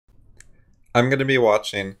I'm going to be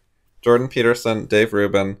watching Jordan Peterson, Dave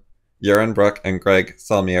Rubin, Yaron, Brook, and Greg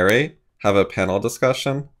Salmieri have a panel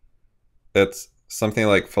discussion. It's something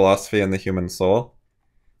like Philosophy and the Human Soul,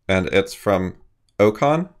 and it's from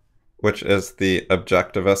OCON, which is the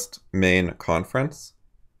Objectivist main conference.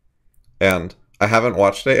 And I haven't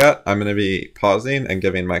watched it yet. I'm going to be pausing and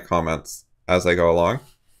giving my comments as I go along.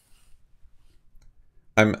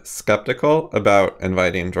 I'm skeptical about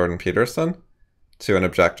inviting Jordan Peterson to an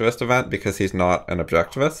objectivist event because he's not an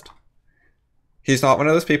objectivist. He's not one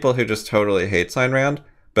of those people who just totally hates Ayn Rand,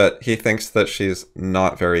 but he thinks that she's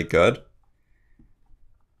not very good.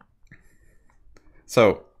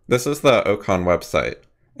 So this is the OCON website,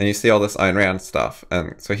 and you see all this Ayn Rand stuff,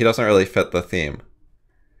 and so he doesn't really fit the theme.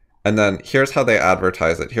 And then here's how they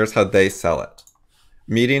advertise it. Here's how they sell it.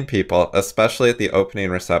 Meeting people, especially at the opening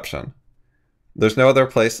reception. There's no other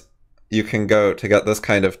place you can go to get this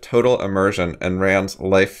kind of total immersion in Rand's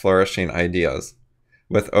life-flourishing ideas,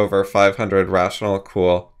 with over 500 rational,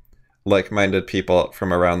 cool, like-minded people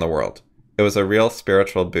from around the world. It was a real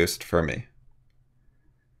spiritual boost for me.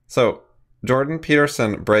 So, Jordan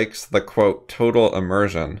Peterson breaks the, quote, total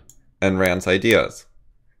immersion in Rand's ideas.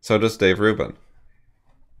 So does Dave Rubin.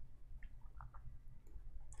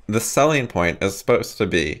 The selling point is supposed to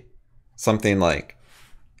be something like,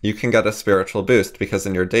 you can get a spiritual boost because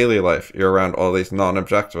in your daily life, you're around all these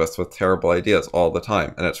non-objectivists with terrible ideas all the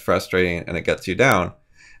time, and it's frustrating and it gets you down.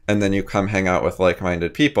 And then you come hang out with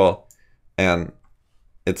like-minded people, and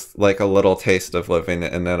it's like a little taste of living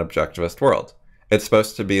in an objectivist world. It's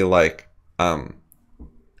supposed to be like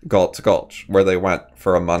Galt's Gulch, where they went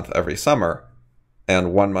for a month every summer,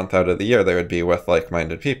 and 1 month out of the year they would be with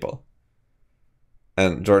like-minded people.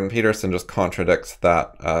 And Jordan Peterson just contradicts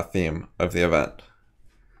that theme of the event.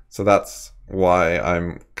 So that's why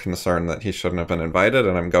I'm concerned that he shouldn't have been invited,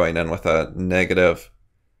 and I'm going in with a negative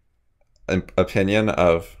opinion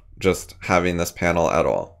of just having this panel at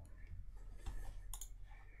all.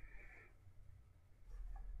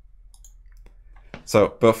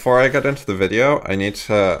 So before I get into the video, I need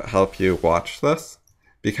to help you watch this,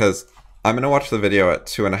 because I'm going to watch the video at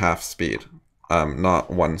 2.5 speed,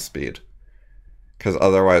 not 1 speed, because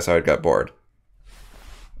otherwise I would get bored.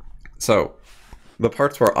 So the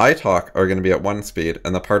parts where I talk are going to be at 1 speed,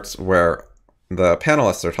 and the parts where the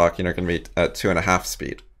panelists are talking are going to be at 2.5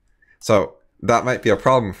 speed. So that might be a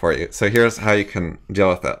problem for you. So here's how you can deal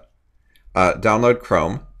with it. Download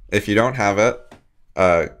Chrome. If you don't have it,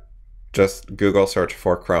 just Google search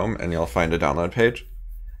for Chrome and you'll find a download page.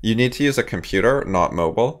 You need to use a computer, not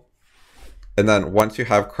mobile. And then once you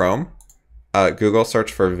have Chrome, Google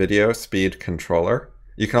search for Video Speed Controller.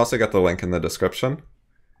 You can also get the link in the description.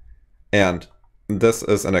 And this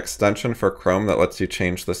is an extension for Chrome that lets you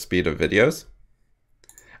change the speed of videos.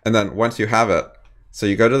 And then once you have it, so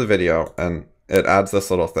you go to the video and it adds this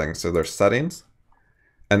little thing. So there's settings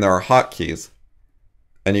and there are hotkeys,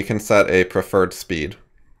 and you can set a preferred speed.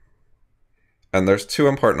 And there's 2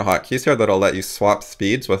 important hotkeys here that'll let you swap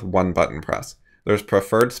speeds with 1 button press. There's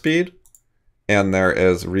preferred speed and there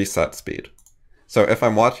is reset speed. So if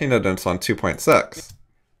I'm watching it and it's on 2.6,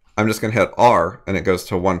 I'm just going to hit R and it goes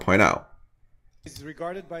to 1.0.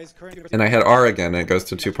 And I hit R again and it goes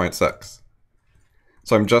to 2.6.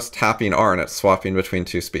 So I'm just tapping R and it's swapping between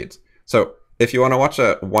 2 speeds. So if you want to watch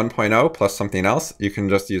a 1.0 plus something else, you can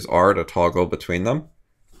just use R to toggle between them.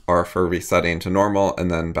 R for resetting to normal and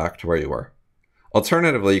then back to where you were.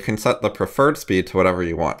 Alternatively, you can set the preferred speed to whatever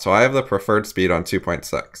you want. So I have the preferred speed on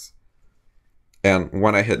 2.6. And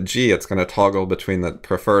when I hit G, it's going to toggle between the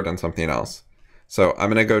preferred and something else. So I'm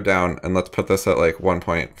going to go down and let's put this at like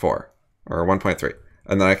 1.4 or 1.3.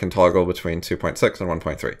 And then I can toggle between 2.6 and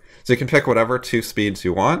 1.3. So you can pick whatever 2 speeds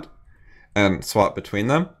you want and swap between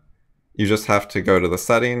them. You just have to go to the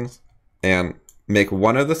settings and make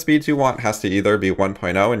one of the speeds you want has to either be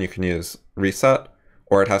 1.0 and you can use reset,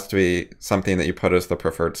 or it has to be something that you put as the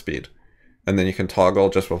preferred speed. And then you can toggle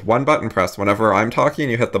just with 1 button press. Whenever I'm talking,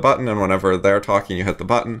 you hit the button, and whenever they're talking, you hit the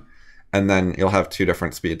button, and then you'll have 2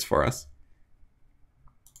 different speeds for us.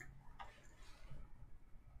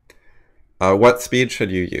 What speed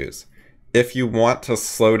should you use? If you want to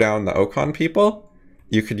slow down the OCON people,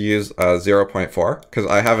 you could use 0.4, because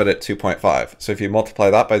I have it at 2.5. So if you multiply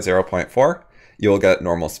that by 0.4, you'll get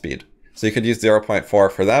normal speed. So you could use 0.4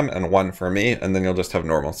 for them and 1 for me, and then you'll just have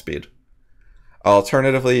normal speed.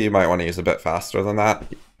 Alternatively, you might want to use a bit faster than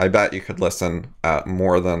that. I bet you could listen at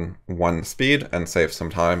more than 1 speed and save some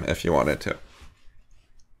time if you wanted to.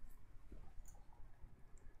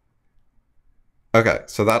 Okay,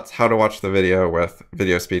 so that's how to watch the video with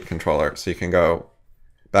Video Speed Controller, so you can go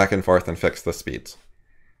back and forth and fix the speeds.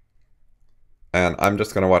 and I'm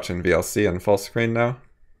just going to watch in VLC and full screen now.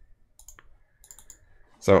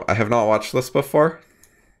 So I have not watched this before.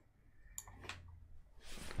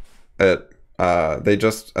 They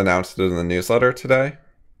just announced it in the newsletter today.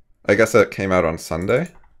 I guess it came out on Sunday.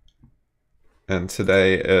 And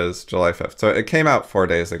today is July 5th. So it came out 4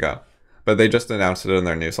 days ago. But they just announced it in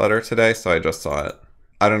their newsletter today, so I just saw it.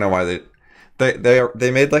 I don't know why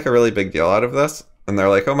they made like a really big deal out of this. And they're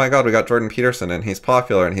like, oh my god, we got Jordan Peterson and he's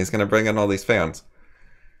popular and he's going to bring in all these fans.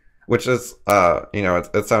 Which is, you know,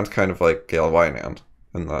 it sounds kind of like Gail Wynand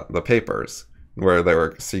in the papers where they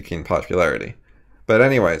were seeking popularity. But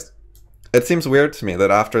anyways, it seems weird to me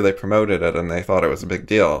that after they promoted it and they thought it was a big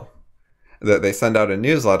deal, that they send out a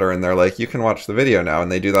newsletter and they're like, you can watch the video now,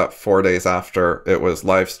 and they do that 4 days after it was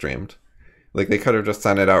live streamed. Like, they could have just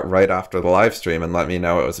sent it out right after the live stream and let me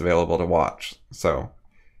know it was available to watch. So,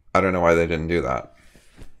 I don't know why they didn't do that.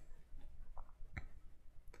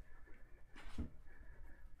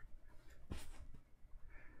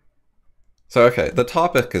 So, okay, the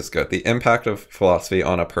topic is good. The impact of philosophy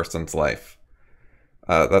on a person's life.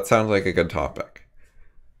 That sounds like a good topic.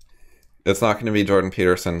 It's not going to be Jordan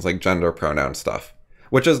Peterson's like gender pronoun stuff,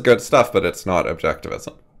 which is good stuff, but it's not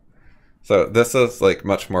objectivism. So this is like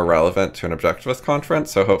much more relevant to an objectivist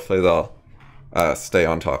conference, so hopefully they'll stay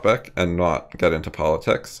on topic and not get into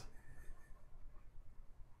politics.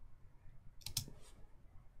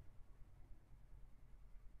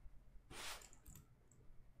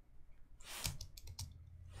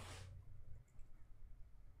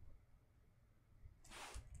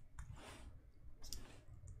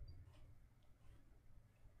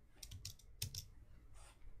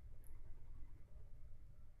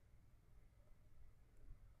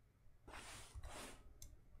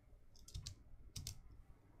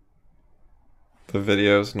 The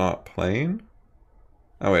video's not playing?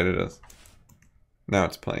 Oh wait, it is. Now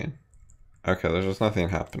it's playing. Okay, there's just nothing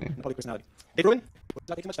happening. Public personality. Hey, Rubin, would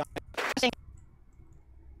not take too much time.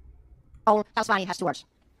 Oh, how Spillane has two words.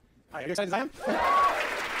 Hi, are you excited as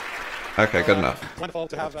I am? Okay, good enough. It's wonderful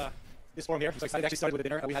to have this forum here. I'm so excited. It actually started with a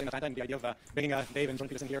dinner we had in Atlanta, and the idea of bringing Dave and Jordan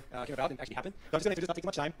Peterson here came about and actually happened. So I'm just going to introduce, not take too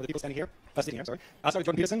much time, but the people standing here, sitting here, sorry. Started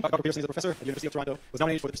Jordan Peterson. Dr. Peterson is a professor at the University of Toronto, was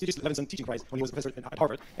nominated for the prestigious Levinson Teaching Prize when he was a professor at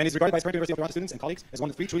Harvard, and is regarded by his current University of Toronto students and colleagues as one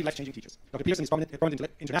of the 3 truly life-changing teachers. Dr. Peterson is a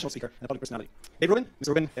prominent international speaker and a public personality. Dave Rubin, Mr.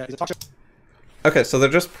 Rubin is a talk show. Okay, so they're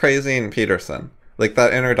just praising Peterson. Like,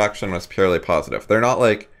 that introduction was purely positive. They're not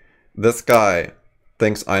like, this guy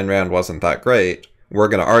thinks Ayn Rand wasn't that great, we're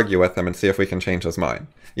going to argue with him and see if we can change his mind.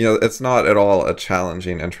 You know, it's not at all a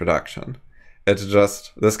challenging introduction. It's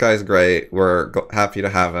just, this guy's great, we're happy to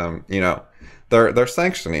have him, you know. They're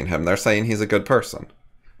sanctioning him, they're saying he's a good person.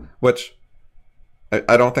 Which,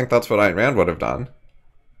 I don't think that's what Ayn Rand would have done.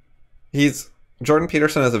 Jordan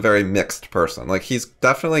Peterson is a very mixed person. Like, he's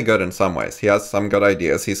definitely good in some ways. He has some good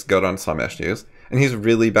ideas, he's good on some issues, and he's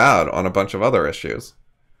really bad on a bunch of other issues.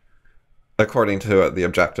 According to the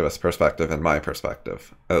objectivist perspective and my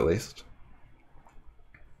perspective, at least.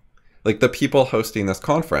 Like, the people hosting this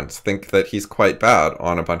conference think that he's quite bad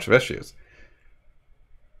on a bunch of issues.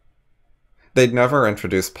 They'd never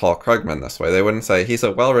introduce Paul Krugman this way. They wouldn't say, he's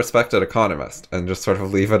a well-respected economist, and just sort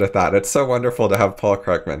of leave it at that. It's so wonderful to have Paul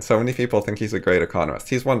Krugman. So many people think he's a great economist.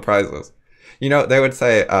 He's won prizes. You know, they would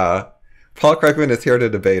say, Paul Krugman is here to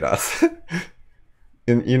debate us.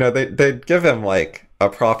 And, you know, they'd give him, like, a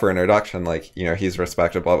proper introduction, like, you know, he's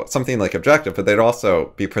respected, blah, blah, something like objective, but they'd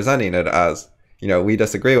also be presenting it as, you know, we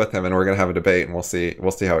disagree with him and we're going to have a debate and we'll see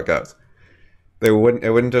how it goes. It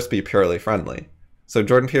wouldn't just be purely friendly. So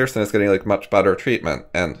Jordan Peterson is getting like much better treatment,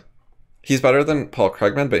 and he's better than Paul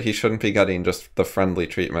Krugman, but he shouldn't be getting just the friendly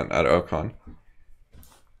treatment at OCON.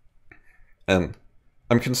 And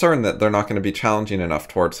I'm concerned that they're not going to be challenging enough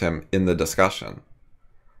towards him in the discussion.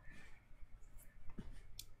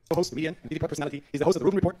 Host, comedian, and TV personality. He's the host of the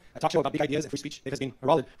Rubin Report, a talk show about big ideas and free speech that has been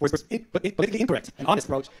heralded for his politically incorrect and honest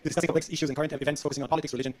approach to discussing complex issues and current events focusing on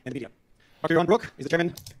politics, religion, and the media. Dr. Yaron Brook is the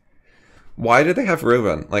chairman. Why did they have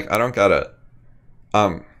Rubin? Like, I don't get it.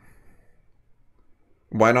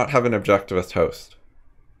 Why not have an objectivist host?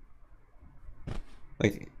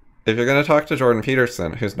 Like, if you're going to talk to Jordan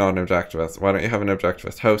Peterson, who's not an objectivist, why don't you have an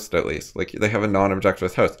objectivist host at least? Like, they have a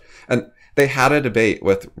non-objectivist host. And they had a debate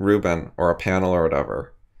with Rubin, or a panel or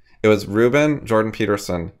whatever. It was Rubin, Jordan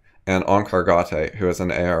Peterson, and Onkar Ghate, who is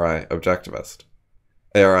an ARI objectivist.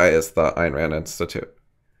 ARI is the Ayn Rand Institute.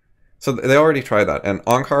 So they already tried that. And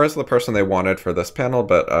Onkar is the person they wanted for this panel,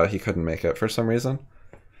 but he couldn't make it for some reason.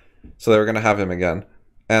 So they were going to have him again.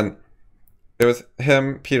 And it was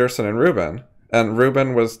him, Peterson, and Rubin. And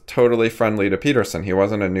Rubin was totally friendly to Peterson. He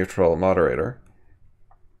wasn't a neutral moderator.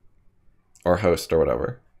 Or host or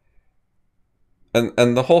whatever.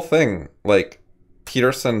 And the whole thing, like,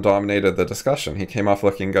 Peterson dominated the discussion. He came off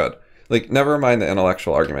looking good. Like, never mind the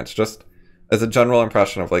intellectual arguments, just as a general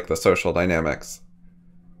impression of, like, the social dynamics.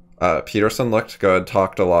 Peterson looked good,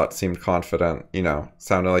 talked a lot, seemed confident, you know,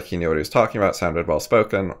 sounded like he knew what he was talking about, sounded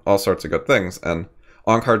well-spoken, all sorts of good things, and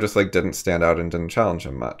Onkar just, like, didn't stand out and didn't challenge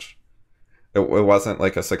him much. It wasn't,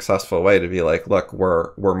 like, a successful way to be like, look,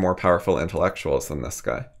 we're more powerful intellectuals than this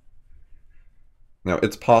guy. Now,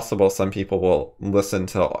 it's possible some people will listen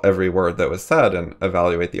to every word that was said and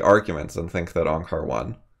evaluate the arguments and think that Onkar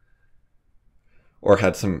won. Or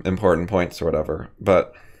had some important points or whatever.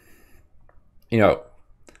 But, you know,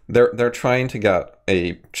 they're trying to get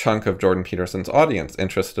a chunk of Jordan Peterson's audience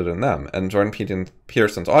interested in them. And Jordan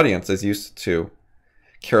Peterson's audience is used to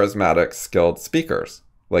charismatic, skilled speakers,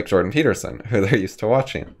 like Jordan Peterson, who they're used to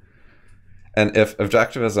watching. And if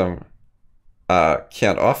Objectivism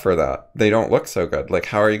can't offer that, they don't look so good. Like,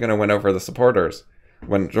 how are you going to win over the supporters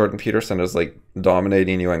when Jordan Peterson is, like,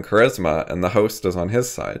 dominating you in charisma and the host is on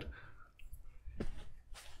his side?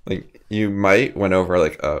 Like, you might win over,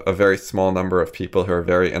 like, a very small number of people who are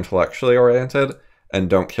very intellectually oriented and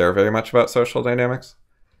don't care very much about social dynamics.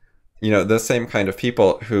 You know, the same kind of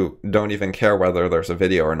people who don't even care whether there's a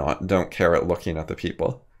video or not, don't care at looking at the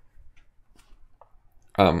people.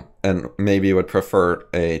 And maybe would prefer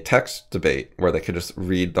a text debate where they could just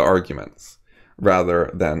read the arguments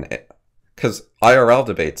rather than... Because IRL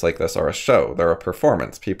debates like this are a show. They're a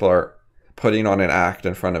performance. People are putting on an act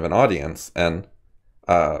in front of an audience and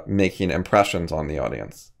making impressions on the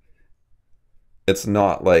audience. It's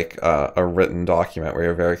not like a written document where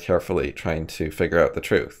you're very carefully trying to figure out the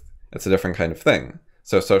truth. It's a different kind of thing.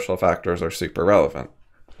 So social factors are super relevant.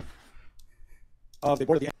 Of the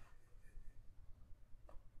board of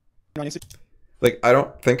the Like, I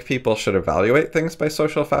don't think people should evaluate things by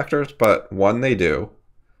social factors, but one, they do.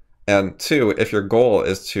 And two, if your goal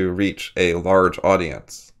is to reach a large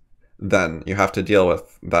audience, then you have to deal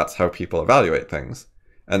with that's how people evaluate things.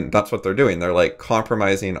 And that's what they're doing. They're, like,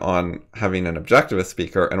 compromising on having an objectivist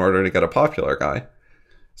speaker in order to get a popular guy.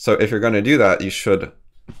 So if you're going to do that, you should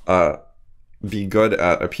be good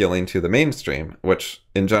at appealing to the mainstream, which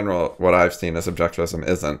in general, what I've seen as Objectivism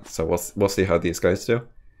isn't. So we'll see how these guys do.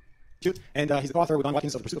 And he's the co-author with Don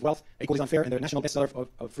Watkins of The Pursuit of Wealth, Equal is Unfair, and the national bestseller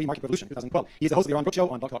of Free Market Revolution, 2012. He's the host of the Yaron Brook Show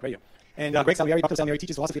on Blog Talk Radio. And Greg Salmieri, Dr. Salmieri,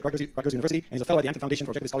 teaches philosophy at Rutgers University, and is a fellow at the Anti Foundation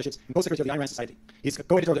for Objectivist Scholarships and co-secretary of the Ayn Rand Society. He's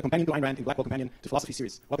co-editor of the Companion to Ayn Rand and Blackwell Companion to Philosophy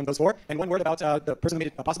series. Welcome those four. And one word about the person who made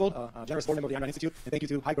it possible, generous board member of the Ayn Rand Institute, and thank you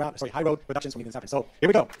to High Road Productions for making this happen. So here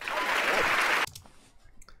we go.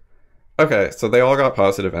 Okay, so they all got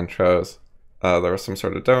positive intros. There was some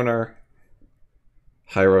sort of donor,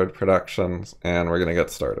 High Road Productions, and we're going to get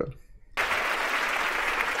started.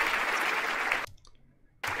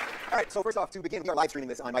 All right, so first off, to begin, we are live streaming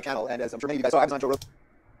this on my channel, and as I'm sure many of you guys saw, I was on Joe Rogan.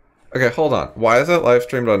 Okay, hold on. Why is it live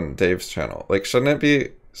streamed on Dave's channel? Like, shouldn't it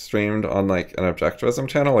be streamed on, like, an Objectivism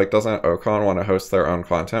channel? Like, doesn't OCON want to host their own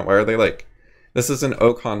content? Why are they, like... This is an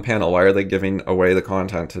OCON panel. Why are they giving away the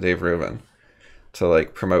content to Dave Rubin to,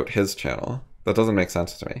 like, promote his channel? That doesn't make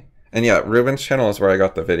sense to me. And yeah, Rubin's channel is where I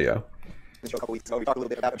got the video. Show a couple weeks ago, we talked a little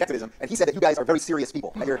bit about Objectivism, and he said that you guys are very serious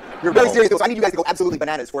people. That you're very serious people, so I need you guys to go absolutely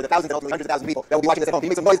bananas for the thousands and ultimately hundreds of thousands of people that will be watching this at home. Can you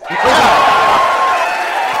make some noise?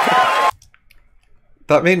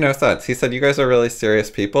 That made no sense. He said, you guys are really serious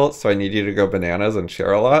people, so I need you to go bananas and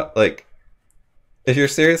cheer a lot. Like, if you're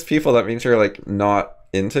serious people, that means you're, like, not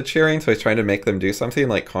into cheering, so he's trying to make them do something,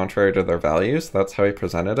 like, contrary to their values. That's how he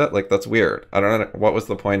presented it. Like, that's weird. I don't know, what was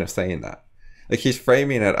the point of saying that? Like, he's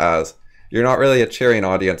framing it as, you're not really a cheering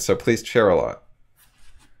audience, so please cheer a lot.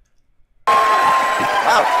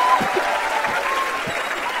 Wow.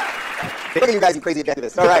 Look at you guys, you crazy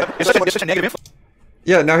objectivists. All right. It's such a negative influence.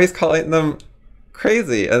 Yeah, now he's calling them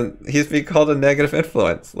crazy, and he's being called a negative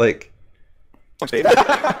influence. Like... I've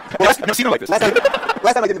never seen him like this. Last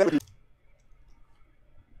time I did an event with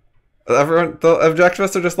you. Everyone, the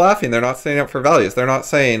Objectivists are just laughing. They're not standing up for values. They're not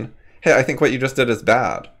saying, hey, I think what you just did is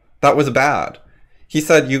bad. That was bad. He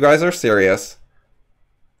said, you guys are serious,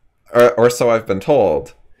 or so I've been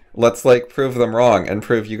told. Let's, like, prove them wrong and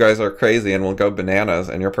prove you guys are crazy and we'll go bananas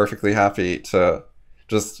and you're perfectly happy to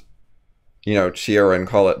just, you know, cheer and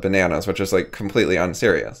call it bananas, which is, like, completely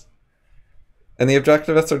unserious. And the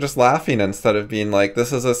Objectivists are just laughing instead of being like,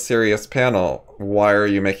 this is a serious panel. Why are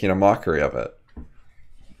you making a mockery of it?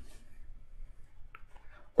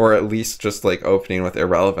 Or at least just, like, opening with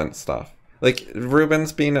irrelevant stuff. Like,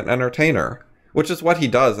 Rubin's being an entertainer. Which is what he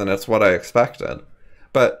does, and it's what I expected.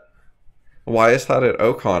 But why is that at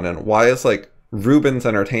OCON? And why is, like, Rubin's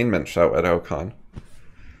entertainment show at OCON?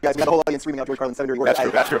 guys, we got the whole audience screaming out George Carlin's Senator.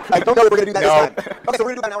 That's true. I don't know if we're going to do that this time. Okay, so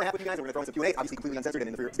we're going to do about an hour and a half with you guys. And we're going to throw in some Q&A, obviously completely uncensored and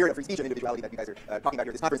in the spirit of free speech and individuality that you guys are talking about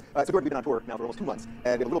here at this conference. So Jordan, we've been on tour now for almost 2 months, and we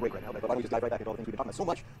have a little break right now, but why don't we just dive right back into all the things we've been talking about. So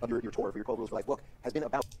much of your tour for your 12 Rules for Life book has been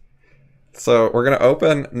about... So we're going to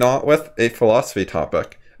open not with a philosophy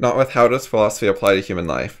topic, not with how does philosophy apply to human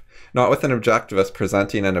life, not with an objectivist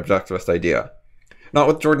presenting an objectivist idea, not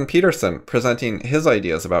with Jordan Peterson presenting his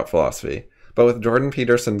ideas about philosophy, but with Jordan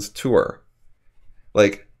Peterson's tour.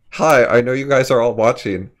 Like, hi, I know you guys are all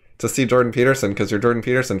watching to see Jordan Peterson because you're Jordan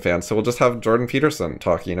Peterson fans, so we'll just have Jordan Peterson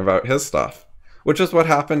talking about his stuff, which is what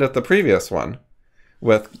happened at the previous one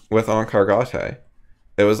with Encargate.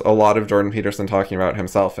 It was a lot of Jordan Peterson talking about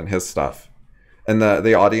himself and his stuff. And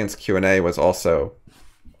the audience Q&A was also,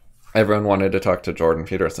 everyone wanted to talk to Jordan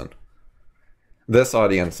Peterson. This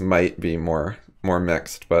audience might be more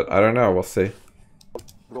mixed, but I don't know, we'll see. The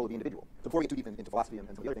role of the individual. So before we get too deep into philosophy and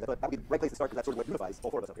some of the other things, I thought that would be the right place to start because that's sort of what unifies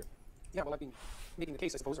all 4 of us up here. Yeah, well, I've been making the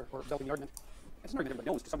case, I suppose, or developing the argument. It's an argument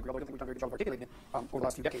everybody knows to some degree, although I don't think we've done a very good job of articulating it over the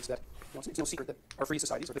last few decades, that it's no secret that our free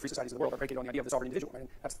societies, or the free societies of the world, are predicated on the idea of the sovereign individual. Right? And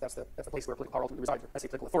that's the place where political power ultimately resides, or I say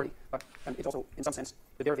political authority. And it's also, in some sense,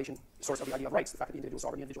 the derivation source of the idea of rights, the fact that the individual is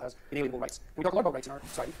sovereign, the individual has inalienable rights. And we talk a lot about rights in our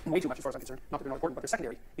society, way too much as far as I'm concerned. Not that they're not important, but they're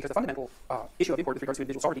secondary, because the fundamental issue of import with regards to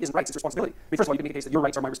individual sovereignty isn't rights, it's responsibility. I mean, first of all, you can make a case that your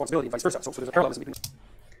rights are my responsibility, and vice versa. So there's a parallelism between...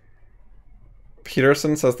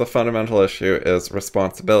 Peterson says the fundamental issue is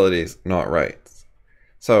responsibilities, not rights.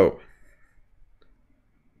 So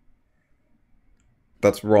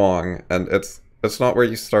that's wrong, and it's not where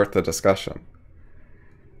you start the discussion.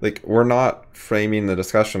 Like, we're not framing the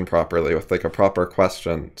discussion properly with like a proper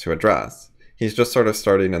question to address. He's just sort of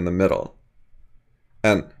starting in the middle.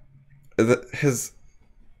 And it's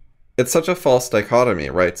such a false dichotomy,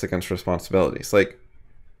 rights against responsibilities. Like,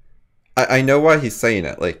 I know why he's saying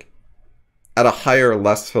it. Like, at a higher,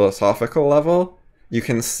 less philosophical level, you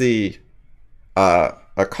can see a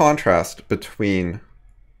contrast between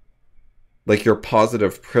like your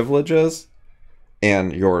positive privileges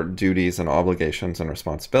and your duties and obligations and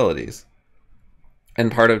responsibilities.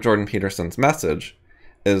 And part of Jordan Peterson's message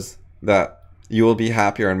is that you will be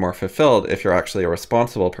happier and more fulfilled if you're actually a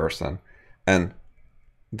responsible person. And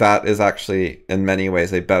that is actually, in many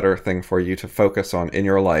ways, a better thing for you to focus on in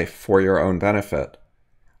your life for your own benefit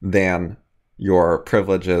than your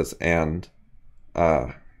privileges and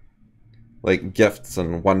like gifts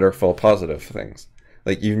and wonderful positive things.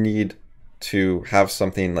 Like, you need to have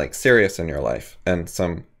something like serious in your life and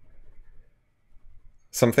some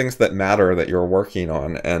things that matter that you're working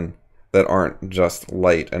on and that aren't just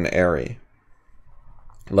light and airy,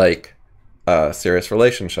 like a serious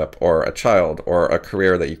relationship or a child or a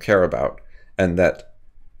career that you care about, and that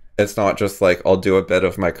it's not just like, I'll do a bit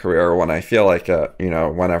of my career when I feel like it, you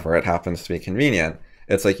know, whenever it happens to be convenient.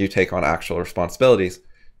 It's like you take on actual responsibilities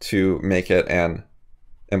to make it an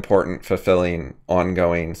important, fulfilling,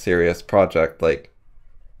 ongoing, serious project. Like,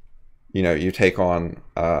 you know, you take on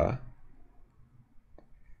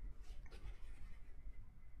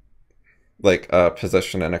like a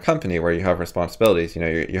position in a company where you have responsibilities. You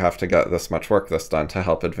know, you have to get this much work done to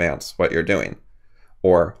help advance what you're doing.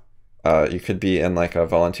 Or you could be in like a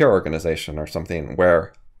volunteer organization or something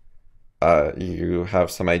where you have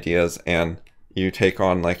some ideas and you take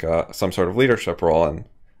on like some sort of leadership role, and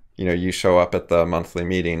you know, you show up at the monthly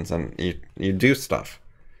meetings and you do stuff,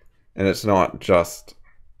 and it's not just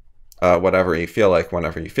whatever you feel like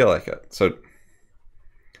whenever you feel like it. So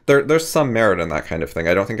there's some merit in that kind of thing.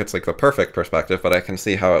 I don't think it's like the perfect perspective, but I can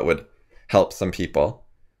see how it would help some people.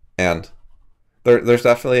 And there's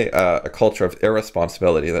definitely a culture of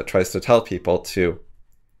irresponsibility that tries to tell people to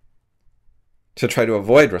try to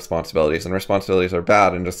avoid responsibilities, and responsibilities are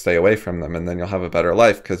bad and just stay away from them, and then you'll have a better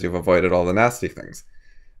life because you've avoided all the nasty things.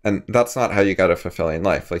 And that's not how you get a fulfilling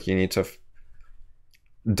life. Like, you need to...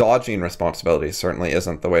 Dodging responsibilities certainly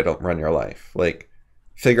isn't the way to run your life. Like,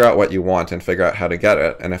 figure out what you want and figure out how to get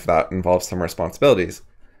it, and if that involves some responsibilities,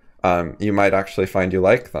 you might actually find you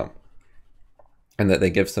like them, and that they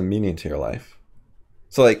give some meaning to your life.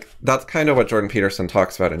 So, like, that's kind of what Jordan Peterson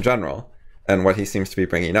talks about in general, and what he seems to be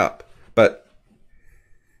bringing up. But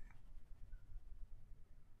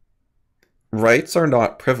rights are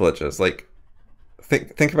not privileges. Like,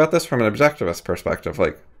 think about this from an objectivist perspective.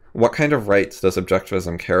 Like, what kind of rights does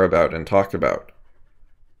objectivism care about and talk about?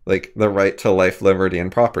 Like, the right to life, liberty,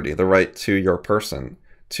 and property, the right to your person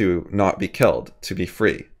to not be killed, to be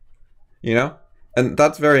free, you know? And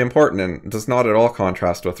that's very important and does not at all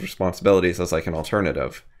contrast with responsibilities as like an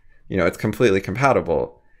alternative. You know, it's completely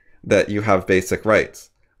compatible that you have basic rights,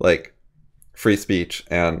 like free speech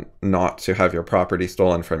and not to have your property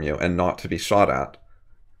stolen from you and not to be shot at.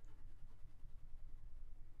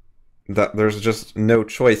 that there's just no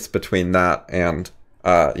choice between that and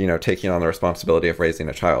you know, taking on the responsibility of raising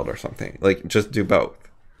a child or something. Like, just do both.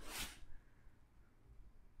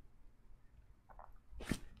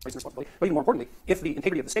 Responsibility. But even more importantly, if the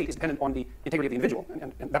integrity of the state is dependent on the integrity of the individual,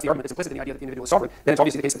 and that's the argument that's implicit in the idea that the individual is sovereign, then it's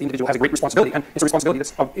obviously the case that the individual has a great responsibility, and it's a responsibility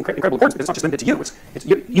that's of incredible importance, because it's not just limited to you. It's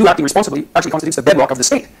you acting responsibly actually constitutes the bedrock of the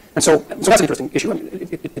state. And so that's an interesting issue. I mean,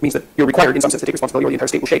 it means that you're required in some sense to take responsibility, or the entire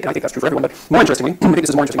state will shake, and I think that's true for everyone. But more interestingly, I think this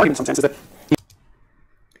is a more interesting argument in some sense, is that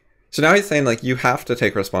so now he's saying, like, you have to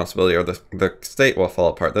take responsibility or the state will fall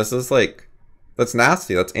apart. This is, like, that's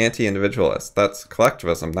nasty. That's anti-individualist. That's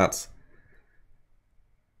collectivism. That's...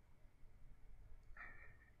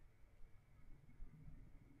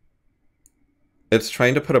 It's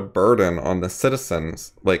trying to put a burden on the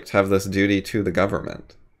citizens, like, to have this duty to the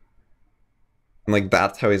government. And, like,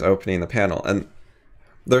 that's how he's opening the panel. And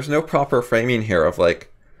there's no proper framing here of,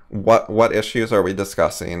 like, what issues are we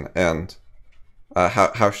discussing, and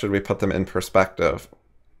how should we put them in perspective?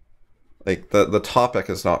 Like, the topic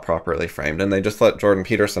is not properly framed, and they just let Jordan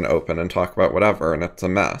Peterson open and talk about whatever, and it's a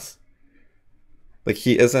mess. Like,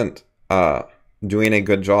 he isn't doing a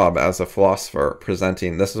good job as a philosopher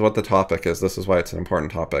presenting, this is what the topic is, this is why it's an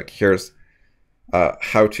important topic, here's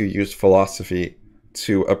how to use philosophy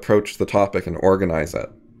to approach the topic and organize it.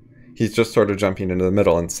 He's just sort of jumping into the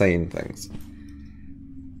middle and saying things.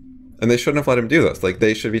 And they shouldn't have let him do this. Like,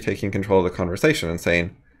 they should be taking control of the conversation and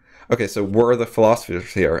saying, okay, so we're the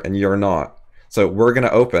philosophers here and you're not. So we're going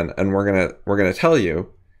to open and we're going to tell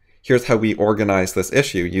you, here's how we organize this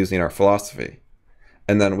issue using our philosophy.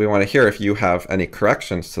 And then we want to hear if you have any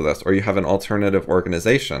corrections to this, or you have an alternative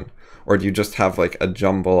organization, or do you just have, like, a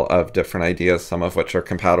jumble of different ideas, some of which are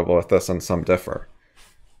compatible with this and some differ.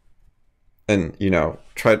 And, you know,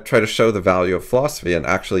 try to show the value of philosophy and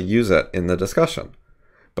actually use it in the discussion.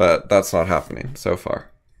 But that's not happening so far.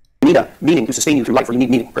 you need a meaning to sustain you through life, or you need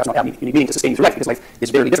meaning, perhaps not have meaning. You need meaning to sustain you through life, because life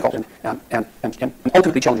is very difficult and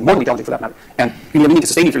ultimately challenging, morally challenging for that matter. And you need a meaning to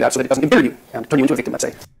sustain you through that so that it doesn't embitter you and turn you into a victim, let's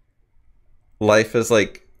say. Life is,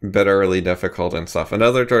 like, bitterly difficult and stuff.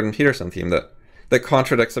 Another Jordan Peterson theme that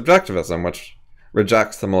contradicts objectivism, which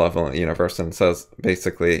rejects the malevolent universe and says,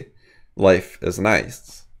 basically, life is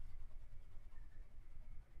nice.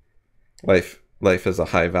 Life is a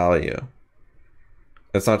high value.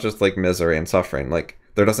 It's not just, like, misery and suffering. Like,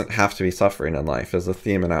 there doesn't have to be suffering in life, is a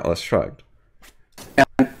theme in Atlas Shrugged.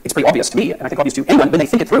 And it's pretty obvious to me, and I think obvious to anyone, when they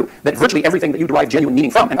think it through, that virtually everything that you derive genuine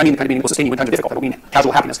meaning from, and I mean the kind of meaning that will sustain you in times of difficult, that will mean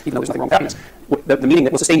casual happiness, even though there's nothing wrong with happiness, the meaning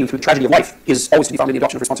that will sustain you through the tragedy of life is always to be found in the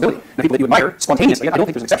adoption of responsibility. And the people that you admire spontaneously, and I don't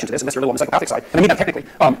think there's an exception to this, unless you're a little on the psychopathic side, and I mean that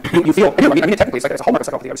technically, you feel, I mean it technically, it's like it's a hallmark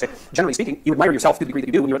of psychopathy, I would say. Generally speaking, you admire yourself to the degree that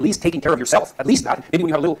you do, when you're at least taking care of yourself, at least that, maybe when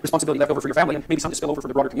you have a little responsibility left over for your family, and maybe some to spill over for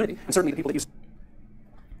the broader community, and certainly the people that you...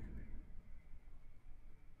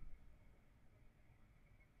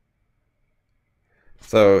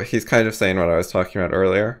 So he's kind of saying what I was talking about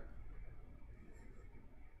earlier.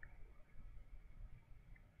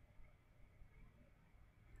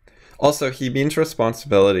 Also, he means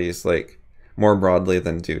responsibilities, like, more broadly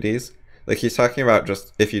than duties. Like, he's talking about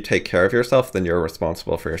just, if you take care of yourself, then you're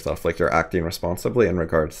responsible for yourself. Like, you're acting responsibly in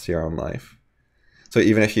regards to your own life. So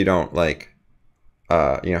even if you don't, like,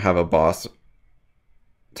 you know, have a boss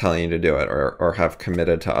telling you to do it, or have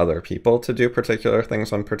committed to other people to do particular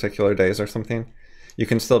things on particular days or something, you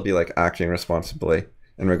can still be, like, acting responsibly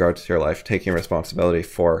in regards to your life, taking responsibility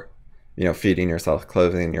for, you know, feeding yourself,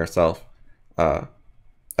 clothing yourself,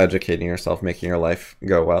 educating yourself, making your life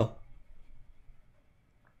go well.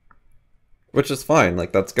 Which is fine,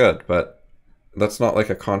 like, that's good, but that's not, like,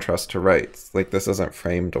 a contrast to rights. Like, this isn't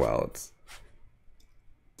framed well. It's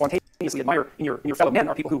spontaneously admire in your fellow men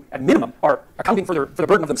are people who, at minimum, are accounting for the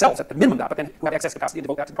burden of themselves, at the minimum that, but then who have excess capacity to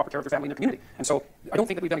devote that to the proper care of their family and their community. And so I don't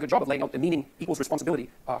think that we've done a good job of laying out the meaning equals responsibility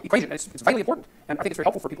equation. And it's vitally important. And I think it's very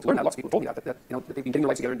helpful for people to learn that. Lots of people told me that you know, that they've been getting their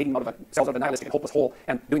lives together and digging themselves out of a nihilistic and hopeless hole,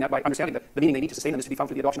 and doing that by understanding that the meaning they need to sustain them is to be found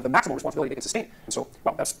through the adoption of the maximum responsibility they can sustain. And so,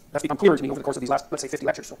 well, that's become clearer to me over the course of these last, let's say, 50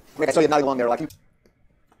 lectures. So. Great, I saw you nodding along there, like you.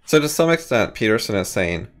 So to some extent, Peterson is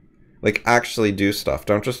saying, like, actually do stuff.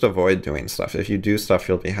 Don't just avoid doing stuff. If you do stuff,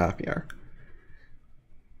 you'll be happier.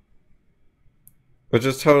 Which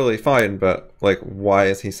is totally fine, but, like, why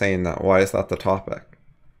is he saying that? Why is that the topic?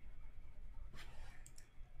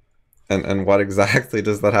 And what exactly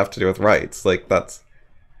does that have to do with rights? Like, that's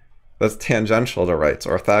tangential to rights,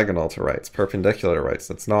 orthogonal to rights, perpendicular to rights.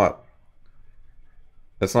 It's not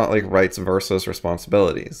like rights versus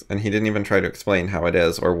responsibilities. And he didn't even try to explain how it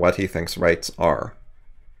is or what he thinks rights are.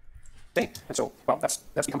 And so, well, that's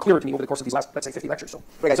become clearer to me over the course of these last, let's say, 50 lectures. So.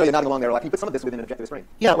 Great, I saw you nodding along there, like you put some of this within an objectivist frame.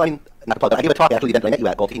 Yeah, well, I mean, not to plug, but I gave a talk actually the event I met you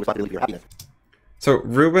at called Taking Responsibility for Your Happiness. So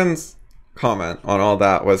Rubin's comment on all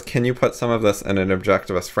that was, can you put some of this in an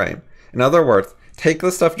objectivist frame? In other words, take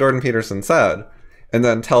the stuff Jordan Peterson said, and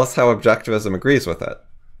then tell us how objectivism agrees with it.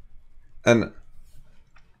 And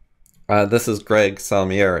this is Greg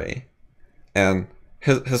Salmieri. And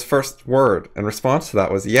his first word in response to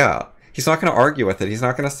that was, yeah. He's not going to argue with it. He's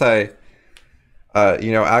not going to say,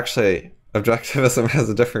 actually, objectivism has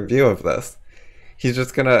a different view of this. He's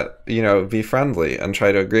just going to, be friendly and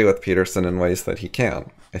try to agree with Peterson in ways that he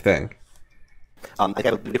can, I think. I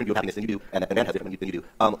have a different view of happiness than you do, and man has a different view than you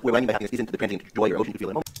do. Where I mean by happiness isn't the transient joy or emotion you feel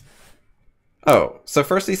in a moment. Oh, so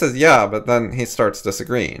first he says yeah, but then he starts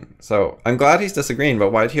disagreeing. So I'm glad he's disagreeing,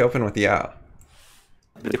 but why'd he open with yeah?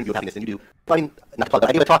 A different view of happiness than you do. Well, I mean, not to plug, but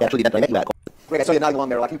I gave a talk actually that I met you at. Greg, I saw you nodding along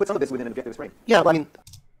there. Can you put some of this within an objectivist frame? Yeah, well, I mean...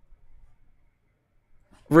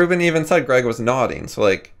 Rubin even said Greg was nodding, so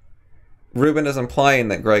like, Rubin is implying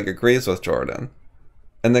that Greg agrees with Jordan.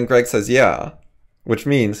 And then Greg says yeah, which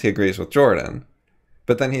means he agrees with Jordan.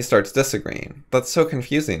 But then he starts disagreeing. That's so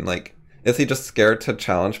confusing. Like, is he just scared to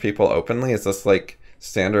challenge people openly? Is this like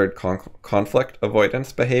standard conflict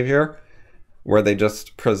avoidance behavior where they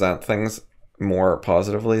just present things more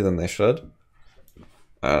positively than they should?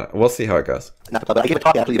 We'll see how it goes. Not to plug, but I gave a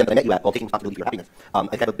talk actually that I met you at while taking responsibility for your happiness. I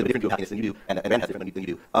have a different view of happiness than you do, and man has a different view than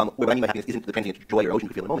you do. Where I mean by happiness isn't the transient joy or emotion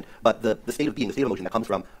you feel in a moment, but the state of being, the state of emotion that comes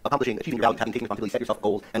from achieving your values, having taken responsibility, set yourself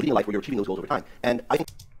goals, and leading a life where you're achieving those goals over time. And I think...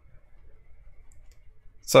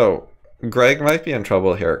 So, Greg might be in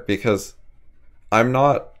trouble here, because I'm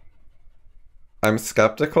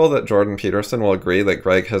skeptical that Jordan Peterson will agree that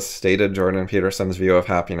Greg has stated Jordan Peterson's view of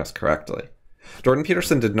happiness correctly. Jordan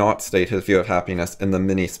Peterson did not state his view of happiness in the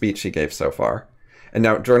mini speech he gave so far. And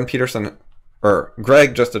now Greg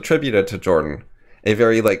just attributed to Jordan a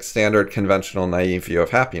very standard conventional naive view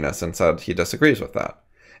of happiness and said he disagrees with that.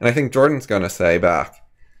 And I think Jordan's going to say back,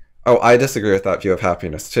 oh, I disagree with that view of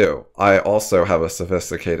happiness too. I also have a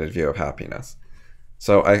sophisticated view of happiness.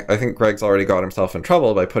 So I think Greg's already got himself in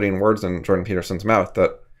trouble by putting words in Jordan Peterson's mouth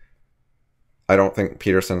that I don't think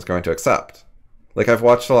Peterson's going to accept. Like, I've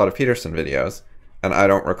watched a lot of Peterson videos, and I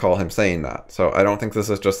don't recall him saying that. So I don't think this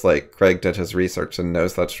is just like Greg did his research and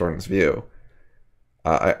knows that's Jordan's view.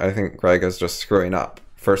 I think Greg is just screwing up.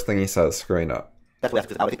 First thing he says, screwing up. That's what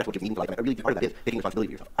I think that's what you mean. Like, a really big part of that is taking responsibility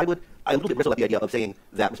for yourself. I'm a little bit bristle at the idea of saying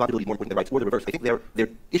that responsibility is more important than rights, or the reverse. I think they're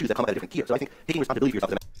issues that come at a different tier. So I think taking responsibility for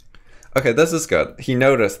yourself is okay, this is good. He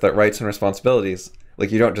noticed that rights and responsibilities,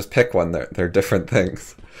 like, you don't just pick one, they're different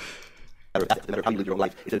things. It's a matter of how you live your own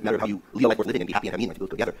life. It's a matter of how you lead a life worth living and be happy and have meaning, like,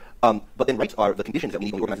 together. But then rights are the conditions that we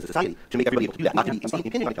need when we organize as a society to make everybody able to do that, not to be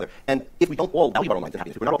impinging on each other. And if we don't all value our own lives and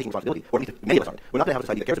happiness, if we're not all taking responsibility, or at least many of us aren't, we're not going to have a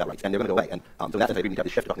society that cares about rights, and they're going to go away. And so in that sense, I really need to have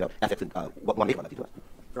this shift talking about assets and what one makes one to us.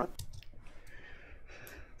 Right?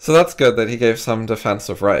 So that's good that he gave some defense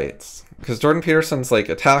of rights. Because Jordan Peterson's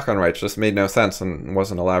attack on rights just made no sense and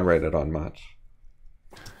wasn't elaborated on much.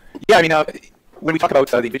 Yeah, I mean, when we talk about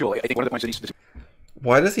the individual, I think one of the points that he's...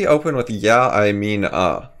 Why does he open with, yeah, I mean,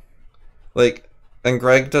 and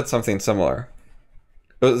Greg did something similar.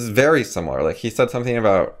 It was very similar. He said something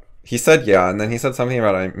about, he said yeah, and then he said something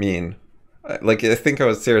about I mean. I think it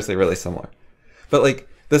was seriously really similar. But,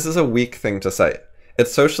 this is a weak thing to say.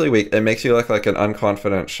 It's socially weak. It makes you look like an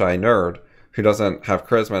unconfident, shy nerd who doesn't have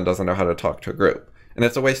charisma and doesn't know how to talk to a group. And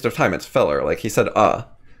it's a waste of time. It's filler. He said, I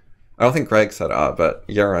don't think Greg said, but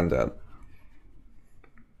Yaron did.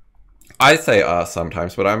 I say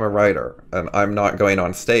sometimes, but I'm a writer, and I'm not going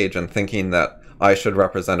on stage and thinking that I should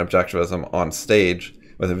represent objectivism on stage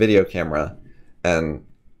with a video camera. And,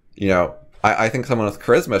 I think someone with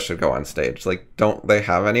charisma should go on stage. Don't they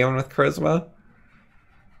have anyone with charisma?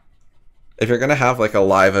 If you're going to have, a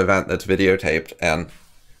live event that's videotaped and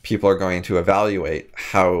people are going to evaluate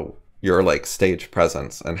how your, stage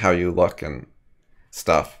presence and how you look and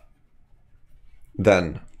stuff,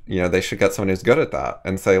 then... they should get someone who's good at that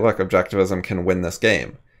and say, look, objectivism can win this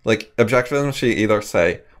game. Objectivism should either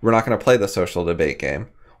say, we're not going to play the social debate game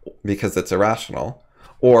because it's irrational,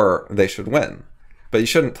 or they should win. But you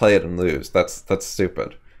shouldn't play it and lose. That's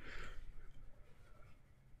stupid.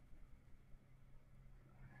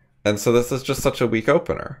 And so this is just such a weak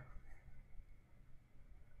opener.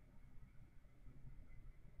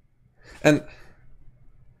 And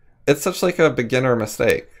it's such a beginner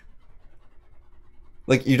mistake.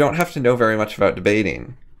 You don't have to know very much about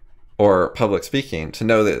debating or public speaking to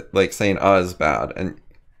know that, saying is bad. And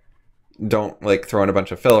don't, throw in a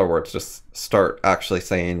bunch of filler words. Just start actually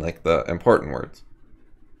saying, the important words.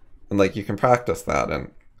 And, you can practice that.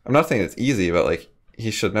 And I'm not saying it's easy, but,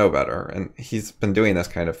 he should know better. And he's been doing this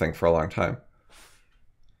kind of thing for a long time.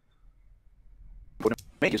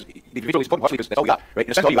 make is the individual is important partially because that's all we got, right?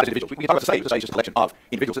 In a sense, all you got is individuals. We can talk about society. Society is just a collection of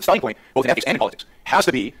individuals. The starting point, both in ethics and in politics, has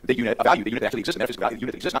to be the unit of value, the unit that actually exists, the metaphysical value, the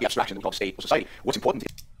unit that exists, not the abstraction that we call state or society. What's important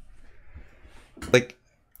is... Like,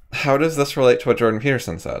 how does this relate to what Jordan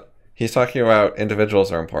Peterson said? He's talking about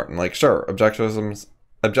individuals are important. Like, sure, objectivists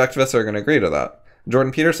are going to agree to that.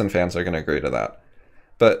 Jordan Peterson fans are going to agree to that.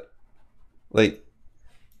 But, like,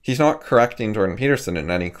 he's not correcting Jordan Peterson in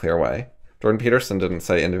any clear way. Jordan Peterson didn't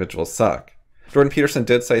say individuals suck. Jordan Peterson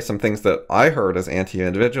did say some things that I heard as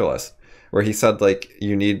anti-individualist, where he said, like,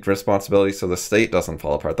 you need responsibility so the state doesn't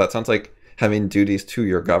fall apart. That sounds like having duties to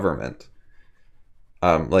your government,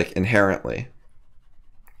 like, inherently,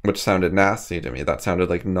 which sounded nasty to me. That sounded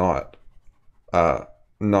like not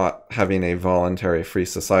having a voluntary free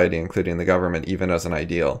society, including the government, even as an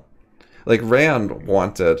ideal. Like, Rand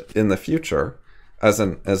wanted, in the future, as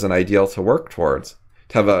an ideal to work towards,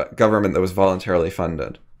 to have a government that was voluntarily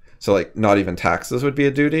funded. So, like, not even taxes would be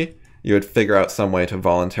a duty. You would figure out some way to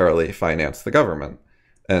voluntarily finance the government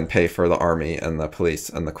and pay for the army and the police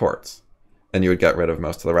and the courts. And you would get rid of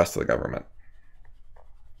most of the rest of the government.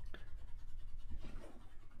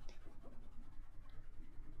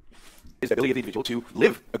 Is the ability of the individual to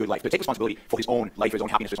live a good life, to take responsibility for his own life, for his own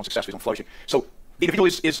happiness, for his own success, for his own flourishing. So the individual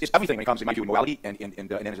is everything when it comes, in my view, in morality and then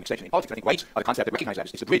as an extension in politics. I think rights are the concept that recognizes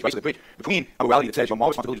that. It's the bridge, rights are the bridge between a morality that says your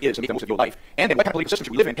moral responsibility is to make the most of your life, and then what kind of political system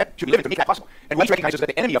should we live in to make that possible. And rights recognizes that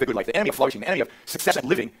the enemy of a good life, the enemy of flourishing, the enemy of success and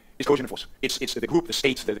living is coercion and force. It's the group, the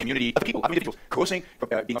state, the community, the people, other individuals, coercing,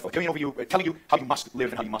 being authoritarian over you, telling you how you must live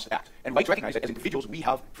and how you must act. And rights recognize that as individuals we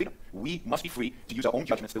have freedom. We must be free to use our own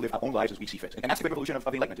judgments to live our own lives as we see fit. And that's the great revolution of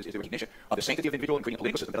the Enlightenment, is the recognition of the sanctity of the individual and creating a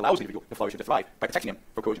political system that allows the individual to flourish and to thrive by protecting him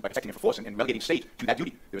from coercion, by protecting him from force, and relegating state to that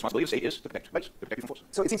duty. The responsibility of state is to protect rights, to protect you from force.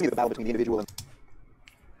 So it seems to me that the battle between the individual and...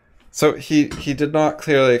 So he did not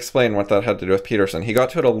clearly explain what that had to do with Peterson. He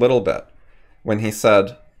got to it a little bit when he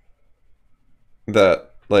said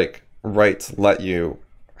that, like, rights let you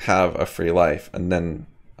have a free life, and then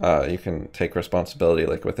you can take responsibility,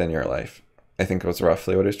 like, within your life. I think it was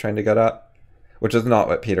roughly what he was trying to get at, which is not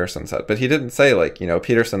what Peterson said. But he didn't say, like, you know,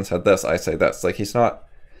 Peterson said this, I say this. Like, he's not,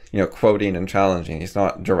 you know, quoting and challenging. He's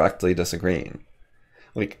not directly disagreeing.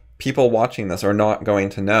 Like, people watching this are not going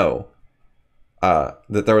to know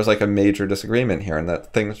that there was, like, a major disagreement here and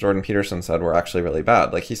that things Jordan Peterson said were actually really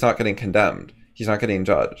bad. Like, he's not getting condemned. He's not getting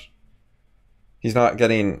judged. He's not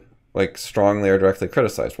getting, like, strongly or directly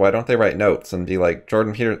criticized. Why don't they write notes and be like,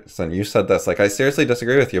 Jordan Peterson, you said this. Like, I seriously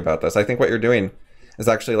disagree with you about this. I think what you're doing is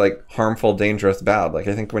actually, like, harmful, dangerous, bad. Like,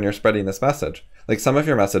 I think when you're spreading this message, like, some of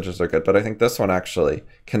your messages are good, but I think this one actually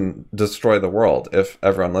can destroy the world if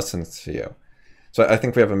everyone listens to you. So I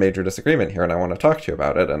think we have a major disagreement here, and I want to talk to you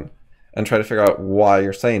about it and try to figure out why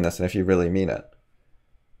you're saying this and if you really mean it.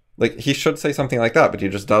 Like, he should say something like that, but he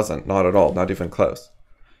just doesn't. Not at all. Not even close.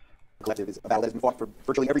 Collective is a battle that has been fought for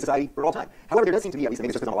virtually every society for all time. However, there does seem to me, at least, I mean,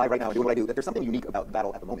 it's just because I'm alive right now and doing what I do, that there's something unique about the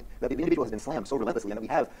battle at the moment. That the individual has been slammed so relentlessly, and that we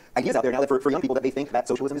have ideas out there now that for young people that they think that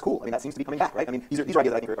socialism is cool. I mean, that seems to be coming back, right? I mean, these are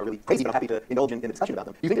ideas that I think are really crazy, but I'm happy to indulge in a discussion about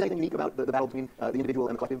them. Do you think there's anything unique about the battle between the individual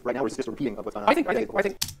and the collective right now, or is it just a repeating of what's on? I think.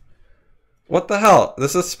 What the hell?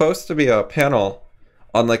 This is supposed to be a panel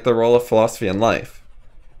on, like, the role of philosophy in life.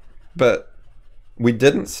 But we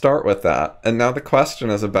didn't start with that, and now the question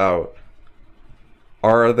is about,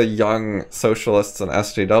 are the young socialists and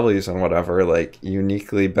SJWs and whatever, like,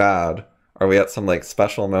 uniquely bad? Are we at some, like,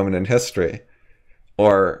 special moment in history?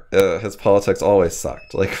 Or has politics always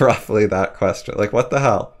sucked? Like, roughly that question. Like, what the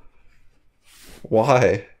hell?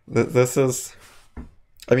 Why? This is...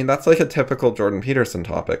 I mean, that's like a typical Jordan Peterson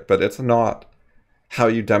topic, but it's not how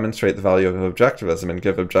you demonstrate the value of objectivism and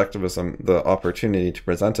give objectivism the opportunity to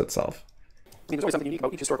present itself. I mean, there's always something unique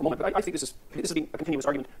about each historical moment, but I think this has been a continuous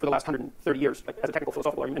argument for the last 130 years, like, as a technical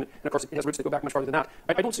philosophical argument, and of course it has roots that go back much farther than that.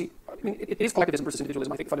 I don't see, I mean, it is collectivism versus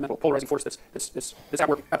individualism, I think, a fundamental polarizing force that's at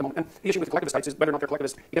work at the moment. And the issue with collectivist types is whether or not they're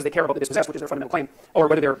collectivists because they care about the dispossessed, which is their fundamental claim, or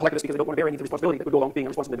whether they're collectivists because they don't want to bear any of the responsibility that would go along with being a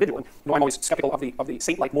responsible individual. And, you know, I'm always skeptical of the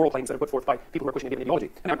saint-like moral claims that are put forth by people who are pushing a given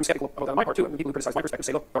ideology. And I'm skeptical about that on my part too. I mean, people who criticize my perspective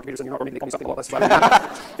say, look, Dr. Peterson, you're not, or maybe they call me something a lot less flattering than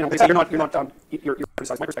that. You know, they say you're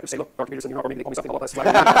criticize my perspective, say, look, Dr. Peterson, you're not, or maybe they call me something a lot less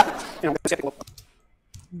flattering than that. You know, I'm skeptical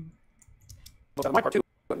on my part too.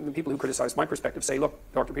 But people who criticize my perspective say, look,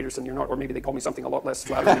 Dr. Peterson, you're not, or maybe they call me something a lot less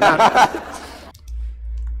flattering than that.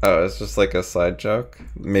 Oh, it's just like a side joke?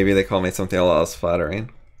 Maybe they call me something a lot less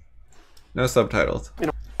flattering. No subtitles. You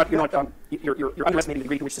know, you're underestimating the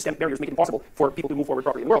degree to which systemic barriers make it impossible for people to move forward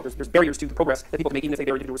properly in the world. There's barriers to the progress that people can make even if they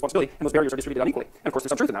bear individual responsibility, and those barriers are distributed unequally. And of course, there's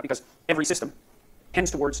some truth in that because every system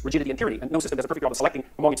tends towards rigidity and tyranny, and no system does a perfect job of selecting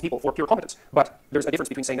among its people for pure competence. But there's a difference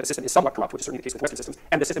between saying that a system is somewhat corrupt, which is certainly the case with Western systems,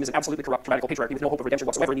 and the system is an absolutely corrupt, tyrannical patriarchy with no hope of redemption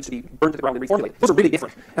whatsoever, and needs to be burned to the ground and reformulated. Those are really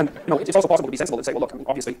different. And it's also possible to be sensible and say, well, look, I mean,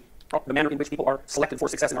 obviously, the manner in which people are selected for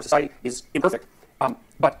success in our society is imperfect.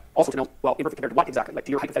 But also to know, well, imperfect compared to what exactly? Like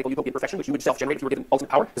to your hypothetical utopian perfection, which you would self-generate if you were given ultimate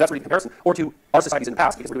power? Because that's really the comparison. Or to our societies in the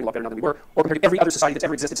past, because we're doing a lot better now than we were, or compared to every other society that's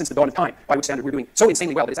ever existed since the dawn of time, by which standard we're doing so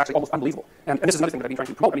insanely well that it's actually almost unbelievable. And this is another thing that I've been trying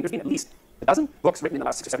to promote. I mean, there's been at least a dozen books written in the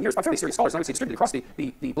last 6 or 7 years by fairly serious scholars, and I would say distributed across the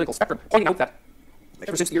political spectrum, pointing out that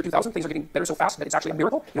ever since the year 2000, things are getting better so fast that it's actually a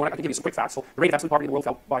miracle. I can give you some quick facts. So the rate of absolute poverty in the world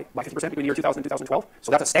fell by 50% between the year 2000 and 2012. So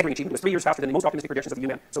that's a staggering achievement. It was 3 years faster than the most optimistic projections of the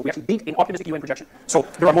UN. So we actually beat an optimistic UN projection. So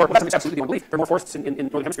there are more, well, that's absolutely beyond belief. There are more forests in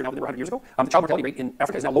Northern Hemisphere now than there were 100 years ago. The child mortality rate in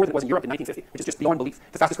Africa is now lower than it was in Europe in 1950, which is just beyond belief.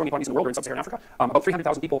 The fastest growing economies in the world are in sub-Saharan Africa. About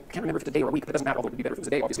 300,000 people, I can't remember if it's a day or a week, but it doesn't matter, although it would be better if it was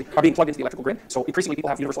a day, obviously, are being plugged into the electrical grid. So increasingly people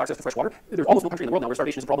have universal access to fresh water. There's almost no country in the world now where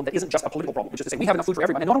starvation is a problem that isn't just a political problem, which is to say we have enough food for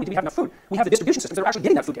everyone. And not only do we have enough food, we have the distribution systems that are actually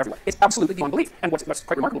getting that food to everyone. It's absolutely beyond belief. And what's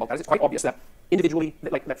quite remarkable about that is it's quite obvious that individually,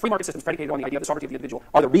 that free market systems predicated on the idea of the sovereignty of the individual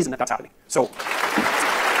are the reason that that's happening.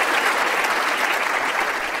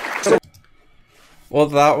 Well,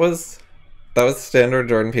 that was standard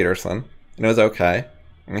Jordan Peterson, and it was okay.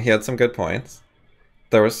 I mean, he had some good points.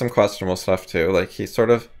 There was some questionable stuff too. Like he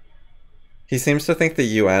seems to think the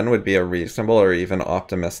UN would be a reasonable or even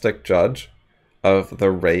optimistic judge of the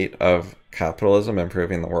rate of capitalism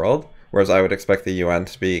improving the world, whereas I would expect the UN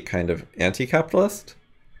to be kind of anti-capitalist,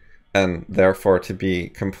 and therefore to be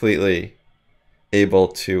completely able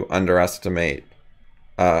to underestimate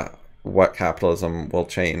what capitalism will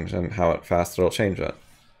change and how fast it'll change it.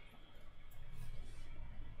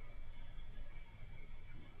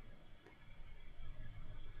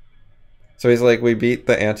 So he's like, we beat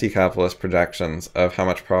the anti-capitalist projections of how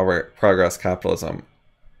much progress capitalism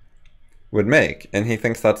would make, and he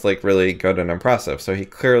thinks that's like really good and impressive. So he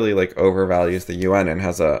clearly like overvalues the UN and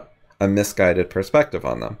has a misguided perspective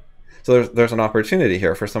on them. So there's an opportunity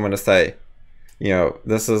here for someone to say, you know,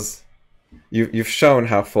 this is, you've shown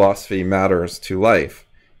how philosophy matters to life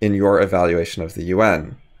in your evaluation of the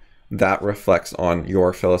UN. That reflects on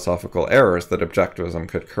your philosophical errors that objectivism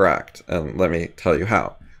could correct. And let me tell you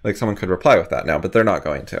how. Like, someone could reply with that now, but they're not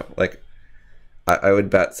going to. Like, I would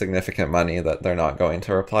bet significant money that they're not going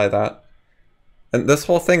to reply that. And this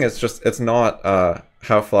whole thing is just, it's not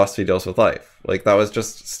how philosophy deals with life. Like, that was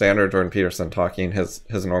just standard Jordan Peterson talking his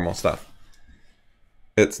normal stuff.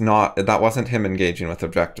 It's not, that wasn't him engaging with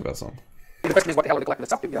objectivism. The question is, what the hell are they collecting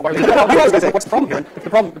this up to? What's the problem here? The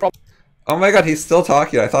problem. Oh my god, he's still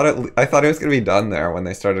talking. I thought it was going to be done there when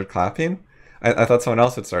they started clapping. I thought someone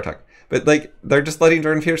else would start talking. But, like, they're just letting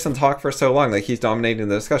Jordan Peterson talk for so long. Like, he's dominating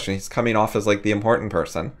the discussion. He's coming off as, like, the important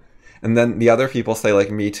person. And then the other people say,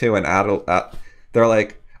 like, me too, and they're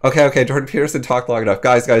like, okay, Jordan Peterson talked long enough.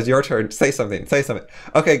 Guys, your turn. Say something.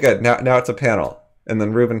 Okay, good. Now it's a panel. And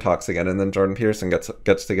then Rubin talks again, and then Jordan Peterson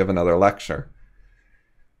gets to give another lecture.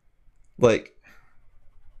 Like,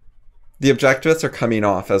 the objectivists are coming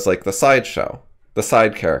off as, like, the sideshow, the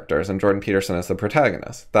side characters, and Jordan Peterson is the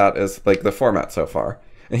protagonist. That is, like, the format so far.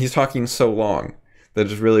 And he's talking so long that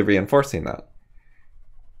it's really reinforcing that.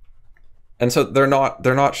 And so they're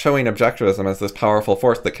not showing objectivism as this powerful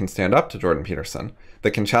force that can stand up to Jordan Peterson,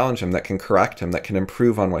 that can challenge him, that can correct him, that can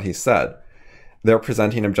improve on what he said. They're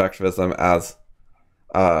presenting objectivism as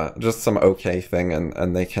just some okay thing,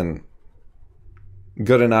 and they can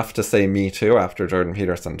good enough to say me too after Jordan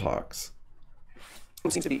Peterson talks.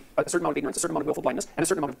 Seems to be a certain amount of ignorance, a certain amount of willful blindness, and a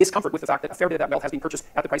certain amount of discomfort with the fact that a fair bit of that wealth has been purchased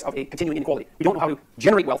at the price of a continuing inequality. We don't know how to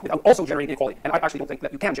generate wealth without also generating inequality, and I actually don't think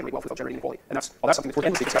that you can generate wealth without generating inequality, and that's something that's worth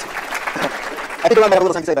endlessly discussing. I think Yaron might have a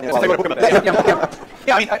little something to say about inequality.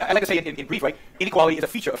 Yeah, I mean, I like to say in brief, right? Inequality is a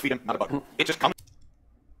feature of freedom, not a bug. It just comes.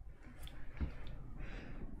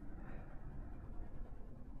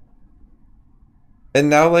 And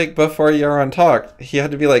now, like, before Yaron talked, he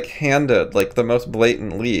had to be, like, handed, like, the most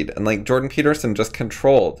blatant lead. And, like, Jordan Peterson just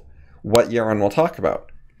controlled what Yaron will talk about.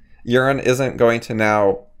 Yaron isn't going to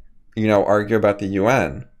now, you know, argue about the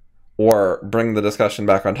UN or bring the discussion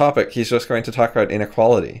back on topic. He's just going to talk about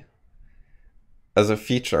inequality as a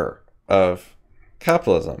feature of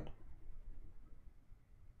capitalism.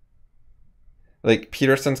 Like,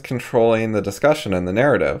 Peterson's controlling the discussion and the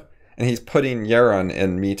narrative, and he's putting Yaron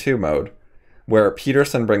in Me Too mode, where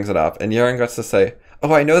Peterson brings it up, and Yaron gets to say,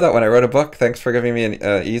 oh, I know that one. I wrote a book. Thanks for giving me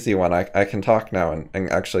an easy one. I can talk now and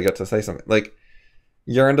actually get to say something. Like,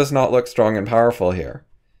 Yaron does not look strong and powerful here.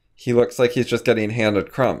 He looks like he's just getting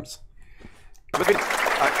handed crumbs. You're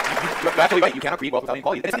actually right. You cannot create wealth without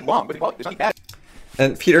inequality. It's not wrong, but there's nothing bad.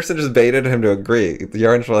 And Peterson just baited him to agree.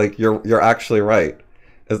 Yaron's like, you're actually right.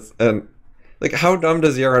 And Like, how dumb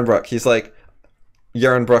does Yaron Brook? He's like,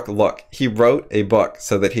 Yaron Brook, look, he wrote a book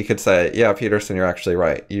so that he could say, yeah, Peterson, you're actually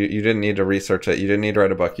right. You didn't need to research it. You didn't need to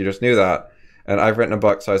write a book. You just knew that. And I've written a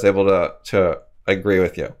book, so I was able to agree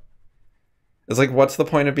with you. It's like, what's the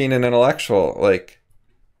point of being an intellectual? Like,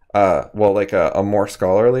 well, like a more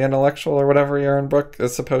scholarly intellectual or whatever Yaron Brook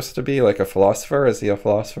is supposed to be? Like a philosopher? Is he a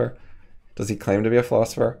philosopher? Does he claim to be a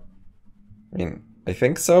philosopher? I mean, I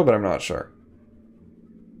think so, but I'm not sure.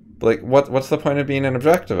 But like, what's the point of being an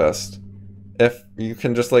objectivist if you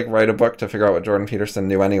can just like write a book to figure out what Jordan Peterson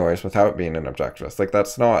knew anyways without being an objectivist? Like,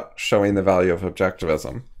 that's not showing the value of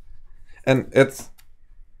objectivism. And it's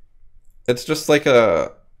just like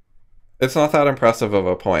it's not that impressive of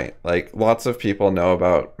a point. Like, lots of people know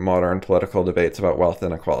about modern political debates about wealth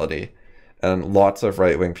inequality, and lots of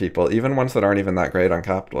right-wing people, even ones that aren't even that great on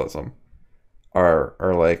capitalism, are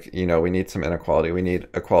like, you know, we need some inequality. We need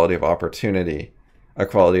equality of opportunity,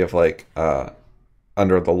 equality of like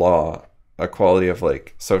under the law, equality of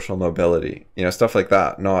like social mobility, you know, stuff like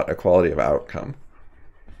that, not equality of outcome.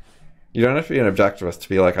 You don't have to be an objectivist to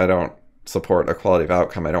be like, I don't support equality of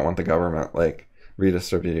outcome. I don't want the government like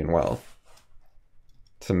redistributing wealth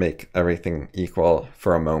to make everything equal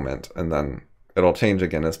for a moment, and then it'll change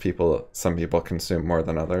again as some people consume more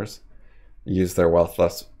than others, use their wealth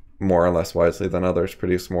more or less wisely than others,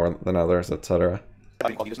 produce more than others, etc.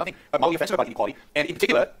 Inequality. There's nothing mildly offensive about inequality, and in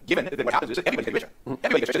particular, given that what happens is that everybody gets richer.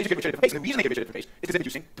 Everybody gets richer. They just get richer at different pace. And the reason they get richer at different pace is because they're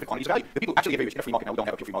producing different quantities of value. The people who actually get very rich in a free market, now we don't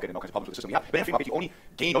have a pure free market and all kinds of problems with the system we have, but in a free market you only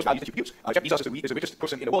gain those values that you produce. Jeff Bezos is the richest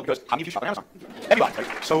person in the world because how many of you shop on Amazon? Everybody,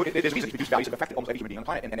 right? So there's a reason he produces values that affect almost every human being on the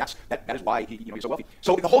planet, and that is why he's so wealthy.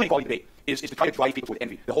 So the whole inequality debate is to try to drive people toward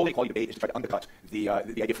envy. The whole inequality debate is to try to undercut the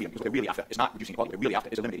idea of freedom, because what they're really after is not reducing inequality. What they're really after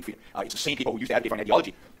is eliminating freedom. It's the same people who used to advocate for an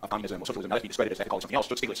ideology of communism or socialism. Now that's been discredited as they call it something else.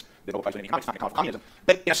 So it's Stiglitz, the Nobel Prize winning economics, not the of communism.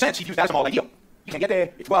 But in a sense, he views that as a moral ideal. You can't get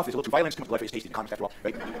there, it's rough, there's a little too violence, too much life is tasty in economics after all,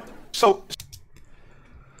 right? So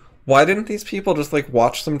why didn't these people just like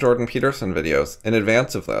watch some Jordan Peterson videos in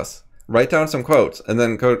advance of this, write down some quotes, and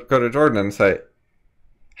then go to Jordan and say,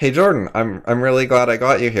 hey Jordan, I'm really glad I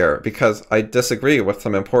got you here because I disagree with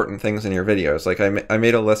some important things in your videos. Like I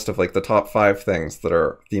made a list of like the top 5 things that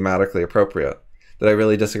are thematically appropriate that I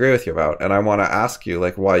really disagree with you about, and I want to ask you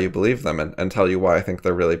like why you believe them and tell you why I think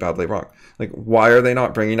they're really badly wrong. Like, why are they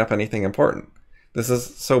not bringing up anything important? This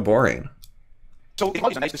is so boring. So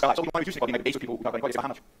inequality is a nice disguise. So we want to reduce inequality, make debates with people who talk about inequality. About how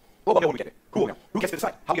much? Well, what will we get there? Who gets to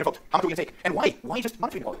decide? How are we going to vote? How much are we going to take? And why? Why just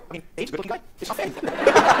monetary inequality? I mean, Dave's a good-looking guy. It's not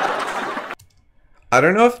fair. I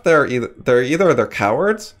don't know if they're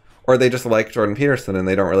cowards or they just like Jordan Peterson and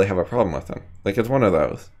they don't really have a problem with him. Like, it's one of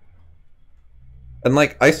those. And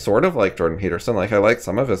like, I sort of like Jordan Peterson. Like, I like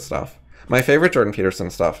some of his stuff. My favorite Jordan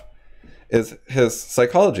Peterson stuff is his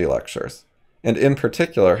psychology lectures, and in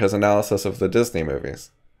particular, his analysis of the Disney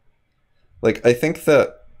movies. Like, I think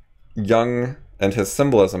that Jung and his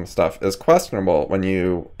symbolism stuff is questionable when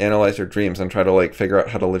you analyze your dreams and try to, like, figure out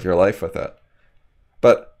how to live your life with it.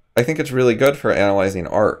 But I think it's really good for analyzing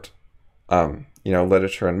art, you know,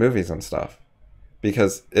 literature and movies and stuff,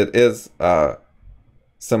 because it is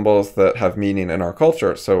symbols that have meaning in our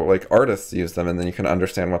culture. So, like, artists use them, and then you can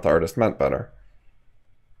understand what the artist meant better.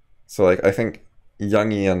 So, like, I think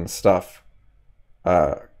Jungian stuff,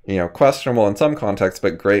 you know, questionable in some contexts,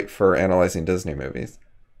 but great for analyzing Disney movies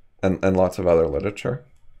and lots of other literature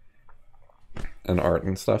and art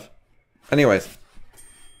and stuff. Anyways,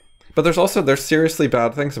 but there's seriously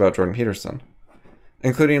bad things about Jordan Peterson,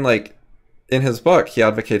 including, like, in his book, he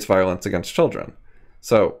advocates violence against children.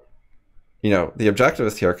 So, you know, the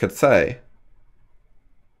objectivist here could say,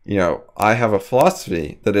 you know, I have a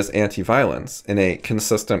philosophy that is anti-violence in a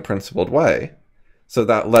consistent, principled way. So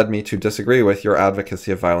that led me to disagree with your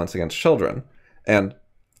advocacy of violence against children. And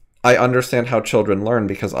I understand how children learn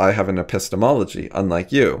because I have an epistemology,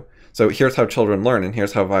 unlike you. So here's how children learn, and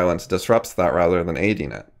here's how violence disrupts that rather than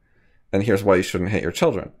aiding it. And here's why you shouldn't hit your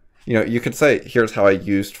children. You know, you could say, here's how I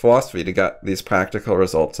used philosophy to get these practical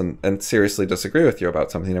results and seriously disagree with you about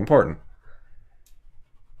something important.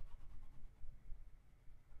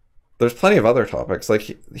 There's plenty of other topics.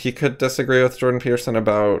 Like, he could disagree with Jordan Peterson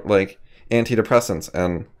about, like, antidepressants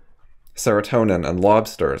and serotonin and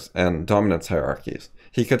lobsters and dominance hierarchies.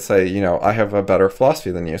 He could say, you know, I have a better philosophy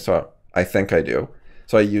than you, so I think I do.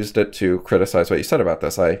 So I used it to criticize what you said about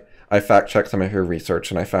this. I fact-checked some of your research,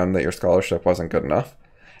 and I found that your scholarship wasn't good enough.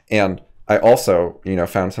 And I also, you know,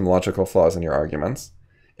 found some logical flaws in your arguments.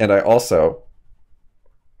 And I also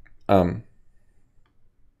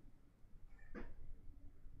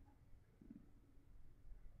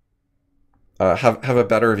have a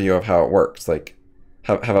better view of how it works, like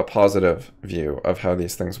have a positive view of how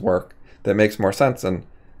these things work that makes more sense. And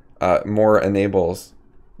more enables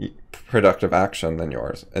productive action than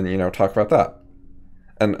yours, and talk about that.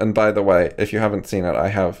 And by the way, if you haven't seen it, I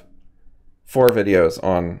have 4 videos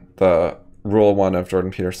on the Rule 1 of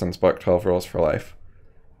Jordan Peterson's book, 12 Rules for Life,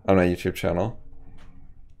 on my YouTube channel.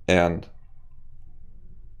 And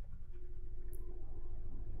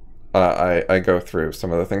I go through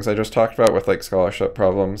some of the things I just talked about with like scholarship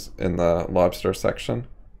problems in the lobster section,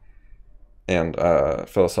 and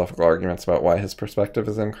philosophical arguments about why his perspective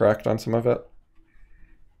is incorrect on some of it.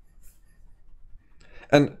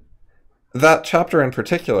 And that chapter in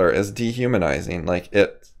particular is dehumanizing. Like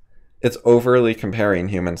it's overly comparing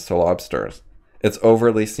humans to lobsters. It's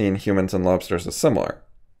overly seeing humans and lobsters as similar.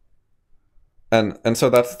 And so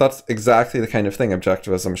that's exactly the kind of thing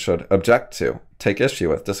objectivism should object to, take issue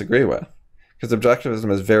with, disagree with. Because objectivism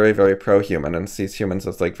is very, very pro-human and sees humans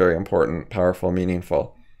as like very important, powerful,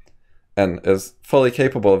 meaningful, and is fully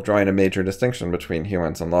capable of drawing a major distinction between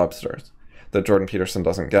humans and lobsters that Jordan Peterson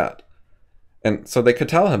doesn't get. And so they could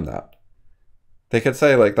tell him that. They could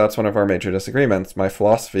say, like, that's one of our major disagreements. My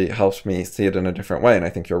philosophy helps me see it in a different way, and I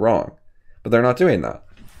think you're wrong. But they're not doing that.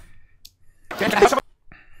 It's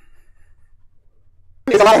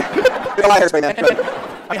a lie, hairspray, man. I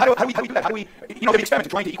mean, how do we do that? How do we, there's experiments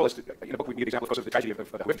trying to equalize, in the book we give the example, of course, of the tragedy of the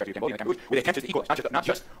Whiff tragedy of Cambodia and Cambodia, where they attempted to equalize, not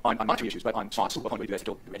just on monetary issues, but on smart, super we do that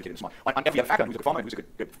until we're educated and smart, on every other factor, who's a good farmer, who's a good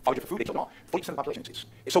forager for food, they killed them all. 40% of the population.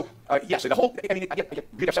 So, so the whole, I get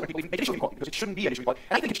really upset when people make an issue of inequality, because it shouldn't be an issue of equality.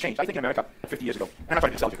 And I think it's changed. I think in America 50 years ago, and I'm not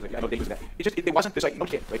trying to nostalgic, because I know the dangers of that, it just, it wasn't this, like, no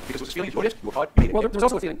kid, right? Because it was this feeling, you know what it is, you work hard, you made it. Well, there's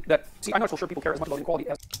also a feeling that, see, I'm not so sure people care as much about inequality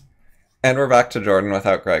as... And we're back to Jordan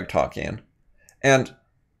without Greg talking. And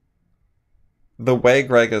the way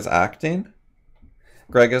Greg is acting,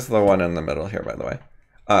 Greg is the one in the middle here, by the way.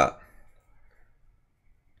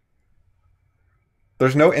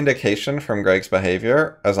 There's no indication from Greg's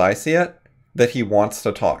behavior, as I see it, that he wants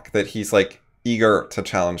to talk, that he's like eager to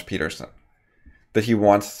challenge Peterson, that he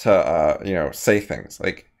wants to, say things.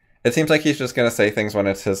 Like, it seems like he's just going to say things when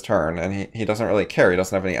it's his turn, and he doesn't really care. He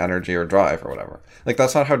doesn't have any energy or drive or whatever. Like,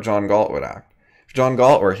 that's not how John Galt would act. If John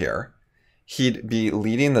Galt were here, he'd be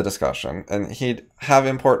leading the discussion, and he'd have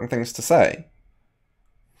important things to say.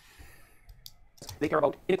 They care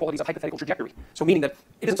about inequalities of hypothetical trajectory. So meaning that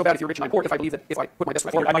it isn't so bad if you're rich and I'm poor if I believe that if I put my best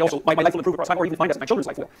foot forward, I might also, my life will improve across time, or even my children's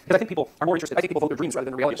life will. Because I think people are more interested, I think people vote their dreams rather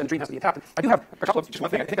than their realities, and the dream has to be intact. I do have a couple of, just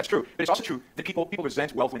one thing, I think that's true, but it's also true that people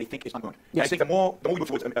resent wealth when they think it's unearned. Yeah, I think the more we move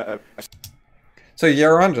towards So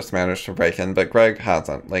Yaron just managed to break in, but Greg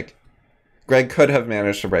hasn't. Like, Greg could have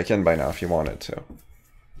managed to break in by now if he wanted to.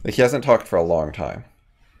 Like, he hasn't talked for a long time.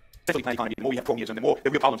 Essentially, planned economy, the more we have cronyism, the more the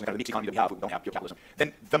real problems in the kind of mixed economy that we have, we don't have pure capitalism,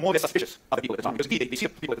 then the more they're suspicious of the people at the top. Because indeed, they see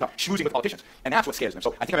the people at the top schmoozing with politicians, and that's what scares them.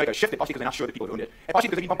 So I think America has shifted, partially because they're not sure the people have owned it, and partially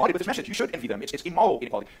because they're being bombarded with this message. You should envy them. It's immoral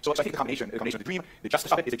inequality. So I think the combination of the dream, the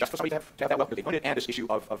justice of it, is it just for somebody to have that wealth because they own it, and this issue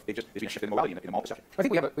of there's been a shift in morality in the moral perception. I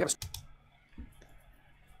think we have a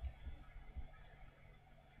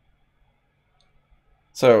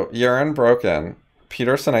So Yaron broke in.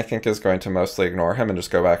 Peterson, I think, is going to mostly ignore him and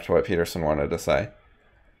just go back to what Peterson wanted to say.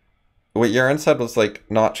 What Yaron said was, like,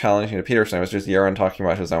 not challenging to Peterson. It was just Yaron talking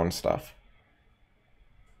about his own stuff.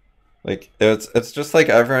 Like, it's just like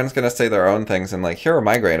everyone's going to say their own things and, like, here are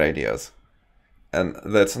my great ideas. And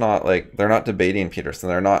that's not, like, they're not debating Peterson.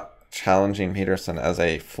 They're not challenging Peterson as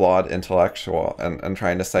a flawed intellectual and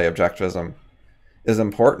trying to say objectivism is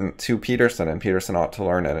important to Peterson and Peterson ought to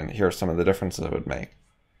learn it and here's some of the differences it would make.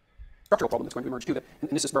 Structural problem that's going to emerge too. That, and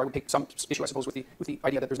this is where I would take some issue, I suppose, with the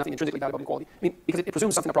idea that there's nothing intrinsically bad about inequality. I mean, because it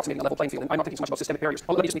presumes something approximating a level playing field, and I'm not thinking so much about systemic barriers.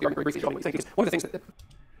 Let me just make the argument very briefly, what you think, because one of the things that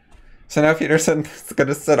So now Peterson's going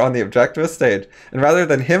to sit on the objectivist stage, and rather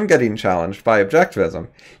than him getting challenged by objectivism,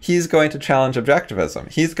 he's going to challenge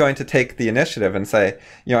objectivism. He's going to take the initiative and say,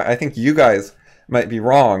 I think you guys might be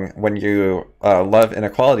wrong when you love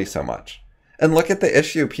inequality so much. And look at the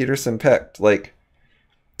issue Peterson picked. Like,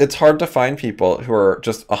 it's hard to find people who are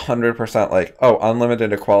just 100% like, oh,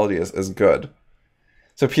 unlimited equality is good.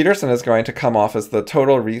 So Peterson is going to come off as the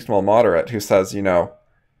total reasonable moderate who says, I'm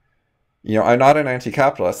not an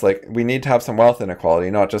anti-capitalist. Like, we need to have some wealth inequality,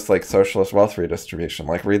 not just like socialist wealth redistribution.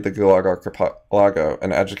 Like, read the Gulag Archipelago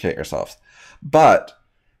and educate yourselves. But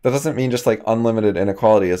that doesn't mean just like unlimited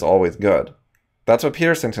inequality is always good. That's what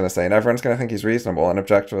Peterson's going to say, and everyone's going to think he's reasonable, and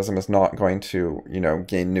objectivism is not going to,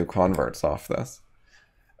 gain new converts off this.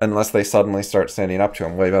 Unless they suddenly start standing up to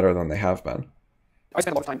him way better than they have been. I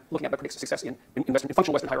spend a lot of time looking at what predicts success in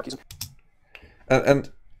functional Western hierarchies. And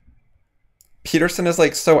Peterson is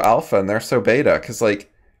like so alpha and they're so beta because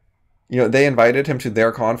they invited him to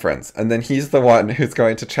their conference and then he's the one who's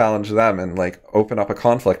going to challenge them and like open up a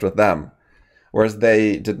conflict with them. Whereas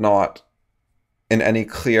they did not in any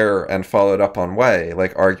clear and followed up on way,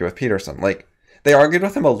 like, argue with Peterson. Like, they argued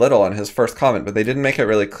with him a little on his first comment, but they didn't make it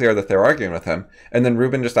really clear that they were arguing with him. And then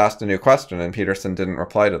Rubin just asked a new question, and Peterson didn't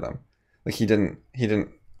reply to them. Like, he didn't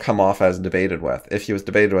come off as debated with. If he was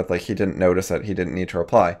debated with, like, he didn't notice it, he didn't need to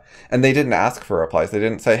reply. And they didn't ask for replies. They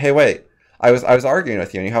didn't say, hey, wait, I was arguing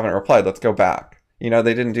with you and you haven't replied, let's go back. You know,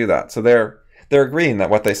 they didn't do that. So they're agreeing that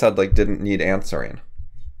what they said, like, didn't need answering.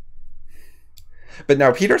 But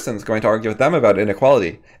now Peterson's going to argue with them about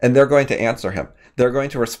inequality, and they're going to answer him. They're going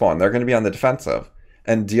to respond. They're going to be on the defensive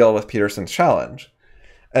and deal with Peterson's challenge.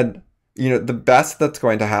 And, you know, the best that's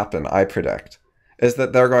going to happen, I predict, is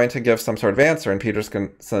that they're going to give some sort of answer, and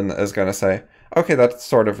Peterson is going to say, okay, that's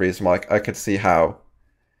sort of reasonable. I could see how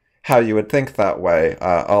you would think that way.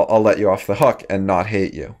 I'll let you off the hook and not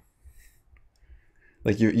hate you.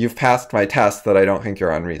 Like, you've passed my test that I don't think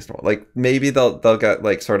you're unreasonable. Like, maybe they'll get,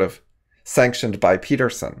 like, sort of sanctioned by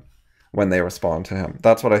Peterson when they respond to him.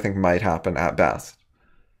 That's what I think might happen at best.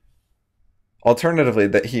 Alternatively,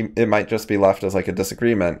 it might just be left as, like, a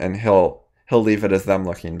disagreement, and he'll leave it as them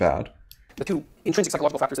looking bad. The two intrinsic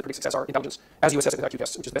psychological factors that predict success are intelligence, as you assess it with IQ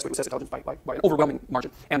tests, which is the best way to assess intelligence by an overwhelming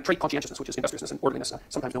margin, and trait conscientiousness, which is industriousness and orderliness,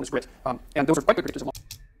 sometimes known as grit. And those are quite good predictors of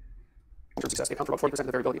long-term success. They account for about 40% of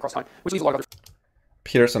the variability across time, which leaves a lot of others.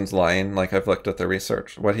 Peterson's lying. Like, I've looked at the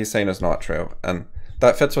research. What he's saying is not true. And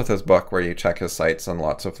that fits with his book where you check his sites and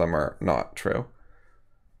lots of them are not true.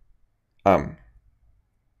 IQ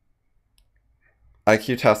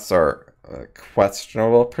tests are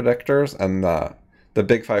questionable predictors, and the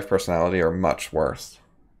big five personality are much worse.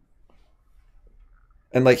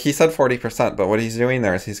 And, like, he said 40%, but what he's doing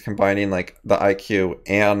there is he's combining, like, the IQ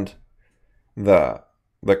and the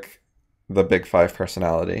big five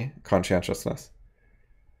personality, conscientiousness.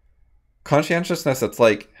 Conscientiousness, it's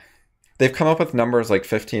like, they've come up with numbers like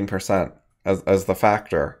 15% as the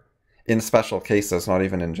factor in special cases, not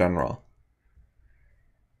even in general.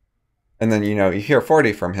 And then, you know, you hear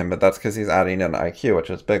 40 from him, but that's because he's adding in IQ,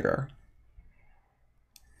 which is bigger.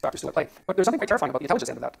 Factors still at play. But there's something quite terrifying about the intelligence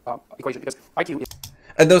end of that equation, because IQ is...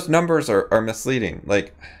 And those numbers are misleading.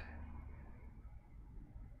 Like,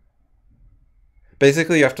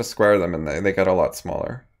 basically you have to square them, and they get a lot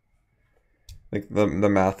smaller. Like, the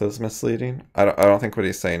math is misleading. I don't think what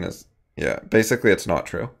he's saying is... Yeah, basically it's not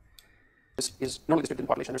true. This is normally distributed in the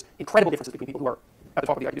population. There's incredible differences between people who are at the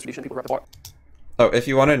top of the IQ distribution and people who are at the bottom. Oh, if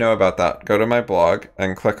you want to know about that, go to my blog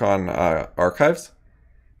and click on archives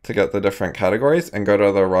to get the different categories, and go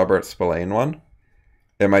to the Robert Spillane one.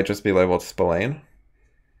 It might just be labeled Spillane.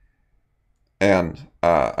 And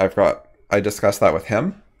I discussed that with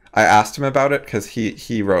him. I asked him about it because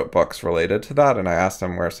he wrote books related to that, and I asked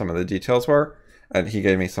him where some of the details were, and he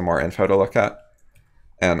gave me some more info to look at.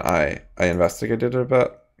 And I investigated it a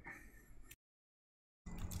bit.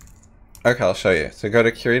 Okay, I'll show you. So go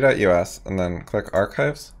to curie.us and then click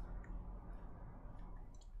archives.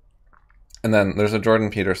 And then there's a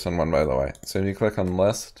Jordan Peterson one, by the way. So if you click on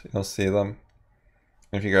list, you'll see them.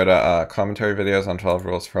 If you go to commentary videos on 12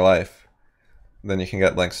 rules for life, then you can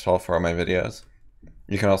get links to all 4 of my videos.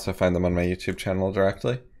 You can also find them on my YouTube channel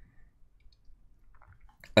directly.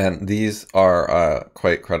 And these are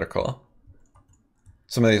quite critical.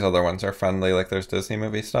 Some of these other ones are friendly, like there's Disney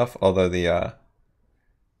movie stuff, although the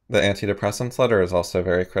antidepressants letter is also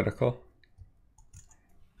very critical.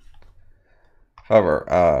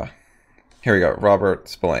 However, here we go, Robert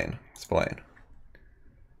Spillane.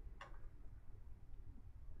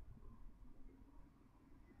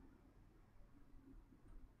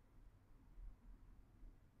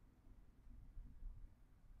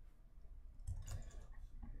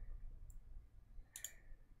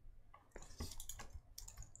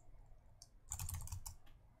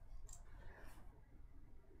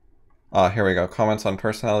 Here we go. Comments on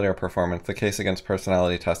personality or performance, the case against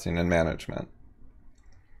personality testing and management.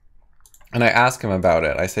 And I ask him about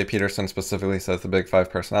it. I say Peterson specifically says the big 5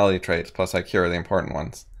 personality traits plus IQ are the important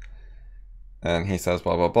ones. And he says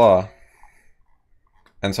blah, blah, blah.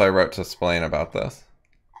 And so I wrote to Spillane about this.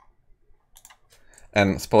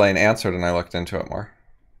 And Spillane answered, and I looked into it more.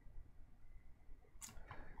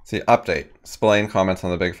 See, update. Spillane comments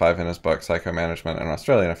on the big 5 in his book, Psychomanagement and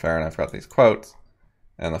Australian Affair, and I've got these quotes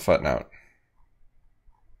and the footnote.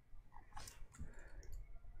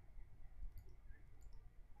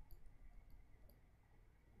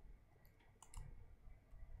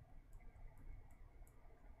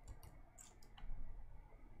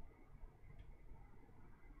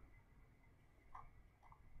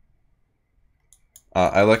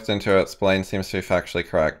 I looked into it. Spillane seems to be factually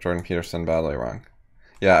correct. Jordan Peterson badly wrong.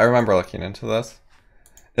 Yeah, I remember looking into this.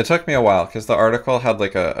 It took me a while because the article had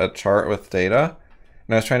like a chart with data.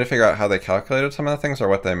 And I was trying to figure out how they calculated some of the things or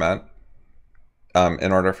what they meant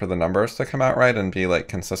in order for the numbers to come out right and be like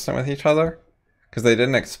consistent with each other. Because they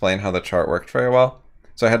didn't explain how the chart worked very well.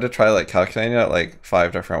 So I had to try like calculating it like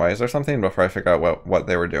 5 different ways or something before I figured out what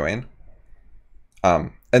they were doing.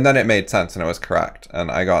 And then it made sense and it was correct.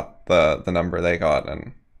 And I got the number they got.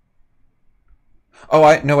 And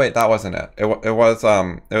no, wait, that wasn't it. It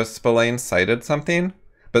was Spillane cited something,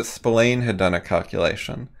 but Spillane had done a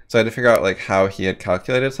calculation. So I had to figure out like how he had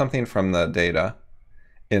calculated something from the data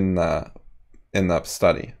in the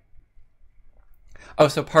study. Oh,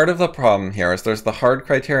 so part of the problem here is there's the hard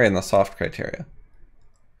criteria and the soft criteria.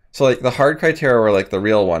 So like the hard criteria were like the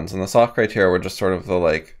real ones, and the soft criteria were just sort of the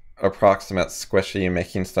like approximate, squishy,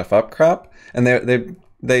 making stuff up crap. And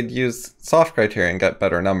they'd use soft criteria and get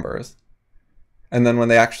better numbers. And then when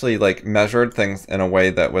they actually like measured things in a way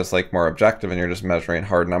that was like more objective, and you're just measuring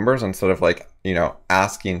hard numbers instead of like, you know,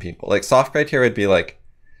 asking people. Like soft criteria would be like,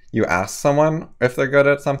 you ask someone if they're good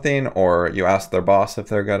at something, or you ask their boss if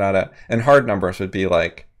they're good at it. And hard numbers would be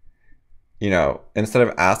like, you know, instead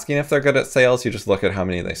of asking if they're good at sales, you just look at how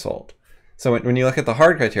many they sold. So when you look at the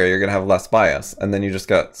hard criteria, you're going to have less bias, and then you just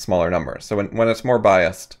get smaller numbers. So when it's more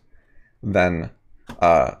biased, then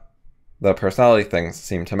the personality things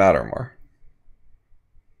seem to matter more.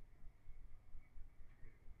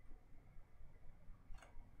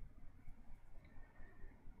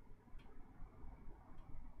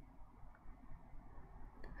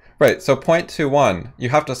 Right, so 0.21, you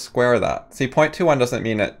have to square that. See, 0.21 doesn't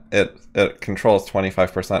mean it controls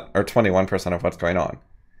 25% or 21% of what's going on.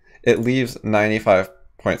 It leaves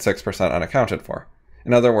 95.6% unaccounted for.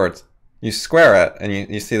 In other words, you square it and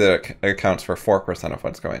you see that it accounts for 4% of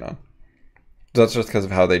what's going on. That's just because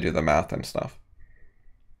of how they do the math and stuff.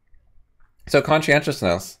 So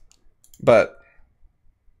conscientiousness, but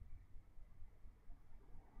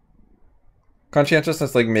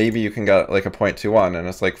conscientiousness, like maybe you can get like a 0.21 and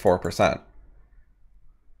it's like 4%.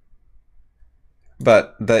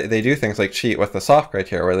 But they do things like cheat with the soft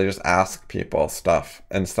criteria where they just ask people stuff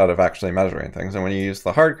instead of actually measuring things. And when you use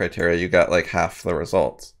the hard criteria, you get like half the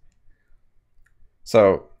results.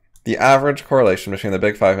 So the average correlation between the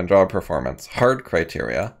Big Five and job performance, hard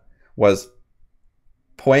criteria, was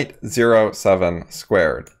 0.07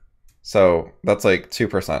 squared. So that's like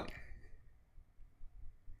 2%.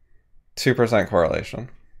 2% correlation.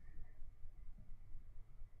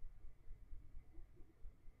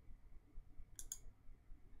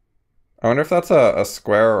 I wonder if that's a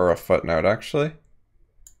square or a footnote, actually.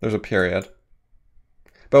 There's a period.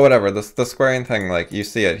 But whatever, the squaring thing, like, you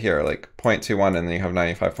see it here, like 0.21 and then you have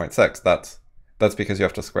 95.6. That's because you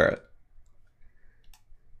have to square it.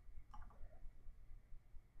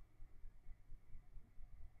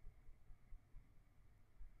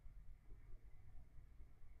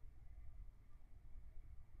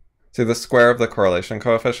 See, the square of the correlation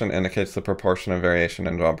coefficient indicates the proportion of variation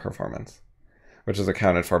in job performance, which is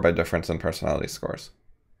accounted for by difference in personality scores.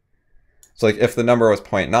 So like if the number was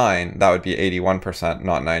 0.9, that would be 81%,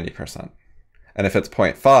 not 90%. And if it's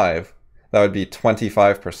 0.5, that would be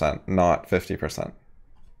 25%, not 50%.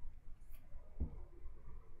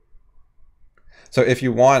 So if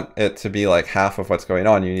you want it to be like half of what's going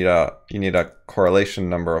on, you need a correlation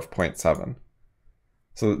number of 0.7.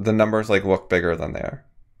 So the numbers like look bigger than they are.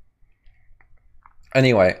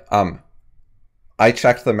 Anyway, I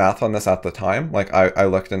checked the math on this at the time. Like I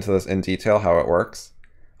looked into this in detail, how it works.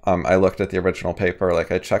 I looked at the original paper, like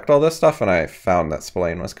I checked all this stuff and I found that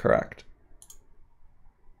Spillane was correct.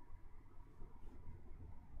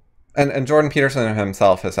 And Jordan Peterson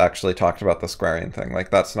himself has actually talked about the squaring thing.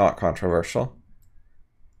 Like that's not controversial.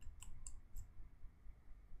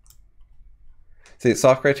 See,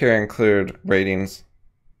 soft criteria include ratings,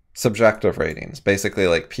 subjective ratings, basically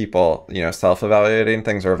like people, you know, self-evaluating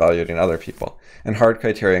things or evaluating other people. And hard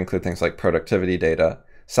criteria include things like productivity data,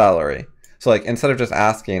 salary. So like instead of just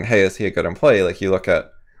asking, hey, is he a good employee? Like you look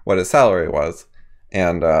at what his salary was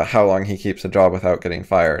and how long he keeps a job without getting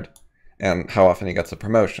fired and how often he gets a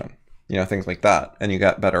promotion, you know, things like that. And you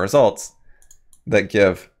get better results that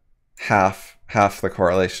give half the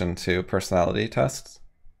correlation to personality tests.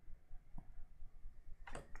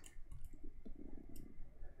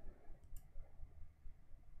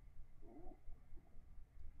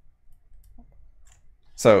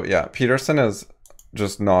 So yeah, Peterson is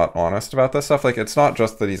just not honest about this stuff. Like it's not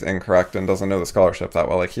just that he's incorrect and doesn't know the scholarship that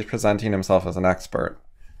well. Like he's presenting himself as an expert,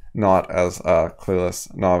 not as a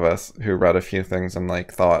clueless novice who read a few things and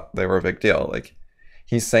like thought they were a big deal. Like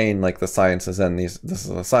he's saying like the science is in this is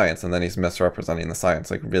a science, and then he's misrepresenting the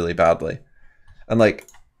science like really badly. And like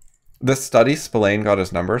this study Spillane got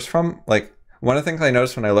his numbers from, like one of the things I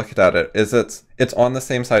noticed when I looked at it is it's on the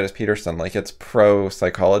same side as Peterson. Like, it's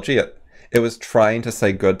pro-psychology. It was trying to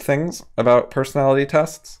say good things about personality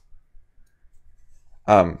tests.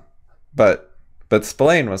 But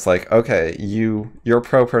Spillane was like, okay, you're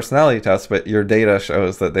pro-personality tests, but your data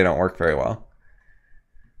shows that they don't work very well.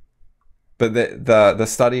 But the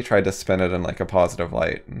study tried to spin it in like a positive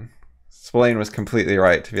light. And Spillane was completely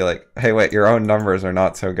right to be like, hey, wait, your own numbers are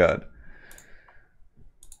not so good.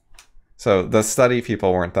 So the study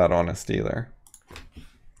people weren't that honest either.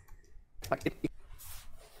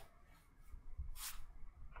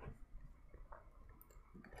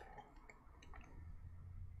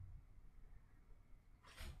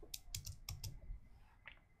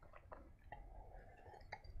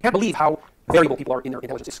 Can't believe how variable people are in their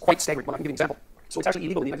intelligence. It's quite staggering. Well, I can give you an example. So it's actually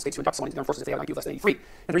illegal in the United States to induct someone into the armed forces if they have an IQ less than 83. And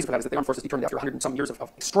the reason for that is that the armed forces determined after 100 and some years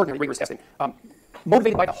of extraordinary rigorous testing,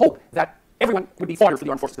 motivated by the hope that everyone would be fodder for the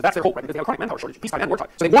armed forces. Because that's their hope, right? Because they have a chronic manpower shortage, peacetime and wartime.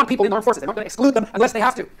 So they want people in the armed forces. They're not going to exclude them unless they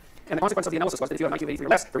have to. And the consequence of the analysis was that if you have an IQ of 83 or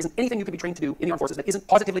less, there isn't anything you can be trained to do in the armed forces that isn't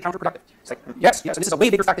positively counterproductive. It's like, yes, and this is a way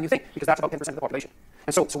bigger fact than you think, because that's about 10% of the population.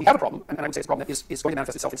 And so we have a problem, and I would say it's a problem that is going to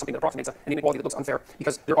manifest itself in something that approximates an inequality that looks unfair,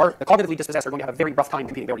 because the cognitively dispossessed are going to have a very rough time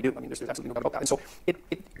competing. They already do. I mean, there's absolutely no doubt about that. And so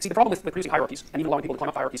see, the problem with producing hierarchies, and even allowing people to climb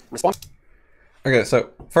up hierarchies, response. Okay, so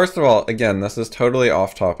first of all, again, this is totally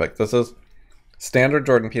off topic. This is standard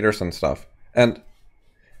Jordan Peterson stuff. And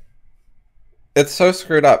it's so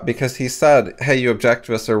screwed up because he said, hey, you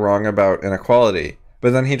objectivists are wrong about inequality.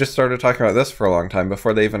 But then he just started talking about this for a long time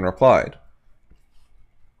before they even replied.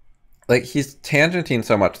 Like, he's tangenting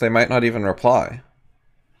so much, they might not even reply.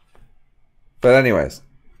 But anyways,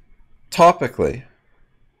 topically,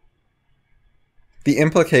 the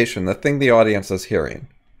implication, the thing the audience is hearing,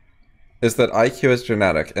 is that IQ is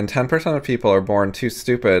genetic, and 10% of people are born too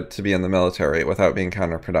stupid to be in the military without being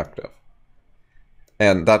counterproductive.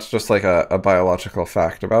 And that's just like a biological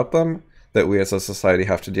fact about them that we as a society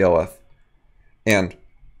have to deal with. And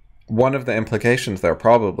one of the implications there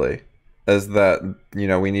probably is that, you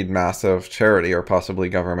know, we need massive charity or possibly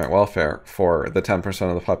government welfare for the 10%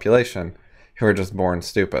 of the population who are just born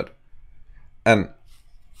stupid. And,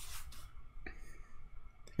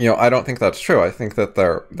 you know, I don't think that's true. I think that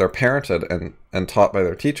they're parented and taught by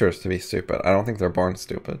their teachers to be stupid. I don't think they're born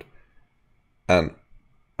stupid. And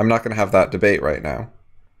I'm not going to have that debate right now.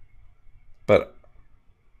 But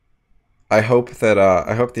I hope that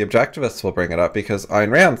I hope the objectivists will bring it up, because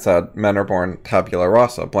Ayn Rand said men are born tabula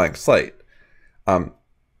rasa, blank slate.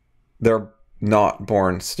 They're not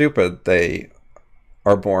born stupid. They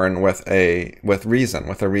are born with reason,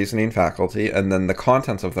 with a reasoning faculty, and then the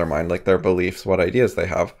contents of their mind, like their beliefs, what ideas they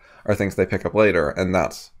have, are things they pick up later, and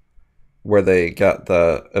that's where they get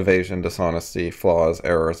the evasion, dishonesty, flaws,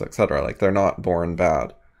 errors, etc. Like, they're not born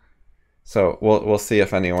bad. So we'll see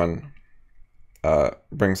if anyone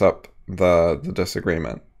brings up the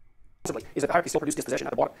disagreement. Is that the hierarchy still produce dispossession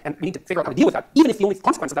at the bottom, and we need to figure out how to deal with that, even if the only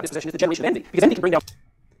consequence of that dispossession is the generation of envy, because envy can bring down.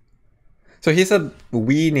 So he said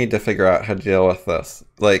we need to figure out how to deal with this.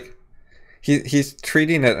 Like, he's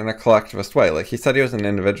treating it in a collectivist way. Like, he said he was an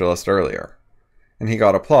individualist earlier, and he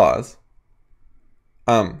got applause.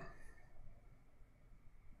 I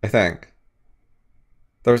think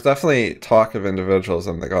there was definitely talk of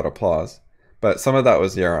individualism that got applause, but some of that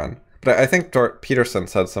was Yaron. But I think Peterson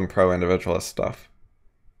said some pro-individualist stuff.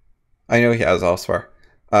 I know he has elsewhere.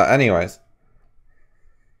 Anyways.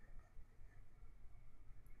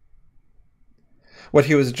 What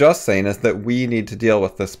he was just saying is that we need to deal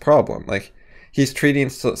with this problem. Like, he's treating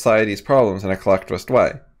society's problems in a collectivist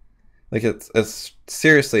way. Like, it's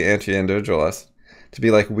seriously anti-individualist to be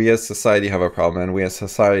like, we as society have a problem, and we as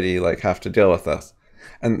society, like, have to deal with this.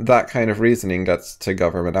 And that kind of reasoning gets to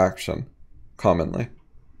government action, commonly.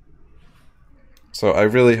 So I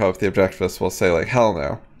really hope the objectivists will say, like, hell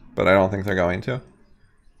no, but I don't think they're going to.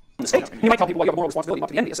 Mistakes. You might tell people, well, you have moral responsibility not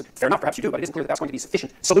to be envious. Fair enough, perhaps you do, but it isn't clear that that's going to be a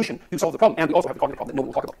sufficient solution to solve the problem. And we also have the cognitive problem that no one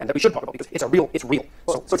will talk about, and that we should talk about, because it's real.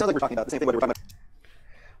 So it sounds like we're talking about the same thing, whether we're talking about.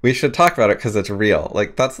 We should talk about it because it's real.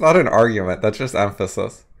 Like, that's not an argument, that's just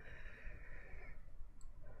emphasis.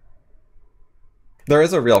 There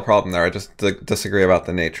is a real problem there. I just disagree about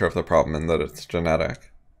the nature of the problem and that it's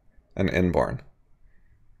genetic and inborn.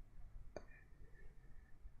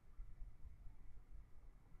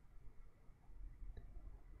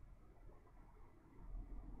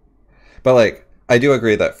 But, like, I do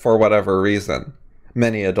agree that for whatever reason,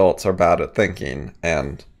 many adults are bad at thinking,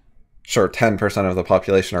 and sure, 10% of the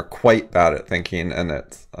population are quite bad at thinking, and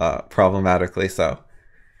it's problematically so.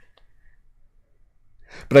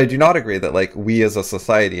 But I do not agree that, like, we as a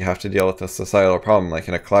society have to deal with this societal problem, like,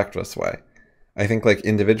 in a collectivist way. I think, like,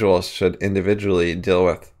 individuals should individually deal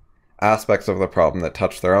with aspects of the problem that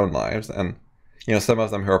touch their own lives, and you know, some of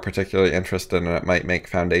them who are particularly interested in it might make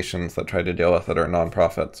foundations that try to deal with it, or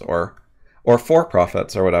nonprofits, or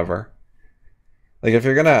for-profits, or whatever. Like, if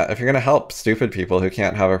you're gonna help stupid people who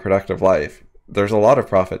can't have a productive life, there's a lot of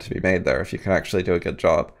profit to be made there if you can actually do a good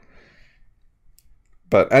job.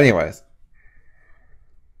 But anyways.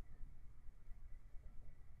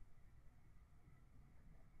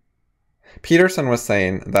 Peterson was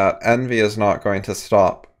saying that envy is not going to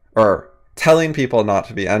stop, or telling people not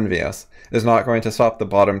to be envious is not going to stop the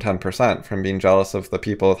bottom 10% from being jealous of the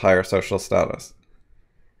people with higher social status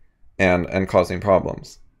and causing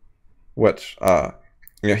problems. Which,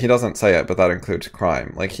 you know, he doesn't say it, but that includes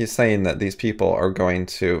crime. Like, he's saying that these people are going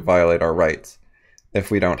to violate our rights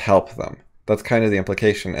if we don't help them. That's kind of the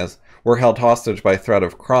implication, is we're held hostage by threat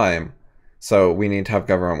of crime, so we need to have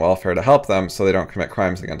government welfare to help them so they don't commit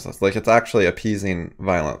crimes against us. Like, it's actually appeasing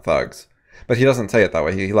violent thugs. But he doesn't say it that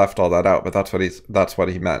way. He left all that out, but that's what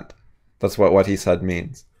he meant. That's what he said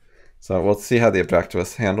means. So we'll see how the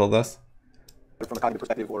objectivists handle this. From a cognitive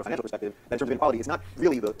perspective or a financial perspective, that in terms of inequality, it's not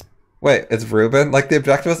really the... Wait, it's Rubin? Like, the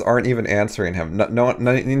objectivists aren't even answering him.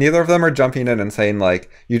 Neither of them are jumping in and saying, like,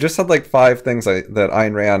 you just said, like, 5 things that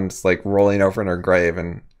Ayn Rand's, like, rolling over in her grave,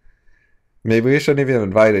 and maybe we shouldn't have even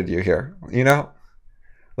invited you here, you know?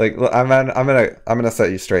 Like, I'm gonna set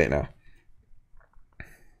you straight now.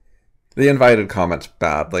 The invited comment's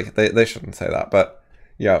bad. Like, they shouldn't say that, but,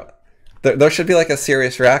 yeah, there should be, like, a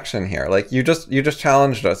serious reaction here. Like, you just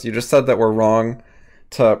challenged us. You just said that we're wrong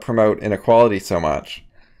to promote inequality so much.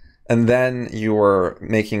 And then you were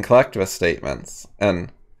making collectivist statements and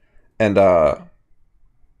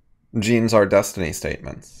genes are destiny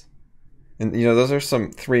statements. And, you know, those are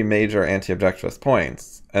some 3 major anti-objectivist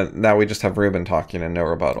points. And now we just have Rubin talking and no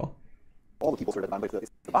rebuttal. All the people sort of at the bottom, but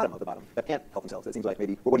it's the bottom of the bottom that can't help themselves. It seems like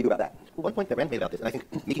maybe, well, what do you do about that? Well, one point that Rand made about this, and I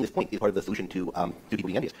think making this point is part of the solution to people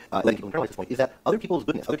being envious, letting people internalize this point, is that other people's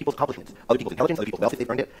goodness, other people's accomplishments, other people's intelligence, other people's wealth, if they've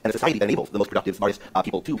earned it, and a society that enables the most productive, smartest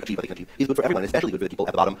people to achieve what they can achieve, is good for everyone, and especially good for the people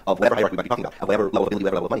at the bottom of whatever hierarchy we might be talking about, of whatever level of ability,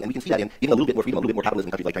 whatever level of money. And we can see that in even a little bit more freedom, a little bit more capitalism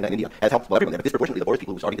in countries like China and India has helped everyone there. But disproportionately, the poorest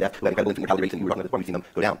people who are starving to death, who have incredible infant mortality rates, and you were talking about before, we've seen them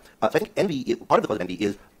go down. So I think envy, part of the cause of envy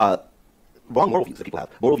is wrong moral views that people have.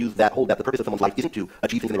 Moral views that hold that the purpose of someone's life isn't to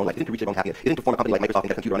achieve things in their own life, isn't to reach their own happiness, isn't to form a company like Microsoft and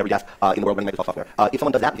get a computer on every desk in the world running Microsoft software. If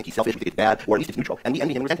someone does that, we think he's selfish, we think it's bad, or at least it's neutral, and we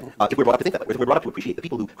envy him and resent him. If we're brought up to think that way, if we're brought up to appreciate the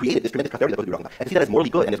people who created this tremendous prosperity that we're talking about, and to see that as morally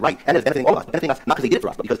good and as right, and as benefiting all of us, benefiting us not because they did it for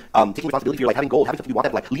us, but because taking responsibility for your life, having goals, having stuff you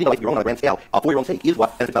want, like leading a life of your own on a grand scale for your own sake is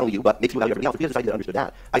what benefits not only you, but makes you value everything else. If we have a society that understood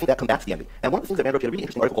that, I think that combats the envy. And one of the things that Rand wrote, he had a really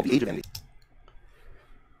interesting article called The Age of Envy.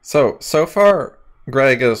 So far,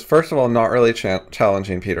 Greg is, first of all, not really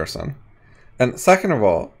challenging Peterson. And second of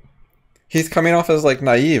all, he's coming off as, like,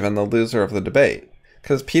 naive and the loser of the debate.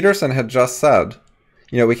 Because Peterson had just said,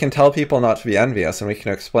 you know, we can tell people not to be envious and we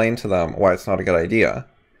can explain to them why it's not a good idea.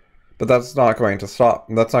 But that's not going to stop.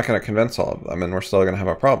 That's not going to convince all of them, and we're still going to have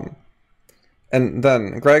a problem. And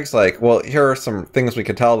then Greg's like, well, here are some things we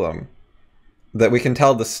could tell them. That we can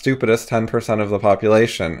tell the stupidest 10% of the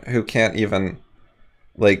population who can't even,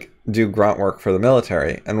 like, do grunt work for the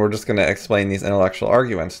military. And we're just going to explain these intellectual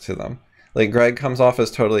arguments to them. Like, Greg comes off as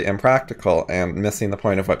totally impractical and missing the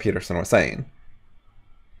point of what Peterson was saying.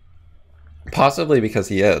 Possibly because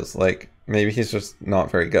he is. Like, maybe he's just not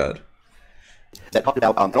very good. That talked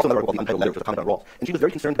about, and also another article called The Untitled Letter, which was a comment on Rawls. And she was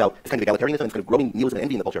very concerned about this kind of egalitarianism and kind of growing nihilism and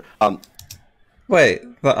envy in the culture.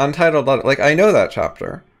 Wait, The Untitled Letter. Like, I know that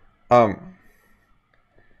chapter. And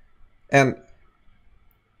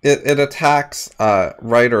it attacks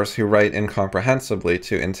writers who write incomprehensibly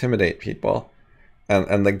to intimidate people.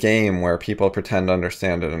 And the game where people pretend to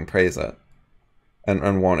understand it and praise it.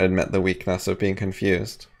 And won't admit the weakness of being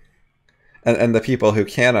confused. And the people who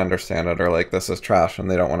can understand it are like, this is trash, and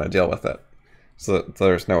they don't want to deal with it. So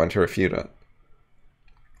there's no one to refute it.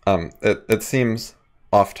 It seems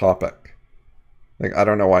off topic. Like, I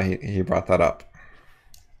don't know why he brought that up.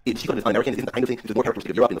 She thought it was un-American. It isn't the kind of thing which was more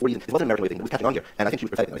characteristic of Europe in the 40s. It wasn't an American way of thinking. It was catching on here. And I think she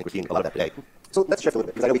was prophetic. I think we're seeing a lot of that today. So let's shift a little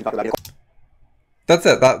bit, because I know we can talk about it. That's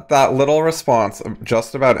it. That little response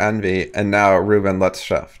just about envy, and now Rubin, let's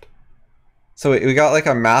shift. So we got, like,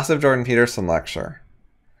 a massive Jordan Peterson lecture.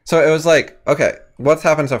 So it was like, okay, what's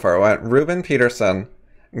happened so far? It went Rubin, Peterson,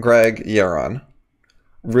 Greg, Yaron.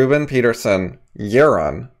 Rubin, Peterson,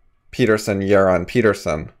 Yaron. Peterson, Yaron,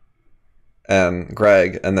 Peterson. And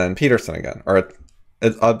Greg, and then Peterson again. Or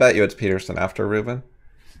I'll bet you it's Peterson after Rubin.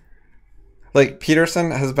 Like,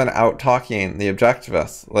 Peterson has been out-talking the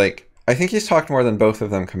objectivists. Like, I think he's talked more than both of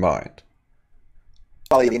them combined.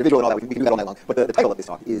 The individual and all that, we can do that all night long. But the title of this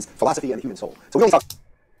talk is Philosophy and the Human Soul. So we only talk...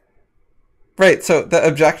 Right, so the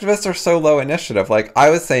objectivists are so low initiative. Like, I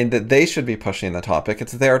was saying that they should be pushing the topic.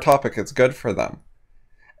 It's their topic. It's good for them.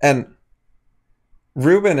 And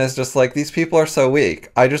Rubin is just like, these people are so weak.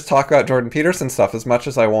 I just talk about Jordan Peterson stuff as much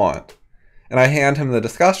as I want. And I hand him the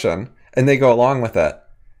discussion, and they go along with it.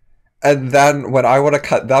 And then when I want to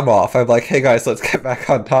cut them off, I'm like, hey guys, let's get back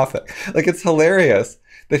on topic. Like, it's hilarious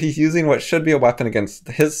that he's using what should be a weapon against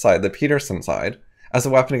his side, the Peterson side, as a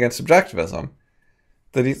weapon against objectivism.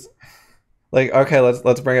 That he's like, okay,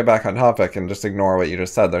 let's bring it back on topic and just ignore what you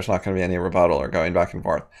just said. There's not going to be any rebuttal or going back and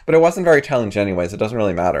forth. But it wasn't very challenging anyways. It doesn't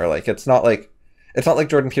really matter. Like, it's not like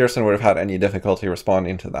Jordan Peterson would have had any difficulty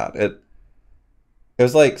responding to that. It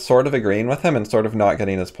was like sort of agreeing with him and sort of not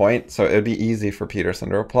getting his point. So it would be easy for Peterson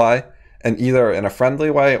to reply, and either in a friendly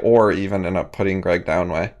way or even in a putting Greg down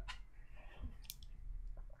way.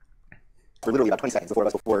 For literally about 20 seconds, the four of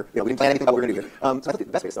us before, we didn't plan anything about what we were going to do here. So I thought the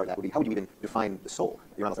best way to start that would be, how would you even define the soul?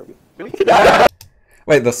 Yaron, I'll start with you. Really?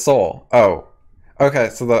 Wait, the soul. Oh. Okay,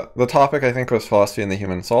 so the topic I think was philosophy and the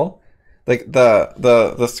human soul. Like,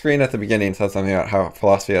 the screen at the beginning says something about how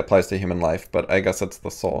philosophy applies to human life, but I guess it's the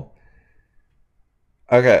soul.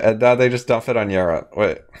 Okay, and now they just dump it on Yaron.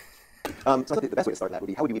 Wait. So I thought the best way to start that would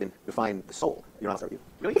be, how would you even define the soul? Yaron, I'll start with you.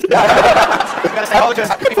 Really? You got a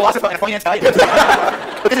psychologist, a philosopher, and a poignant Italian.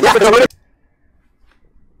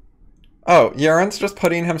 Oh, Yaron's just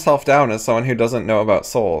putting himself down as someone who doesn't know about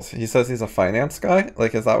souls. He says he's a finance guy?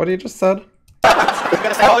 Like, is that what he just said? You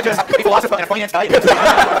got a psychologist, a philosopher, and a poignant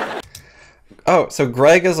Italian. Oh, so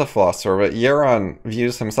Greg is a philosopher, but Yaron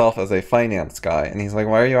views himself as a finance guy, and he's like,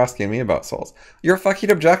 why are you asking me about souls? You're a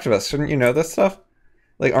fucking objectivist. Shouldn't you know this stuff?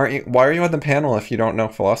 Like, why are you on the panel if you don't know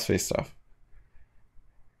philosophy stuff?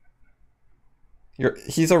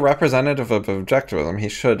 He's a representative of objectivism. He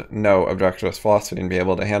should know objectivist philosophy and be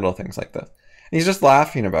able to handle things like this. And he's just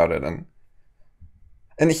laughing about it,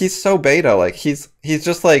 and he's so beta. Like, he's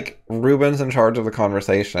just like, Rubin's in charge of the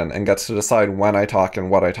conversation and gets to decide when I talk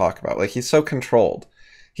and what I talk about. Like, he's so controlled.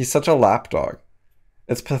 He's such a lapdog.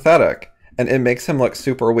 It's pathetic, and it makes him look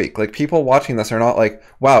super weak. Like, people watching this are not like,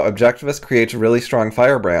 wow, objectivist creates really strong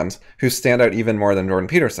firebrands who stand out even more than Jordan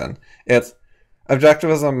Peterson. It's,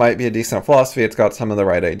 objectivism might be a decent philosophy, it's got some of the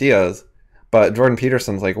right ideas, but Jordan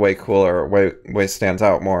Peterson's like way cooler, way stands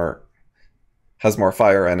out more, has more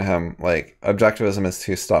fire in him. Like, objectivism is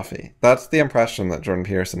too stuffy. That's the impression that Jordan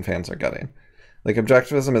Peterson fans are getting. Like,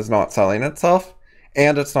 objectivism is not selling itself,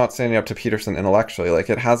 and it's not standing up to Peterson intellectually. Like,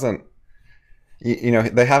 it hasn't, you know,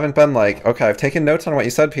 they haven't been like, okay, I've taken notes on what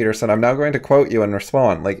you said, Peterson, I'm now going to quote you and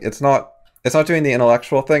respond. Like, it's not doing the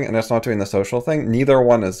intellectual thing, and it's not doing the social thing. Neither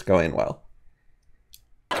one is going well.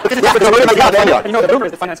 You know, the rumor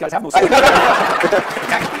is that finance guys have no soul.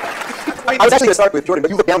 I was actually going to start with Jordan, but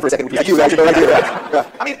you looked down for a second. I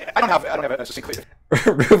mean, I don't have a succinct.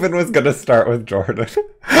 Rubin was going to start with Jordan.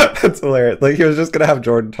 That's hilarious. Like, he was just going to have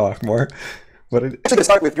Jordan talk more. What did... Actually going to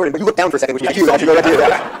start with Jordan, but you looked down for a second, which is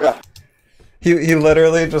He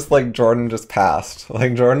literally just, like, Jordan just passed.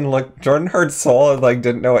 Like, Jordan heard soul and, like,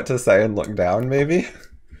 didn't know what to say and looked down, maybe?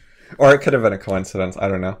 Or it could have been a coincidence. I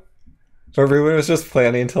don't know. So Rubin was just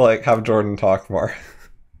planning to, like, have Jordan talk more.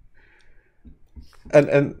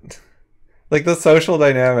 and like, the social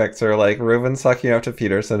dynamics are, like, Rubin sucking up to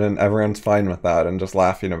Peterson and everyone's fine with that and just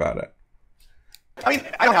laughing about it. I mean,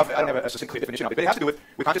 I don't have a succinct clear definition of it, but it has to do with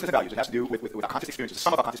consciousness and values. It has to do with our conscious experiences,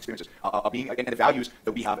 some of our conscious experiences of being, and the values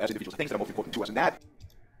that we have as individuals, the things that are most important to us, and that.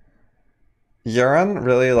 Yaron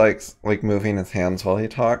really likes, like, moving his hands while he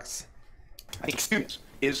talks. I think experience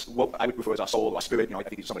is what I would refer as our soul, our spirit. You know, I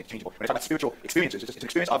think it's somewhat interchangeable. When I talk about spiritual experiences, it's an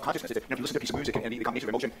experience of consciousness. It's, you listen to a piece of music and the combination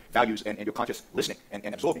of emotion, values, and your conscious listening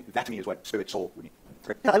and absorbing. That to me is what spirit, soul would mean.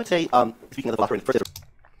 Yeah, I would say, speaking of the philosopher, first,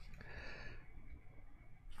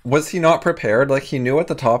 was he not prepared? Like, he knew what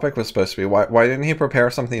the topic was supposed to be. Why didn't he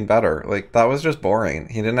prepare something better? Like, that was just boring.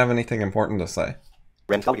 He didn't have anything important to say.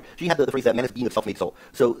 She had the phrase that man is being of self-made soul.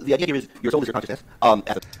 So the idea here is your soul is your consciousness.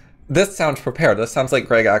 This sounds prepared. This sounds like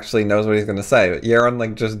Greg actually knows what he's going to say. But Yaron,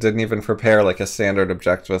 like, just didn't even prepare, like, a standard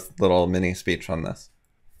objectivist little mini speech on this.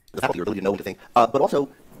 The faculty, your ability to know and to think. But also,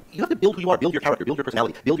 you have to build who you are, build your character, build your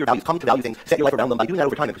personality, build your values, come to value things, set your life around them. By doing that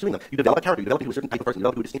over time and pursuing them, you develop a character, you develop into a certain type of person, you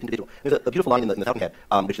develop into a distinct individual. There's a beautiful line in the Fountainhead,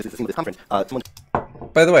 which is the theme of this conference.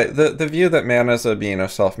 By the way, the view that man is a being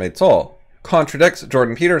of self-made soul contradicts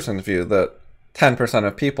Jordan Peterson's view that 10%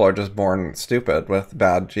 of people are just born stupid with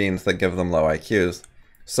bad genes that give them low IQs.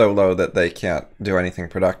 So low that they can't do anything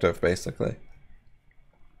productive, basically.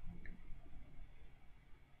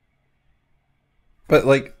 But,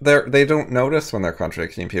 like, they don't notice when they're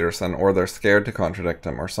contradicting Peterson, or they're scared to contradict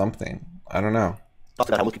him, or something. I don't know. talks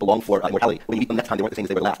about how most people long for immortality. When you meet them next time, they weren't the same as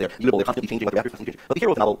they were last. They're mutable, they're constantly changing, like reactors constantly changing. But the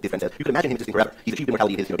hero of the novel, his friend says, you can imagine him existing forever. He's achieved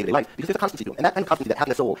immortality in his day-to-day life because there's a constancy to him. And that kind of constancy, that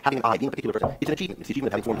having a soul, having an I, being a particular person, it's an achievement. It's the achievement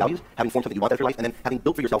of having formed values, having formed something you want out of your life, and then having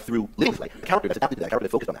built for yourself through living this life. The character that's adapted to that, character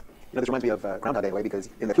that's focused on that. This reminds me of Groundhog Day in a way, because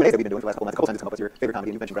in the Q&As that we've been doing for the last couple times it's come up as your favorite comedy,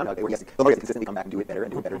 and you mentioned Groundhog Day, where yes, Bill Murray has to consistently come back and do it better,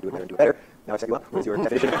 and do it better, and do it better, and do it better. Now I've set you up. What is your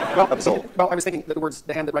definition of the soul? Well, I was thinking that the words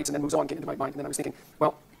 "the hand that writes and then moves on" came into my mind, and then I was thinking,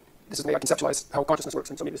 well, this is the way I conceptualize how consciousness works,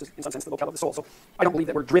 and so maybe this is, in some sense, the locale of the soul. So I don't believe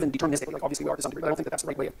that we're driven deterministically, like obviously we are to some degree, but I don't think that that's the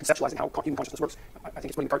right way of conceptualizing how human consciousness works. I think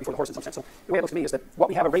it's putting the cart before the horse in some sense. So the way it looks to me is that what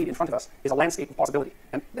we have arrayed in front of us is a landscape of possibility.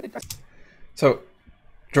 And So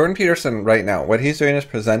Jordan Peterson right now, what he's doing is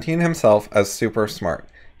presenting himself as super smart.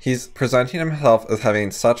 He's presenting himself as having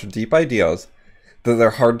such deep ideas that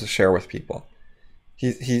they're hard to share with people.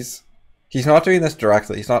 He's not doing this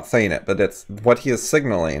directly, he's not saying it, but it's what he is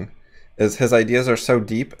signaling is his ideas are so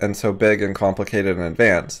deep and so big and complicated and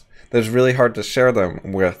advanced that it's really hard to share them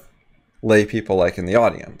with lay people like in the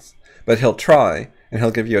audience. But he'll try, and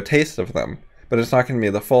he'll give you a taste of them, but it's not going to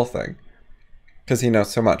be the full thing, because he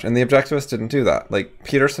knows so much. And the Objectivist didn't do that. Like,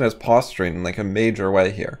 Peterson is posturing in like a major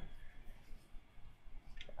way here.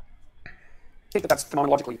 I think that that's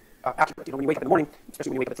phenomenologically accurate. You know, when you wake up in the morning,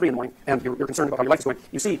 especially when you wake up at 3 in the morning, and you're concerned about how your life is going,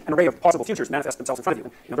 you see an array of possible futures manifest themselves in front of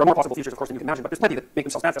you. And, there are more possible futures, of course, than you can imagine, but there's plenty that make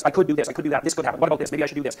themselves manifest. I could do this, I could do that, this could happen, what about this, maybe I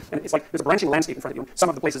should do this. And it's like there's a branching landscape in front of you, and some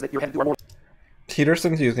of the places that you're headed to are more...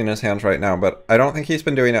 Peterson's using his hands right now, but I don't think he's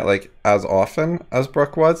been doing it like as often as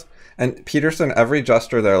Brook was. And Peterson, every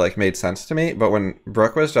gesture there like made sense to me, but when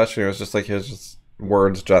Brook was gesturing, it was just like he was just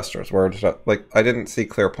words, gestures, like I didn't see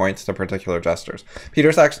clear points to particular gestures.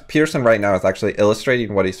 Peterson right now is actually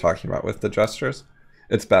illustrating what he's talking about with the gestures.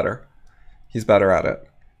 It's better. He's better at it.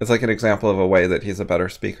 It's like an example of a way that he's a better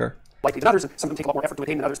speaker. Likely than others, and some of them take a lot more effort to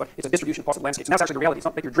attain than others, but it's a distribution of possible landscapes. And that's actually the reality. It's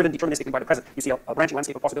not that you're driven deterministically by the present. You see a branching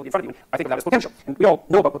landscape of possibility in front of you. I think of that as potential. And we all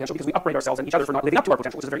know about potential because we upbraid ourselves and each other for not living up to our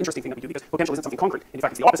potential, which is a very interesting thing that we do, because potential isn't something concrete. In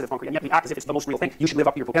fact, it's the opposite of concrete, and yet we act as if it's the most real thing. You should live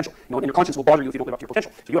up to your potential. You know, and your conscience will bother you if you don't live up to your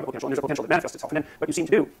potential. So you have a potential, and there's a potential that manifests itself. And then what you seem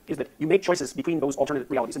to do is that you make choices between those alternate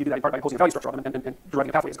realities, and you do that in part by imposing a value structure on them and deriving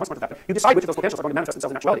a pathway as a consequence of that. You decide which of those potentials are going to manifest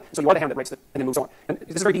themselves in actuality. So you are the hand that writes it and then moves on. And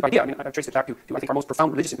this is a very deep idea. I mean, I've traced it back to I think our most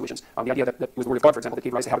profound religious intuitions. The idea that was the word of God, for example, that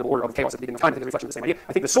gave rise to habitable order of chaos at the beginning of time. I think it's a reflection of the same idea.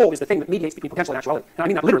 I think the soul is the thing that mediates between potential and actuality. And I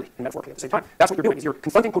mean that literally and metaphorically at the same time. That's what you're doing, is you're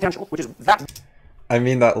confronting potential, which is that. I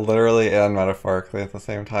mean that literally and metaphorically at the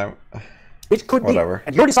same time. Which could Whatever. be.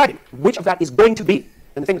 And you're deciding which of that is going to be.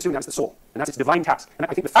 And the thing that's doing that is the soul. And that's its divine task. And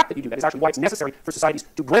I think the fact that you do that is actually why it's necessary for societies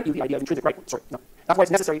to grant you the idea of intrinsic right. Sorry, no. That's why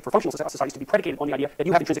it's necessary for functional societies to be predicated on the idea that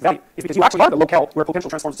you have intrinsic value. It's because you actually are the locale where potential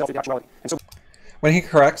transforms itself into actuality. And so when he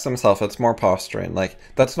corrects himself, it's more posturing. Like,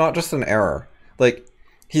 that's not just an error. Like,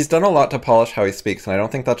 he's done a lot to polish how he speaks, and I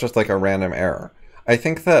don't think that's just like a random error. I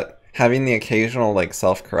think that having the occasional like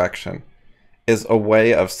self-correction is a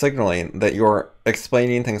way of signaling that you're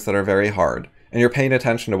explaining things that are very hard, and you're paying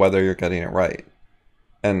attention to whether you're getting it right.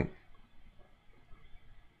 And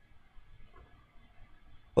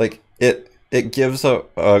like it gives a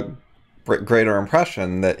greater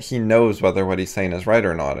impression that he knows whether what he's saying is right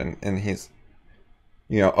or not, and he's,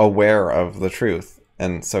 you know, aware of the truth,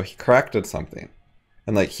 and so he corrected something,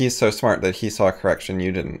 and like he's so smart that he saw a correction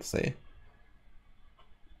you didn't see.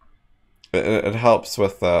 It helps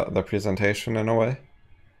with the presentation in a way,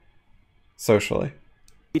 socially.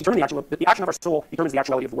 we determine the action of our soul determines the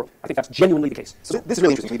actuality of the world. I think that's genuinely the case. So this is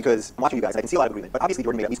really interesting to me because I'm watching you guys and I can see a lot of agreement, but obviously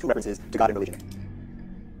Jordan made at least 2 references to God and religion.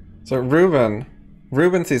 So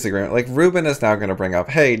Rubin sees agreement. Like, Rubin is now going to bring up,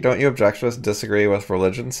 hey, don't you objectivists disagree with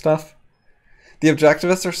religion stuff? The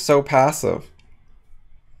objectivists are so passive.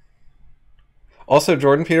 Also,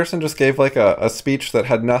 Jordan Peterson just gave like a speech that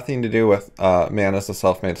had nothing to do with man as a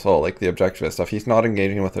self-made soul, like the objectivist stuff. He's not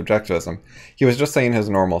engaging with objectivism. He was just saying his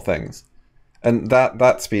normal things. And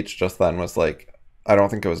that speech just then was like, I don't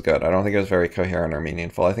think it was good. I don't think it was very coherent or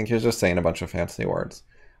meaningful. I think he was just saying a bunch of fancy words.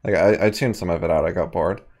 Like, I tuned some of it out. I got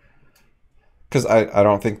bored. Because I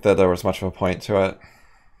don't think that there was much of a point to it.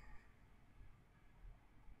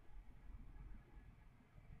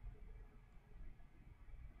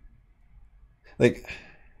 Like,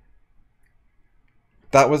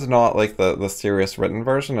 that was not like the serious written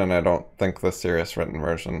version, and I don't think the serious written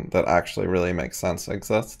version that actually really makes sense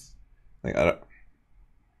exists. Like,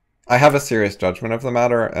 I have a serious judgment of the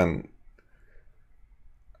matter, and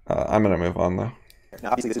I'm going to move on, though.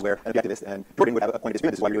 Now, obviously, this is where an objectivist and Jordan would have a point of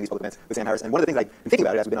disagreement. This is why we really spoke events with Sam Harris. And one of the things I've been thinking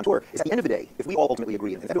about as we've been on tour is at the end of the day, if we all ultimately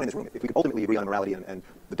agree, and if everyone in this room, if we could ultimately agree on morality and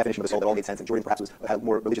the definition of the soul that all made sense, and Jordan perhaps had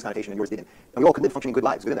more religious connotation and yours didn't, and we all could live functioning good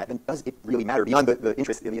lives within that, then does it really matter beyond the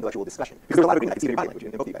interest in the intellectual discussion? Because there's a lot of agreement. I can see it in your body language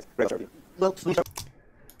in both of you guys. Right, I'll start with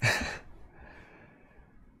you.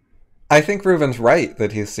 Well, I think Rubin's right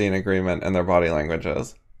that he's seen agreement in their body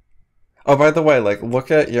languages. Oh, by the way, like,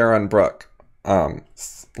 look at Yaron Brook,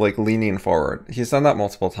 like, leaning forward. He's done that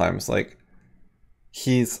multiple times. Like,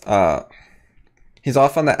 he's off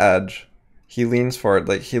on the edge. He leans forward.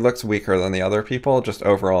 Like, he looks weaker than the other people, just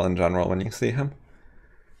overall in general when you see him,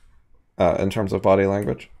 in terms of body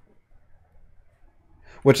language.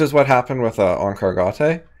 Which is what happened with Onkar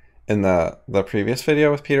Gate in the previous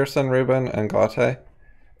video with Peterson, Rubin, and Gate.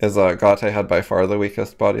 Is Gate had by far the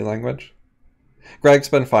weakest body language. Greg's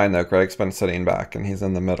been fine though. Greg's been sitting back and he's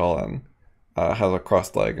in the middle and has a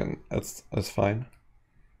crossed leg and it's fine.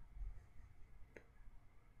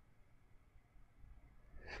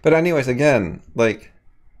 But anyways, again, like,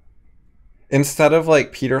 instead of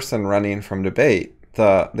like Peterson running from debate,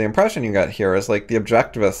 the impression you get here is like the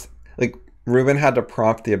objectivist, like Rubin had to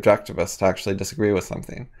prompt the objectivist to actually disagree with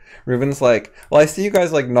something. Rubin's like, well, I see you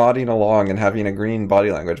guys like nodding along and having agreeing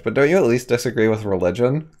body language, but don't you at least disagree with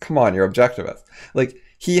religion? Come on, you're objectivist. Like,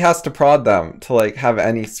 he has to prod them to like have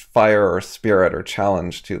any fire or spirit or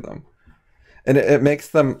challenge to them. And it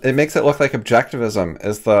makes it look like objectivism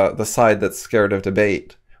is the side that's scared of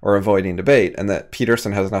debate or avoiding debate, and that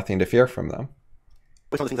Peterson has nothing to fear from them.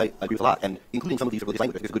 Some of the things I agree with a lot, and including some of these religious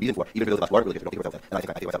languages, there's a good reason for, even for those of us who are religious, don't think of ourselves, and I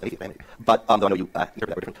think myself an atheist, but, though I know you interpret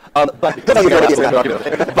that very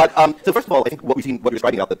different. So first of all, I think what you're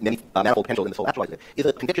describing about the many manifold potential in this whole actualizing is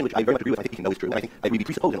a condition which I very much agree with, I think we can know is true, and I think we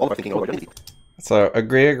presuppose in all of our thinking and all of our identity. So,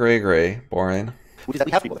 agree, boring. Which is that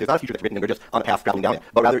we have people. There's not a future that's written and we're just on a path traveling down it,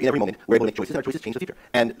 but rather in every moment we're able to make choices and our choices change the future.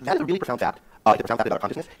 And that is a really profound fact. It's a profound fact about our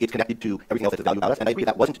consciousness. It's connected to everything else that's of value about us, and I agree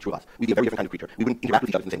that wasn't true of us. We'd be a very different kind of creature. We wouldn't interact with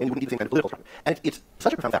each other in the same way, we wouldn't do the same kind of political structure. And it's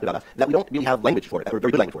such a profound fact about us that we don't really have language for it, or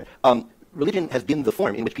very good language for it. Religion has been the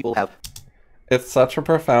form in which people have... It's such a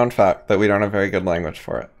profound fact that we don't have very good language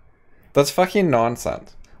for it. That's fucking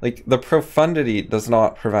nonsense. Like, the profundity does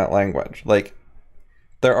not prevent language. Like,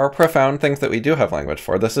 there are profound things that we do have language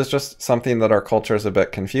for. This is just something that our culture is a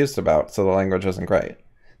bit confused about, so the language isn't great.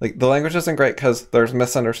 Like, the language isn't great because there's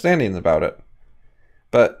misunderstandings about it.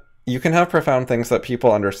 But you can have profound things that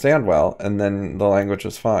people understand well, and then the language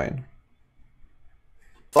is fine.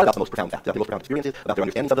 Thought about the most profound facts, about the most profound experiences, about their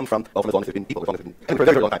understandings of them from as long as they've been people, as long as they've been for a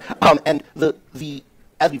very, very long time. And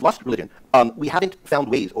as we've lost religion, we haven't found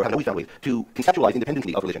ways, or haven't always found ways, to conceptualize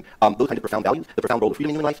independently of religion those kinds of profound values, the profound role of freedom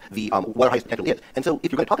in human life, what our highest potential is. And so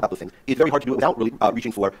if you're going to talk about those things, it's very hard to do it without really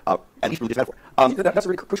reaching for at least religious metaphor. That's a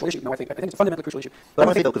really crucial issue, no, I think. I think it's a fundamentally crucial issue. But I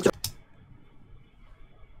want to say, though, because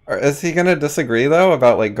Is he going to disagree, though,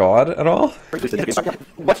 about, like, God at all?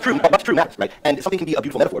 What's true matters, right? And something can be a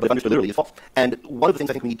beautiful metaphor, but if understood literally, is false. And one of the things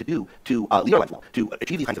I think we need to do to lead our lives well, to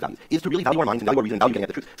achieve these kinds of values, is to really value our minds and value our reason and value getting at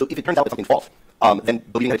the truth. So if it turns out that something's false, then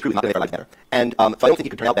believing that it's true is not going to make our lives better. And so I don't think it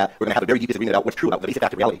could turn out that we're going to have a very deep disagreement about what's true, about the basic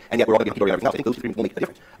fact of reality, and yet we're all going to be hunky-dory on everything else. I think those disagreements will make a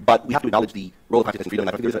difference. But we have to acknowledge the role of consciousness and freedom,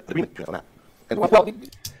 and I think there's an agreement between us on that. And well,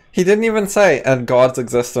 he didn't even say, and God's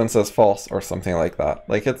existence is false, or something like that.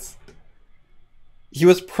 Like, it's... He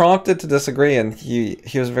was prompted to disagree, and he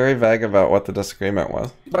was very vague about what the disagreement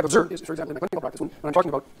was. What I've observed is, for example, in my clinical practice, when I'm talking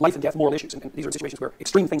about life and death, moral issues, and these are situations where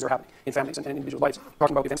extreme things are happening in families and individual lives,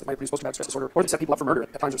 talking about events that might produce post-traumatic stress disorder, or that set people up for murder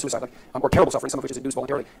at times of suicide, or terrible suffering, some of which is induced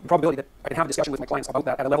voluntarily. The probability that I can have a discussion with my clients about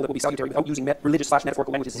that at a level that will be salutary without using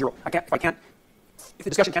religious/metaphorical language is zero. If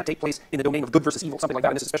the discussion can't take place in the domain of good versus evil, something like that,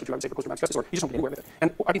 and this is especially true, I would say, for post-traumatic stress disorder, you just don't get anywhere with it.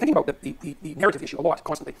 And I've been thinking about the narrative issue a lot,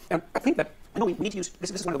 constantly. And I think that, I know we need to use, this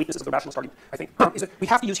is one of the weaknesses of the rationalist argument, I think, is that we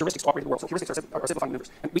have to use heuristics to operate in the world. So heuristics are simplifying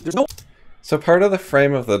maneuvers. And there's no... So part of the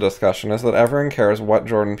frame of the discussion is that everyone cares what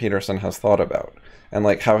Jordan Peterson has thought about, and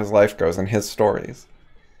like how his life goes and his stories.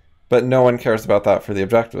 But no one cares about that for the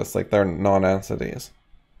objectivists, like they're non-entities.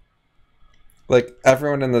 Like,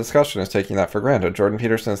 everyone in the discussion is taking that for granted. Jordan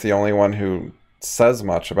Peterson is the only one who says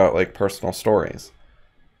much about, like, personal stories.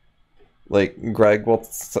 Like, Greg will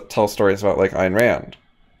tell stories about, like, Ayn Rand,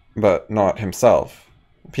 but not himself.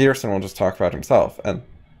 Peterson will just talk about himself, and,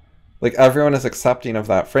 like, everyone is accepting of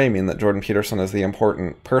that framing that Jordan Peterson is the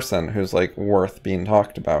important person who's, like, worth being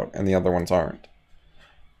talked about, and the other ones aren't.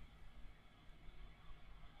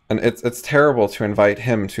 And it's terrible to invite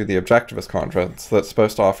him to the Objectivist conference that's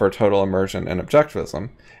supposed to offer total immersion in Objectivism,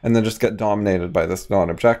 and then just get dominated by this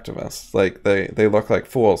non-Objectivist. Like, they look like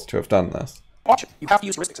fools to have done this. Option. You have to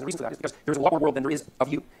use heuristics, and the reason for that is because there's a lot more world than there is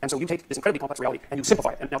of you. And so you take this incredibly complex reality and you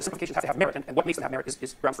simplify it. And now the simplifications have to have merit, and what makes them have merit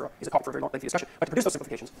is ground for is a topic for a very lengthy discussion. But to produce those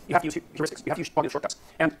simplifications, you have to use heuristics. You have to use cognitive shortcuts.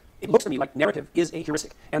 And it looks to me like narrative is a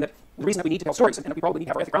heuristic, and that the reason that we need to tell stories, and that we probably need to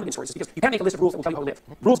have our ethic grounded in stories, is because you can't make a list of rules that will tell you how to live.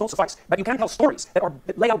 Rules don't suffice. But you can tell stories that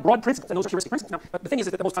lay out broad principles, and those are heuristic principles. Now, but the thing is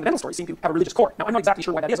that the most fundamental stories seem to have a religious core. Now, I'm not exactly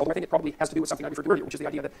sure why that is, although I think it probably has to do with something I referred to earlier, which is the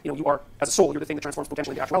idea that, you are, as a soul, you're the thing that transforms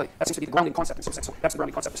potential into actuality. That seems to be the grounding concept in some sense. So that's the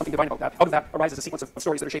grounding concept. There's something divine about that. Out of that arises a sequence of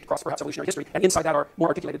stories that are shaped across perhaps evolutionary history, and inside that our more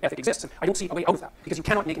articulated ethic exists. And I don't see a way out of that, because you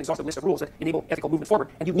cannot make an exhaustive list of rules that enable ethical movement forward,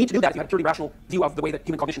 and you need to do that if you have a purely rational view of the way that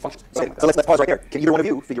human cognition functions. Okay, so let's pause right there. Can either one of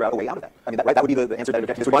you figure out a way out of that? I mean, that would be the answer that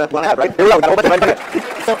objectivists would want to have, right? Here we go. We got a whole bunch of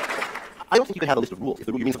right. So, I don't think you can have a list of rules if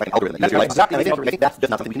you mean something like an algorithm. That's right. Exactly. I think that's just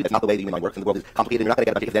not something we can do. That's not the way the human mind works, and the world is complicated. And you're not going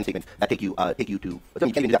to get a bunch of if-then statements that take you to. You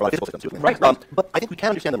can't even do that for a lot of physical systems too. Right. But I think we can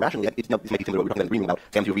understand them rationally. It's, this might be similar to what we were talking about in the green room about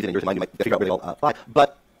Sam's view of reason and yours and mine. You might figure out where they all apply.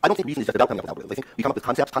 But I don't think reason is just about coming up with algorithms. I think we come up with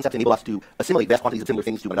concepts. Concepts enable us to assimilate vast quantities of similar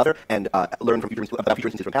things to one another and learn from future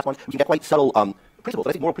instances from past ones. We can get quite subtle principles. But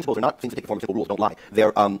I think moral principles are not things that take the form of simple rules. Don't lie.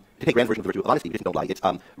 They're to take Rand's version of the virtue of honesty, which is don't lie. It's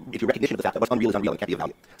your recognition of the fact that what's unreal is unreal and can't be of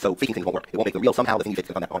value. So faking things won't work. It won't make them real. Somehow the thing you fix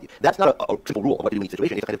is on that quantity. That's not a simple rule of what to do in each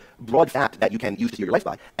situation. It's a kind of broad fact that you can use to steer your life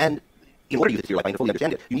by. And in order to use it to steer your life by and to fully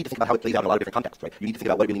understand it, you need to think about how it plays out in a lot of different contexts, right? You need to think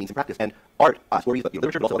about what it really means in practice. And art, stories, but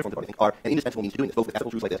literature, but also other forms of art, I think, are an indispensable means to doing this, both with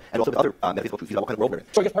ethical truths like this and also with other metaphysical truths about what kind of world we're in.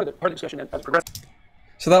 So I guess part of the discussion as it progressed.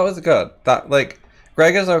 So that was good. That, like,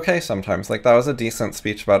 Greg is okay sometimes. Like, that was a decent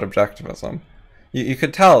speech about objectivism. You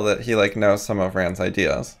could tell that he, like, knows some of Rand's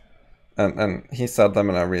ideas. And he said them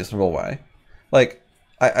in a reasonable way. Like,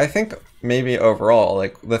 I think maybe overall,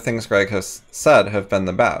 like, the things Greg has said have been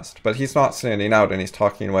the best. But he's not standing out and he's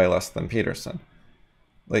talking way less than Peterson.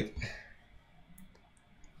 Like,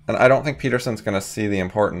 and I don't think Peterson's going to see the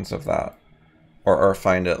importance of that. Or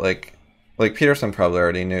find it, like Peterson probably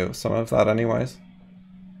already knew some of that anyways.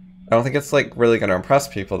 I don't think it's, like, really going to impress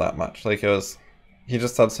people that much. Like, he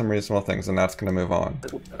just said some reasonable things, and that's going to move on. I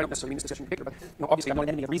don't necessarily mean this discussion in particular, but obviously I'm not an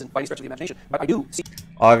enemy of reason by any stretch of the imagination. But I do see.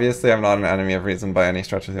 Obviously, I'm not an enemy of reason by any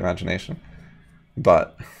stretch of the imagination.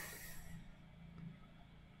 But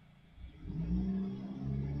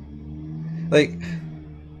like,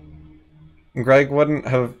 Greg wouldn't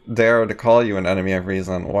have dared to call you an enemy of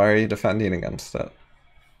reason. Why are you defending against it?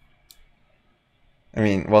 I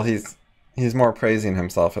mean, well, he's more praising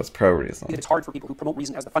himself as pro-reason. It's hard for people who promote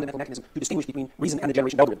reason as the fundamental mechanism to distinguish between reason and the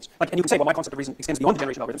generation of algorithms. Like, and you can say, well, my concept of reason extends beyond the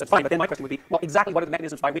generation of algorithms. That's fine, but then my question would be, well, exactly what are the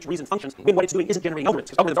mechanisms by which reason functions when what it's doing isn't generating algorithms?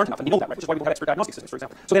 Because algorithms aren't enough, and you know that, right? Which is why we don't have expert diagnostic systems, for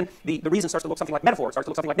example. So then the reason starts to look something like metaphor, starts to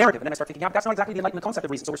look something like narrative, and then I start thinking, yeah, that's not exactly the Enlightenment concept of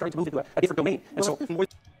reason, so we're starting to move into a different domain. And so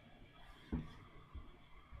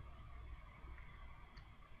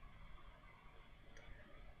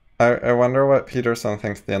I wonder what Peterson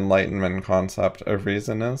thinks the Enlightenment concept of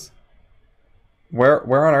reason is.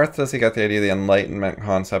 Where on earth does he get the idea the Enlightenment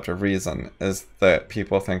concept of reason is that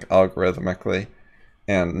people think algorithmically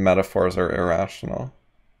and metaphors are irrational?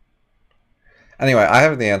 Anyway, I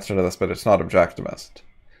have the answer to this, but it's not objectivist.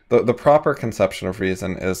 The proper conception of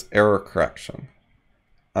reason is error correction.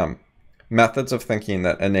 Methods of thinking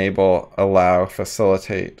that enable, allow,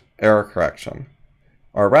 facilitate error correction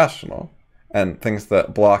are rational. And things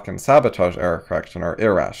that block and sabotage error correction are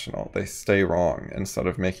irrational. They stay wrong instead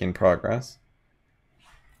of making progress.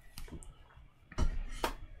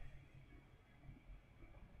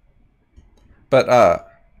 But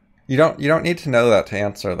you don't need to know that to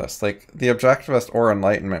answer this. Like, the objectivist or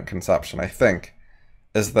Enlightenment conception, I think,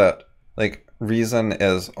 is that, like, reason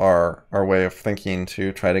is our way of thinking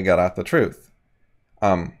to try to get at the truth.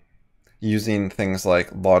 Using things like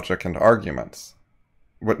logic and arguments.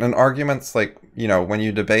 And arguments, like, you know, when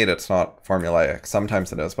you debate, it's not formulaic.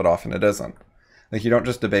 Sometimes it is, but often it isn't. Like, you don't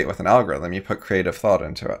just debate with an algorithm. You put creative thought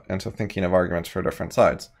into it, into thinking of arguments for different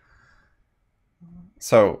sides.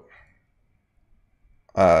 So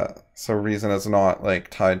reason is not,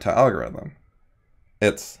 like, tied to algorithm.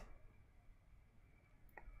 It's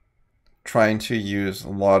trying to use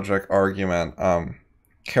logic, argument,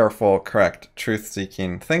 careful, correct,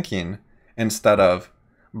 truth-seeking thinking instead of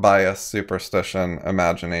bias, superstition,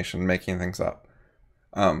 imagination, making things up.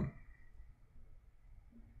 And,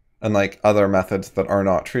 like, other methods that are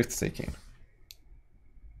not truth-seeking.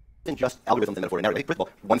 Isn't just algorithms and metaphor and narrative. First of all,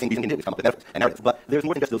 one thing reason can do is come up with metaphors and narratives, but there's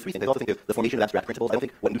more than just those three things. I also think there's the formation of abstract principles. I don't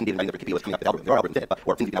think what Newton did in the Principia was coming up with algorithms. There are algorithms in it,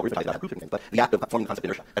 or things you can algorithmize about proof things, but the act of forming the concept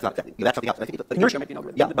of inertia, that's not exactly. That's something else. And I think inertia might be an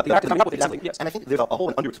algorithm. Yeah, but the act of coming up with it is something, yes. And I think there's a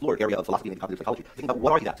whole underexplored area of philosophy and cognitive psychology. Thinking about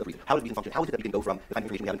what are the acts of reason? How does reason function? How is it that we can go from the kind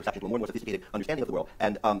of information we have in perception to a more and more sophisticated understanding of the world?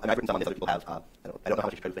 And I've written some on this. Other people have. I don't know how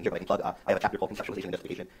much you try to spend here, but I can plug. I have a chapter called Conceptualization and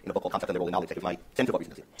Justification in a book called Concept and Their Role in Knowledge. That gives my sense of what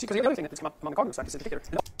reason is. See, because the other thing that's come up among cognitive scientists in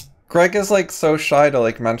particular. Greg is, like, so shy to,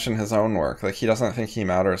 like, mention his own work. Like, he doesn't think he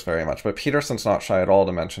matters very much. But Peterson's not shy at all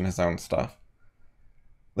to mention his own stuff.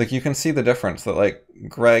 Like, you can see the difference that, like,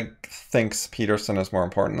 Greg thinks Peterson is more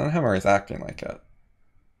important than him, or he's acting like it.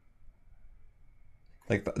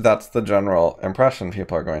 Like, that's the general impression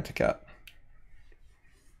people are going to get.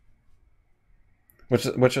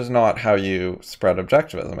 Which is not how you spread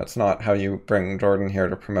objectivism. It's not how you bring Jordan here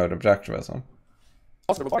to promote objectivism.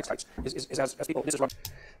 Also, the robotics types is as people. This is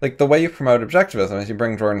like the way you promote objectivism is you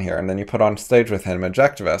bring Jordan here and then you put on stage with him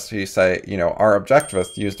Objectivist, who you say, you know, our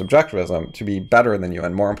Objectivist used objectivism to be better than you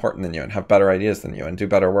and more important than you and have better ideas than you and do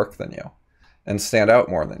better work than you and stand out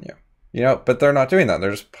more than you. You know, but they're not doing that.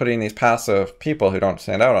 They're just putting these passive people who don't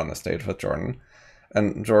stand out on the stage with Jordan.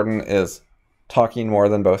 And Jordan is talking more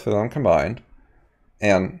than both of them combined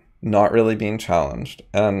and not really being challenged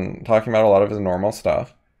and talking about a lot of his normal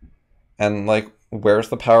stuff. And like, where's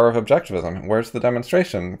the power of objectivism? Where's the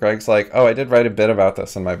demonstration? Greg's like, oh, I did write a bit about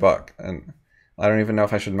this in my book, and I don't even know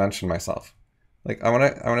if I should mention myself. Like, I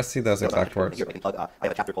want to see those exact words. Here, I can plug, I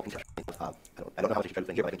have a chapter called I don't know how much I should try to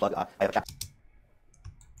explain here, but I can plug, I have a chapter.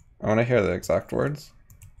 I want to hear the exact words.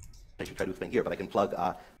 I should try to explain here, but I can plug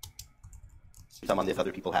some on this.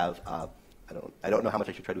 Other people have. I don't know how much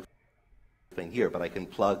I should try to explain here, but I can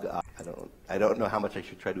plug. I don't know how much I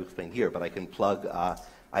should try to explain here, but I can plug.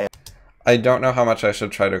 I don't know how much I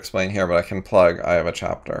should try to explain here, but I can plug. I have a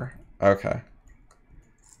chapter. Okay.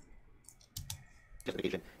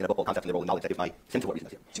 Justification in a book called Concepts and the Role of Knowledge that gives my sense of what reason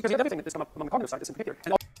is here. because the other thing that has come up among the cognitive side is in particular.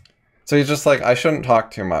 And So he's just like, I shouldn't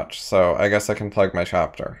talk too much, so I guess I can plug my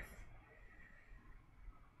chapter.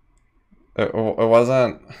 It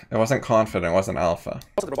wasn't confident, it wasn't alpha.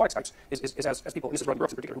 also, the robotics types is as people, and this is Robert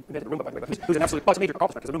Brooks in particular, who invented the Roomba, by the way, but who's an absolute, well, it's a major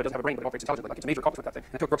accomplishment, because the Roomba doesn't have a brain, but it operates intelligently. Like, it's a major accomplishment, that thing.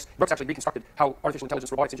 And it took Brooks actually reconstructed how artificial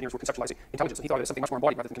intelligence robotics engineers were conceptualizing intelligence. And he thought it was something much more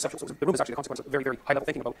embodied rather than conceptual. So the Roomba is actually a consequence of very, very high-level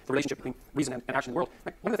thinking about the relationship between reason and action in the world.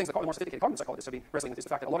 Like, one of the things that the more sophisticated cognitive psychologists have been wrestling with is the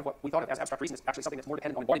fact that a lot of what we thought of as abstract reason is actually something that's more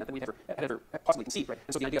dependent on embodiment than we had ever possibly conceived, right?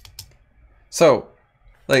 And so the idea. So,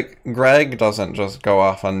 like, Greg doesn't just go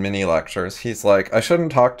off on mini lectures. He's like, I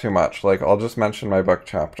shouldn't talk too much. Like, I'll just mention my book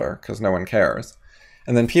chapter, because no one cares.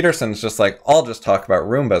 And then Peterson's just like, I'll just talk about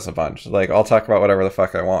Roombas a bunch. Like, I'll talk about whatever the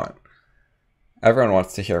fuck I want. Everyone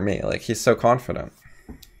wants to hear me. Like, he's so confident.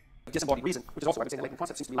 Disembodied reason, which is also why I'm saying the Latent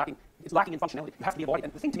concept seems to be lacking. It's lacking in functionality. You have to be embodied.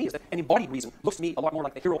 And the thing to me is that an embodied reason looks to me a lot more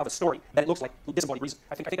like the hero of a story than it looks like disembodied reason.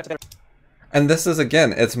 I think that's a better. And this is,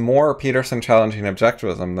 again, it's more Peterson challenging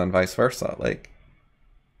objectivism than vice versa. Like,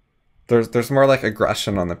 there's more like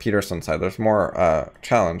aggression on the Peterson side. There's more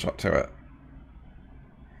challenge to it.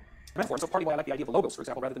 Metaphor. And so partly why I like the idea of the logos, for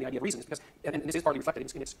example, rather than the idea of reason, is because, and this is partly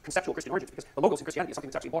reflected in its conceptual Christian origins, because the logos in Christianity is something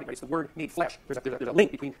that's actually embodied, right? It's the word made flesh. There's a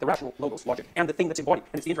link between the rational logos logic and the thing that's embodied,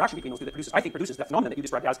 and it's the interaction between those two that produces, I think, produces that phenomenon that you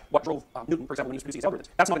described as what drove Newton, for example, when he was producing his algorithms.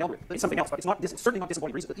 That's not an algorithm. It's something else, but it's certainly not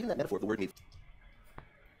disembodied reason. But even that metaphor of the word made.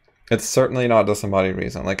 It's certainly not disembodied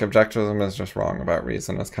reason. Like, objectivism is just wrong about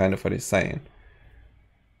reason, is kind of what he's saying.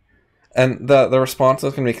 And the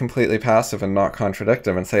responses can be completely passive and not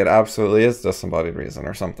contradictive and say it absolutely is disembodied reason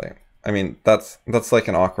or something. I mean, that's like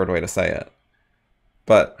an awkward way to say it.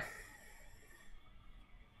 But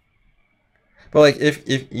like, if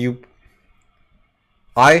you...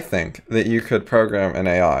 I think that you could program an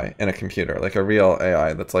AI in a computer, like a real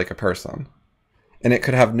AI that's like a person, and it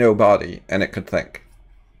could have no body, and it could think.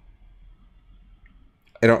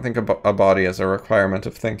 I don't think a body is a requirement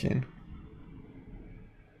of thinking.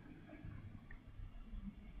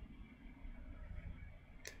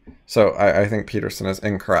 So I think Peterson is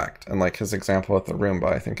incorrect, and like his example with the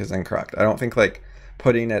Roomba I think is incorrect. I don't think like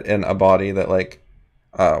putting it in a body that like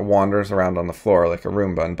wanders around on the floor like a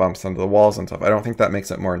Roomba and bumps into the walls and stuff, I don't think that makes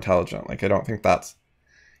it more intelligent. Like, I don't think that's,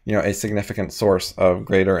 you know, a significant source of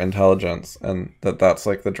greater intelligence, and that's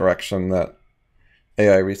like the direction that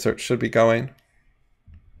AI research should be going.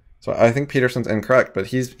 So I think Peterson's incorrect, but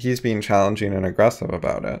he's being challenging and aggressive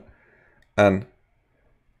about it. And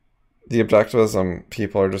the objectivism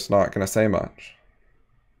people are just not going to say much.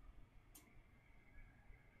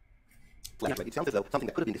 Right. It sounds as though something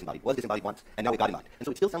that could have been disembodied was disembodied once, and now it got embodied. And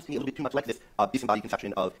so it still sounds to me a little bit too much like this disembodied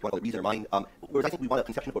conception of, you want to call it reason or mind, whereas I think we want a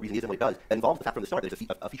conception of what reason is and what it does that involves the fact from the start that it's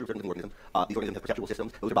a feature of certain living organisms. These organisms have perceptual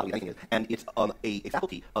systems, those are bodily anything is, and it's a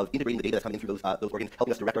faculty of integrating the data that's coming in through those organs,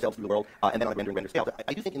 helping us direct ourselves through the world, and then on a render scale.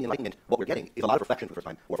 I do think in the Enlightenment, what we're getting is a lot of reflection for the first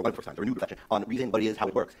time, or for one of the first times, or renewed reflection on reason, what it is, how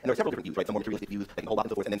it works. And there are several different views, right? Some more materialistic views, like the whole lot and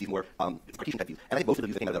so forth, and then these more Cartesian type views. And I think most of the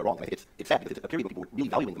views that came out of that are wrong. And I think it's sad because it's a period when people were really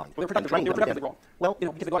valuing the mind. Well, they're productively wrong. Well, you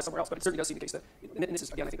know, because they got it somewhere else, but it certainly does seem the case that, and this is,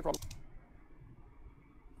 again, I think the problem.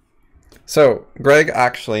 So Greg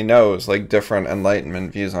actually knows like different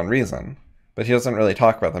Enlightenment views on reason, but he doesn't really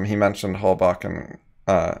talk about them. He mentioned Holbach and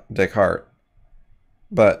Descartes,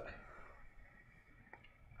 but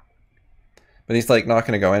he's like not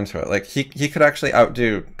going to go into it. Like he could actually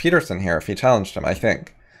outdo Peterson here if he challenged him. I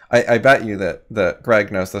think. I bet you that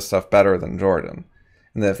Greg knows this stuff better than Jordan,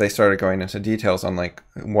 And then if they started going into details on like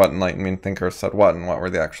what Enlightenment thinkers said what and what were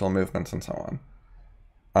the actual movements and so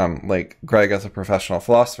on, like Greg as a professional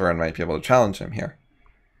philosopher and might be able to challenge him here.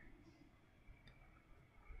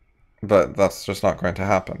 But that's just not going to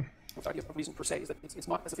happen. The idea of reason per se is that it's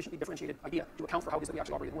not a sufficiently differentiated idea to account for how it is that we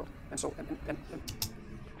actually operate in the world. And so,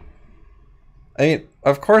 I mean,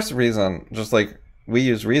 of course reason, just like we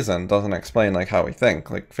use reason, doesn't explain like how we think.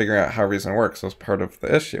 Like figuring out how reason works is part of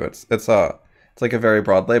the issue. It's like a very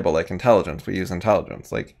broad label, like intelligence. We use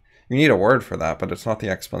intelligence. Like you need a word for that, but it's not the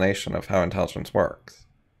explanation of how intelligence works.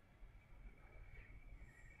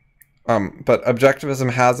 But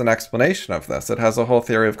objectivism has an explanation of this. It has a whole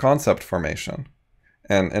theory of concept formation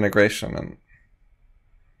and integration, and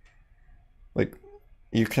like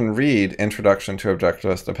you can read Introduction to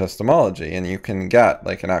Objectivist Epistemology and you can get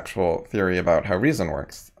like an actual theory about how reason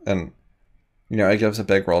works. And, you know, it gives a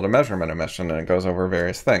big role to measurement omission and it goes over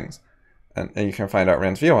various things. And you can find out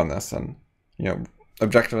Rand's view on this. And, you know,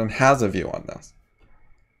 objectivism has a view on this.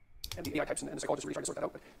 And the AI types and the psychologists really trying to sort that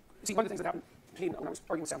out. But see, one of the things that happened to me when I was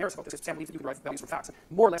arguing with Salmieri about this is Sam believes that you can derive values from facts, and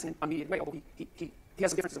more or less in an unmediated way, although he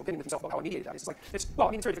has some differences of opinion with himself about how unmediated that is. It's like, well,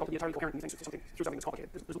 I mean, it's very difficult to be entirely coherent in things through something that's complicated.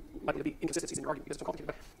 There's likely to be inconsistencies in your argument because it's so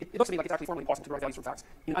complicated, but it looks to me like it's actually formally impossible to derive values from facts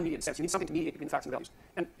in an unmediated sense. You need something to mediate between the facts and the values.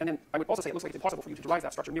 And then I would also say it looks like it's impossible for you to derive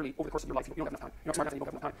that structure merely over the course of your life. You don't have enough time. You're not smart enough and you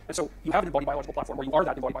don't have enough time. And so you have an embodied biological platform, or you are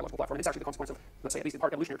that embodied biological platform, and it's actually the consequence of, let's say, at least in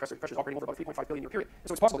part, evolutionary pressures operating over about a 3.5 billion year period. And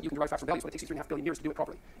so it's possible that you can derive facts from values, but it takes you 3.5 billion years to do it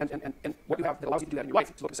properly. And what you have that allows you to do that in your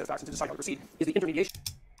life, to look at a set of facts and to decide how to proceed, is the intermediation.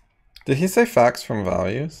 Did he say facts from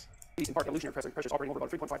values? In part, evolutionary pressures operating over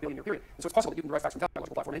about a 3.5 billion year period. And so it's possible that you can derive facts from that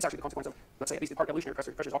biological platform, and it's actually the consequence of, let's say, at least in part, evolutionary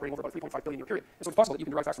pressures operating over about a 3.5 billion year period. And so it's possible that you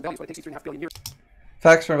can derive facts from values, but it takes you 3.5 billion years.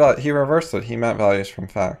 Facts from values. He reversed it. He meant values from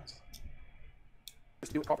facts.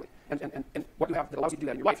 To do it properly. And what you have that allows you to do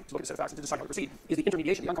that in your life, to look at a set of facts and to decide how to proceed, is the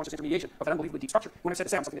intermediation, the unconscious intermediation of that unbelievably deep structure. When I said to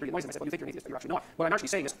Sam something that really annoys him, I said, well, you think you're an atheist, but you're actually not. What I'm actually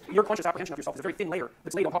saying is, your conscious apprehension of yourself is a very thin layer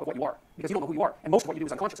that's laid on top of what you are, because you don't know who you are. And most of what you do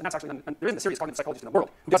is unconscious, and that's actually, and there isn't a serious cognitive psychologist in the world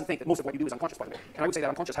who doesn't think that most of what you do is unconscious, by the way. And I would say that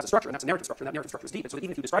unconscious has a structure, and that's a narrative structure, and that narrative structure is deep. And so that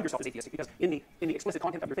even if you describe yourself as atheistic, because in the explicit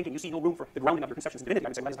content of your thinking, you see no room for the grounding of your conceptions in divinity, I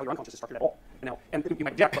would say, well, that is how your unconscious is structured at all. And you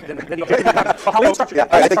might object, but then the objective how it's structured.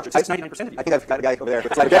 I think 99% of you. I think I've got a guy over there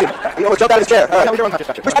with a slide of he almost jumped out of his chair.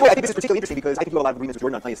 Which, by the way, I think this is particularly interesting because I think you have a lot of agreements with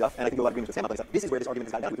Jordan on plenty of stuff, and I think you have a lot of agreements with Sam on plenty of stuff. This is where this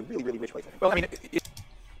argument has gotten down to a really, really rich place. Well, I mean,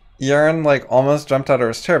 Yaron like almost jumped out of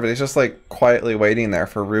his chair, but he's just like quietly waiting there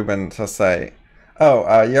for Rubin to say, "Oh,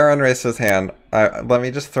 Yaron raised his hand. Let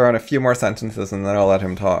me just throw in a few more sentences, and then I'll let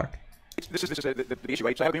him talk." this is the issue,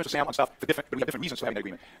 right? So I have agreements with Sam on stuff, but we have different reasons for having that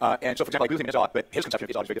agreement. And so, for example, I believe in his art, but his conception of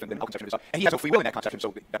his art is very different than our conception of his art. And he has no free will in that conception,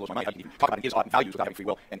 so that blows my mind. How you can even talk about his art and values without having free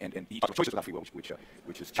will, and he talks about choices without free will,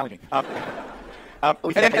 which is challenging. And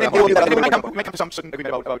then we might come to some certain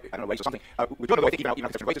agreement about I don't know, race or something. We're doing I think even our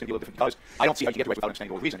conception of race is going to be a little different because I don't see how you get to race without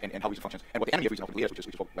understanding all reason and how reason functions and what the enemy of reason ultimately is, which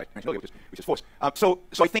is what I mentioned earlier, which is force. So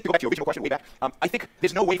I think to go back to your original question way back, I think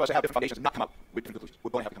there's no way for us to have different foundations and not come up with different conclusions.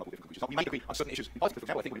 We're going to have to come up with different conclusions. Now, we might agree on certain issues. In politics, for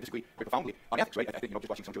example, I think we disagree very profoundly on ethics, right? I think just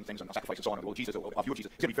watching some Jordan things on sacrifice and so on, or Jesus or view of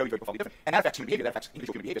Jesus is going to be very, very profoundly different. And that affects human behavior. That affects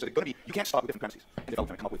individual human behavior. So they're going to be you can't start with different premises and develop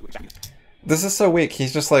them and come up with exactly. This is so weak.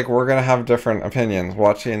 He's just like, we're gonna have different opinions.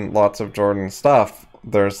 Watching lots of Jordan stuff,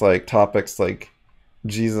 there's like topics like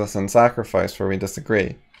Jesus and sacrifice where we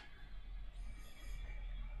disagree.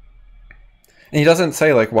 And he doesn't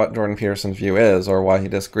say like what Jordan Peterson's view is or why he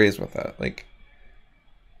disagrees with it. Like,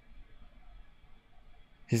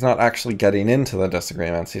 he's not actually getting into the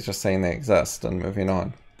disagreements. He's just saying they exist and moving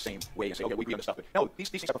on. Same way and say, okay, we agree on this stuff. But no, these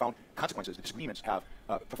things have profound consequences. The disagreements have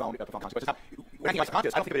profound consequences. Now, when I think of my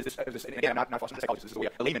psychologist, I don't think of it as and again, I'm not a psychologist. This is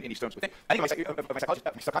a layman in these terms. But I think of my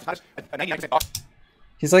psychologist, a 99% box.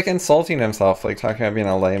 He's like insulting himself, like talking about being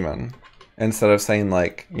a layman, instead of saying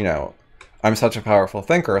like, you know, I'm such a powerful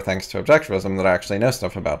thinker thanks to objectivism that I actually know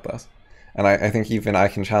stuff about this. And I think even I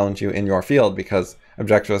can challenge you in your field because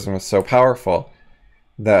objectivism is so powerful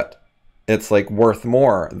that it's like worth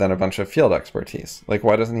more than a bunch of field expertise. Like,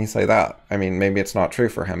 why doesn't he say that? I mean, maybe it's not true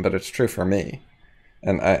for him, but it's true for me.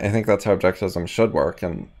 And I think that's how objectivism should work.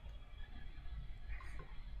 And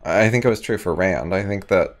I think it was true for Rand. I think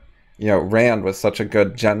that, you know, Rand was such a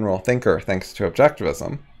good general thinker thanks to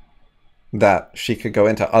objectivism that she could go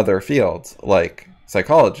into other fields like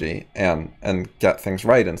psychology and get things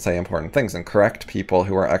right and say important things and correct people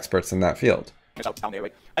who are experts in that field. Down there,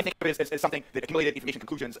 right? I think of it as something that accumulated information,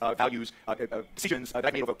 conclusions, values, decisions that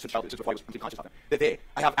I made over since childhood, since before I was completely conscious of them. That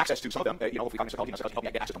I have access to some of them, you know, hopefully cognitive psychology help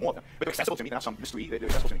me get access to more of them. But they're accessible to me, they're not some mystery, they're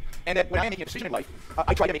accessible to me. And that when I'm making a decision in life,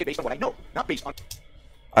 I try to make it based on what I know, not based on...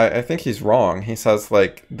 I think he's wrong. He says,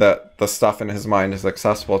 like, that the stuff in his mind is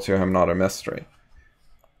accessible to him, not a mystery.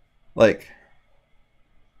 Like,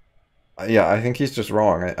 Yeah, I think he's just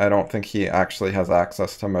wrong. I don't think he actually has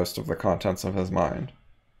access to most of the contents of his mind.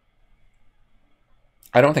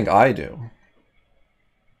 I don't think I do.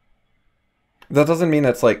 That doesn't mean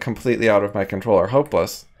it's, like, completely out of my control or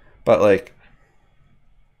hopeless, but, like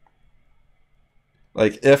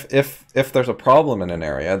if there's a problem in an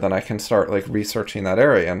area, then I can start, like, researching that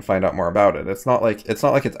area and find out more about it. It's not like it's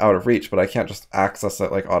out of reach, but I can't just access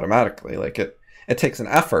it, like, automatically. Like, it takes an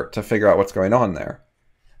effort to figure out what's going on there.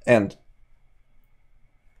 And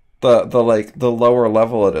the lower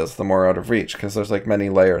level it is, the more out of reach, because there's, like, many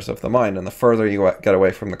layers of the mind, and the further you get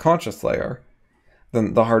away from the conscious layer,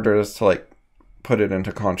 then the harder it is to, like, put it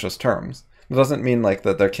into conscious terms. It doesn't mean, like,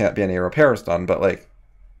 that there can't be any repairs done, but, like,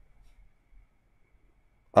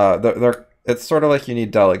 it's sort of like you need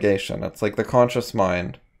delegation. It's like the conscious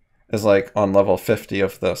mind is, like, on level 50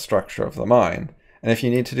 of the structure of the mind, and if you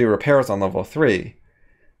need to do repairs on level 3,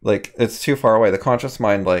 like, it's too far away. The conscious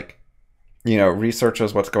mind, like, you know,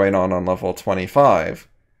 researches what's going on level 25,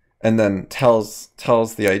 and then tells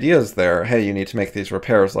the ideas there, hey, you need to make these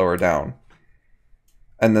repairs lower down.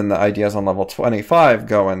 And then the ideas on level 25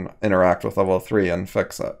 go and interact with level 3 and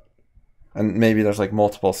fix it. And maybe there's, like,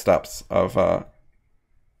 multiple steps of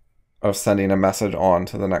sending a message on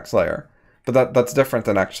to the next layer. But that's different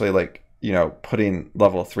than actually, like, you know, putting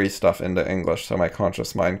level 3 stuff into English so my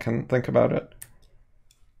conscious mind can think about it.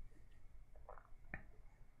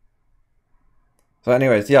 So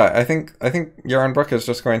anyways, yeah, I think Yaron Brook is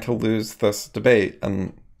just going to lose this debate,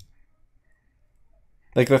 and,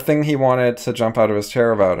 like, the thing he wanted to jump out of his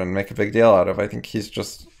chair about and make a big deal out of, I think he's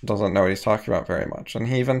just doesn't know what he's talking about very much. And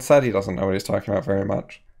he even said he doesn't know what he's talking about very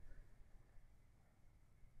much.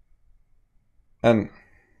 And,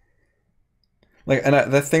 like,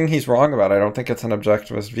 the thing he's wrong about, I don't think it's an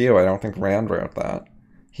objectivist view. I don't think Rand wrote that.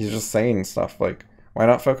 He's just saying stuff like, why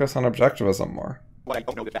not focus on objectivism more? What I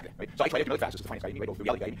don't know this back then, right? So I try to accumulate facts as a finance guy anyway, both the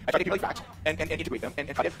reality guy. I try to accumulate facts and integrate them and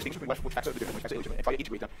try to distinguish between which facts are legitimate, which facts are illegitimate, and try to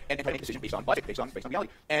integrate them and try to make a decision based on logic, based on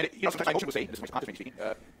reality. And, you know, sometimes my emotion will say, this is my conscious speaking,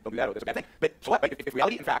 don't do that or that's a bad thing. But so what, right? If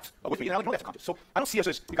reality and facts are with me, then I don't know that's conscious. So I don't see us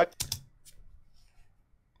as,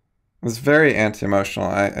 It's very anti-emotional.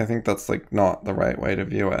 I think that's, like, not the right way to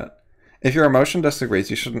view it. If your emotion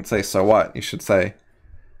disagrees, you shouldn't say, so what? You should say,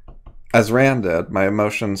 as Rand did, my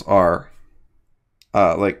emotions are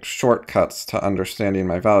like, shortcuts to understanding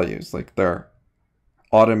my values. Like, they're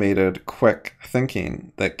automated, quick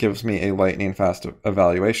thinking that gives me a lightning-fast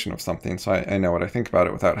evaluation of something, so I know what I think about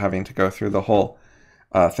it without having to go through the whole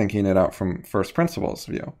thinking it out from first principles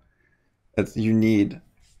view. You need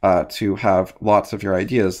to have lots of your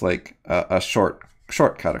ideas, like, a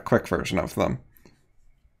shortcut, a quick version of them,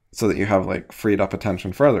 so that you have, like, freed up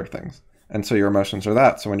attention for other things. And so your emotions are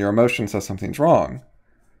that. So when your emotion says something's wrong,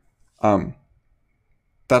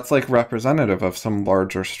 that's, like, representative of some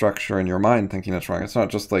larger structure in your mind thinking it's wrong. It's not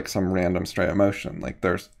just, like, some random stray emotion. Like,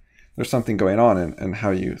 there's something going on in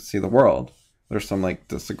how you see the world. There's some, like,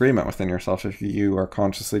 disagreement within yourself. If you are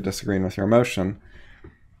consciously disagreeing with your emotion,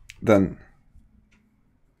 then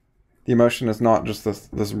the emotion is not just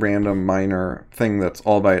this random minor thing that's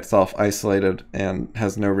all by itself, isolated, and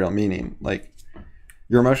has no real meaning. Like,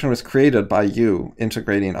 your emotion was created by you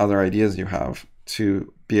integrating other ideas you have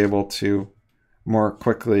to be able to more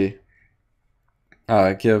quickly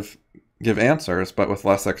give answers, but with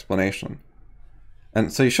less explanation.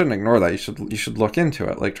 And so you shouldn't ignore that. You should look into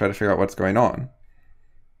it, like, try to figure out what's going on.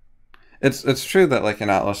 It's true that, like, in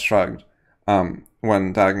Atlas Shrugged, when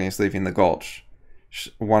Dagny's leaving the Gulch,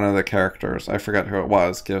 one of the characters, I forget who it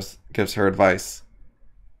was, gives her advice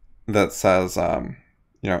that says,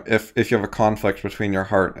 you know, if you have a conflict between your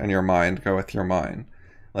heart and your mind, go with your mind.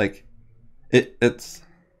 Like, it's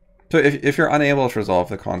so if you're unable to resolve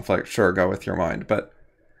the conflict, sure, go with your mind, but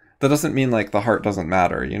that doesn't mean, like, the heart doesn't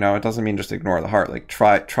matter, you know? It doesn't mean just ignore the heart. Like,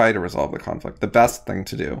 try to resolve the conflict. The best thing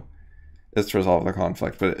to do is to resolve the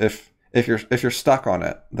conflict. But if you're stuck on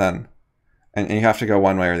it, then and you have to go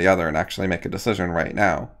one way or the other and actually make a decision right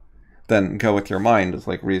now, then go with your mind is,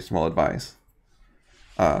 like, reasonable advice.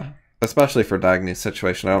 Especially for Dagny's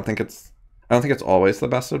situation. I don't think it's always the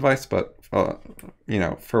best advice, but you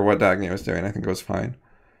know, for what Dagny was doing, I think it was fine.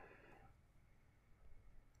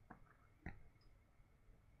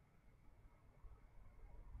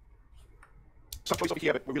 some choice over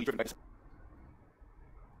here, but we're really driven by this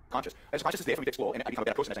conscious. As conscious is there for me to explore, and I become a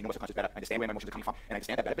better person as I know what subconscious better. I understand where my emotions are coming from, and I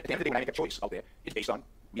understand that better. But at the end of the day, when I make a choice out there, it's based on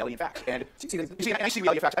reality and facts. And you see, and I see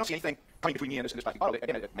reality and facts. I don't see anything coming between me and this plastic bottle.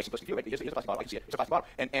 Again, my simplistic view, right? Here's a plastic bottle. I can see it. It's a plastic bottle,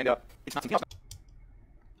 and it's not something else.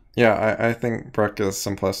 Yeah, I think Brook is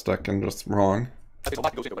simplistic and just wrong. I think a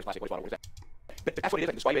lot goes into what is plastic, what is bottle, what is that? But that's what it is.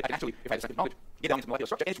 I can describe it. I can actually, if I have scientific knowledge, get down into molecular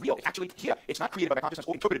structure. And it's real. It's actually here. It's not created by my consciousness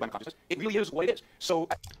or interpreted by my consciousness. It really is what it is. So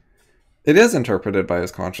it is interpreted by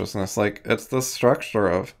his consciousness. Like, it's the structure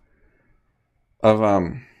of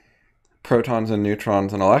protons and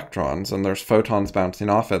neutrons and electrons, and there's photons bouncing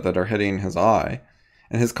off it that are hitting his eye,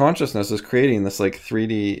 and his consciousness is creating this like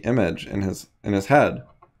 3D image in his head.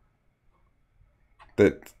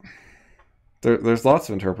 That there's lots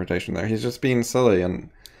of interpretation there. He's just being silly, and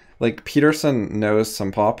like Peterson knows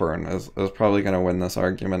some Popper and is probably going to win this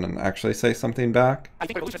argument and actually say something back. I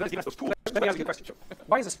think evolution has given us those tools. Let me ask you a question.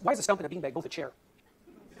 Why is a stump and a beanbag both a chair?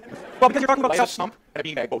 Well, because you're talking about a stump and a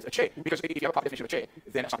beanbag both a chair. Because if you have a proper definition of a chair,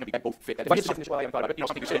 then a stump and a beanbag both fit that definition. Well, I haven't thought of it.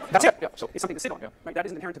 Something to sit in. That's it. Yeah, so It's something to sit on. Yeah. Right? That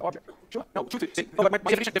isn't inherent to the object. Sure. No, truth is, No, but my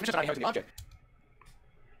definition is not inherent in the object.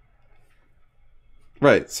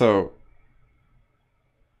 Right, so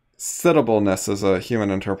sitableness is a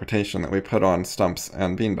human interpretation that we put on stumps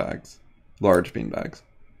and beanbags, large beanbags.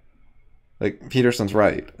 Like, Peterson's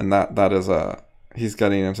right, and that is he's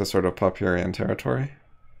getting into sort of Popperian territory.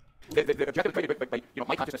 The objective is created by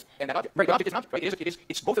my consciousness and that object. Right, the object is an object, right?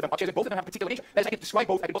 It's both of them objects, and both of them have a particular nature. That is, I can describe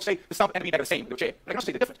both. I can both say the stump and the beanbag are the same. They're chair. But I can also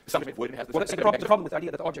say they're different. The stump is made of wood and has the The problem with the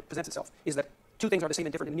idea that the object presents itself is that two things are the same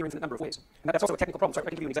and different in a near infinite number of ways. And that's also a technical problem. So I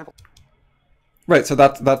can give you an example. Right, so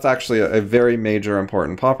that's actually a very major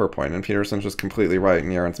important Popper point, and Peterson's just completely right,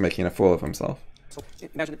 and Yaron's making a fool of himself. So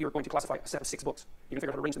imagine if you were going to classify a set of 6 books. You can figure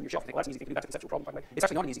out how to arrange them on your shelf. I think, well, that's an easy thing to do. That's a conceptual problem, by the way. It's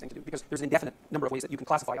actually not an easy thing to do because there's an indefinite number of ways that you can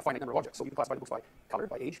classify a finite number of objects. So you can classify the books by color,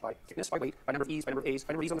 by age, by thickness, by weight, by number of E's, by number of A's,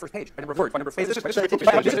 by number of E's on the first page, by number of words, by number of phrases. This is the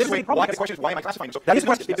question is why am I classifying them? So that is the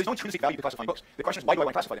question. There's no intrinsic value to classifying books. The question is why do I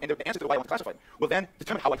want to classify them? And the answer to why I want to classify them will then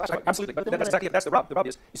determine how I classify them. Absolutely. That's exactly it. That's the rub. The rub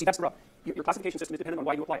is, you see, that's the rub. Your classification system is dependent on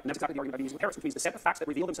why you apply it. And that's exactly the argument I've been using with Harris, which means the set of facts that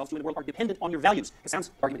reveal themselves to you in the world are dependent on your values.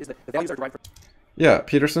 Kassan's argument is that the values are derived from... Yeah,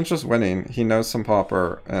 Peterson's just winning. He knows some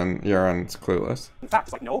Popper, and Yaron's clueless. Facts.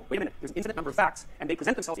 It's like, no, wait a minute. There's an infinite number of facts, and they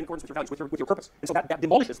present themselves in accordance with your values, with your purpose. And so that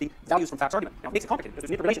demolishes the values from facts argument. Now, it makes it complicated because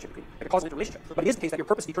there's an interrelationship between, like a causal interrelationship. But it is the case that your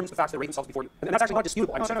purpose determines the facts that array themselves before you. And that's actually not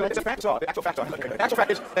disputable. No, it's a fact. The actual facts are. The actual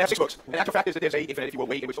fact is they have 6 books. And the actual fact is that there's a infinite, if you will,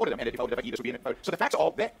 way in which to order them. And if you follow the E, this would be in it. So the facts are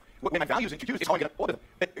all there. When my values introduced, it's how I'm going to order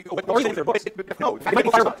them. Or even if they're books. No, they might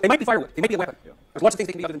be firewood. They might be firewood. They might be a weapon. There's lots of things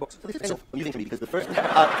they can be other than books. So this is kind of amusing to me because the first,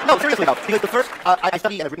 no, seriously though, because the first, I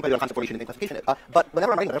study and I've written quite a bit on concept formation and classification, but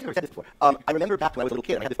whenever I'm writing, I've never said this before. I remember back when I was a little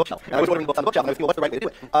kid, I had this bookshelf, and I was ordering books on the bookshelf, and I was thinking, what's the right way to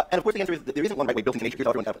do it? And of course the answer is that there isn't one right way built into nature. Here's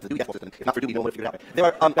how everyone has to do the system. If not for do, we don't want to figure it out. There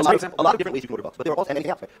are a lot of different ways you can order books, but there are also, and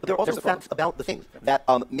anything else, right? But there are also facts about the things that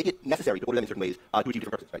make it necessary to order them in certain ways to achieve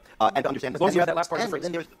different purposes, right? And to understand. As long as you have that last part of the phrase.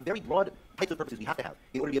 And then there's very broad types of purposes we have to have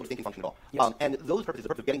in order to be able to think and function at all. And those purposes, the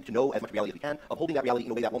purpose of getting to know as much reality as we can, of holding that reality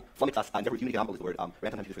in a way that won't flummox us. I've never used unity is the word. Rand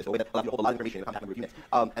sometimes uses this, a way that allows you to hold a lot of information in a compact number of units.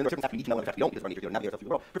 And there are certain facts we need to know and facts we don't because of our nature to navigate ourselves through the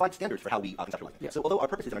world. Provide standards for how we conceptualize. Yes. So although our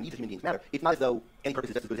purposes and our needs as human beings matter, it's not as though any purpose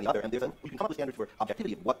is just as good as any other. And there's you can come up with standards for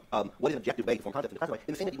objectivity of what is an objective way to form concepts and classify.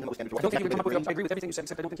 In the same way, you can come up with standards for I don't think you can come up with. I agree with everything you said,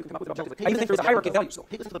 except I don't think you can come up with objective. I even think there's a hierarchy of values, though.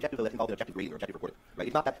 Take a simple objective that's involved in objective grading or objective reporting. Right?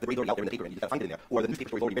 It's not that the grade's already out there in the paper and you just gotta find it in there, or the newspaper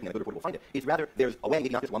story's already written and a good reporter will find it. It's rather there's a way,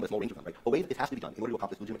 maybe not just one, but a small range of them, right? A way that this has to be done in order to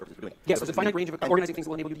accomplish legitimate purposes for doing it. Yes, there's a finite range of organizing things that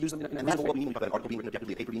will enable you to use them in a and that's reasonable what way. we mean when we talk about an article being written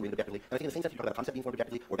objectively, a paper being written objectively. And I think in the same sense you talk about a concept being formed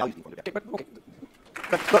objectively or values being formed objectively. Okay.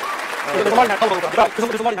 There's a lot in that.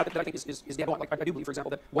 There's a lot in that I think is dead on. Like I do believe, for example,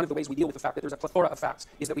 that one of the ways we deal with the fact that there's a plethora of facts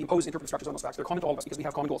is that we impose interpretive structures on those facts. They're common to all of us because we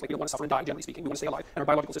have common goals. Like we don't want to suffer and die, generally speaking. We want to stay alive, and our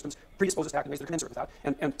biological systems predispose us to act in ways that are commensurate with that.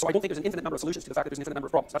 And so I don't think there's an infinite number of solutions to the fact that there's an infinite number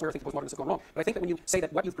of problems. That's where I think the postmodernists have gone wrong. But I think that when you say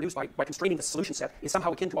that what you've produced by constraining the solution set is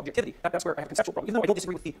somehow akin to objectivity, that's where I have a conceptual problem. Even though I don't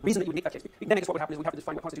disagree with the reason that you would make that case. Then I guess what would happen is we have to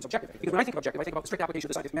define what constitutes objective. Because when I think of objective, I think about the strict application of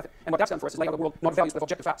the scientific method. And what that's done for us is lay out the world not of values but of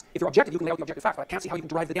objective facts. If you're objective, you can lay out the objective facts, but I can't see how you can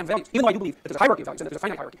derive the damn values. Even though I do believe that there's a hierarchy of values and that there's a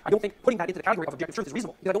finite hierarchy, I don't think putting that into the category of objective truth is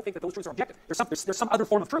reasonable. Because I don't think that those truths are objective. There's some other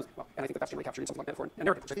form of truth. Well, and I think that that's generally captured in something like metaphor and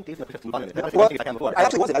narrative. I think Dave's not just move on. I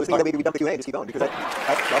actually wasn't. I was thinking that maybe we dump the Q&A and just keep going because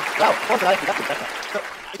wow, so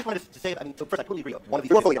I just wanted to say, I mean, so first I totally agree. One of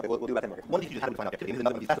these we're fully up. We'll do that then. one of these is how do we define objectivity, and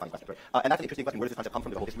another one of these classifying questions, right? And that's an interesting question. Where does this concept come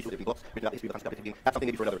from? There's a whole history of different books written about the history of the concept of objectivity. That's something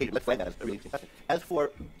maybe for another occasion. Let's flag that as a really interesting question. As for,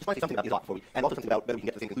 just want to say something about the thought before we, and also something about whether we can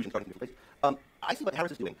get to the same conclusion starting from different places. I see what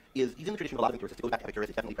Harris is doing is he's in the tradition of a lot of empiricists. It goes back to Epicurus.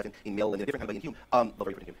 It's definitely present in Mill and in a different kind of way in Hume. Well,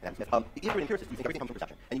 very different in Hume and Adam Smith. If you're an empiricist, you think everything comes from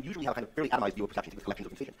perception, and you usually have a kind of fairly atomized view of perception, these collections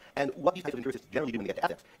of sensations. And what these types of empiricists generally do when they get to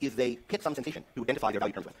ethics is they pick some sensation to identify their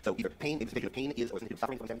value terms with. So either pain, maybe the sensation of pain is, or sensation of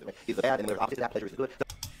suffering, sometimes is the bad, and then there's opposite to that, pleasure is the good. So,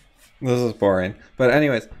 This is boring. But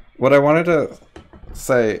anyways, what I wanted to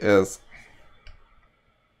say is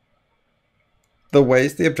the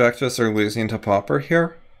ways the objectivists are losing to Popper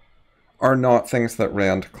here are not things that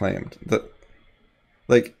Rand claimed. That,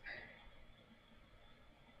 like,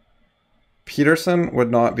 Peterson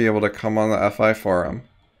would not be able to come on the FI forum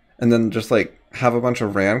and then just, like, have a bunch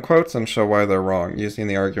of Rand quotes and show why they're wrong using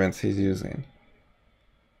the arguments he's using.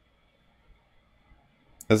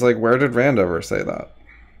 It's like, where did Rand ever say that?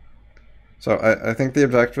 So I think the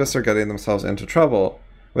objectivists are getting themselves into trouble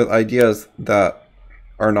with ideas that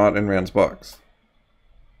are not in Rand's books.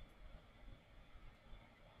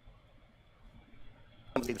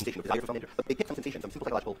 Some sensation of desire for some nature, but they pick some sensation, some simple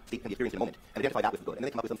psychological state can be experienced in a moment, and identify that with the good, and then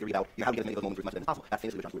they come up with some theory about how to get as many of those moments as much as possible. That's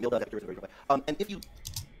famously what John Stuart Mill does, Peterson, very way. And if you,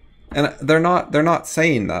 and they're not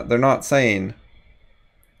saying that. They're not saying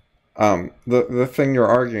the thing you're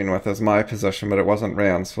arguing with is my position, but it wasn't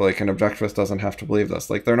Rand's. So like an objectivist doesn't have to believe this.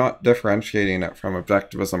 Like they're not differentiating it from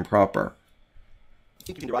objectivism proper. I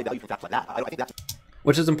think you can derive value from facts like that. I think that's.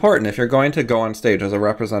 Which is important. If you're going to go on stage as a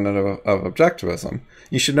representative of objectivism,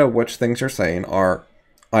 you should know which things you're saying are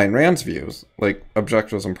Ayn Rand's views, like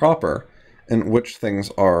objectivism proper, and which things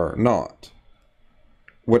are not.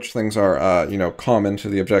 Which things are, common to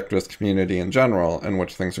the objectivist community in general, and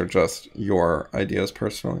which things are just your ideas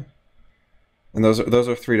personally. And those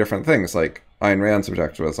are three different things, like Ayn Rand's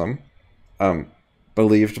objectivism,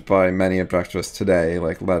 believed by many objectivists today,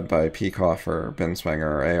 like led by Peikoff or Binswanger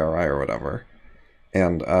or ARI or whatever,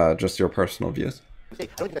 and just your personal views. I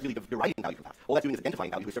don't think that's really deriving value from facts. All that's doing is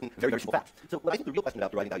identifying value with certain very, very simple facts. So what I think the real question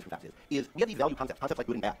about deriving value from facts is we have these value concepts like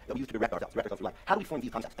good and bad, that we use to direct ourselves through life. How do we form these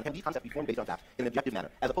concepts? And can these concepts be formed based on facts in an objective manner,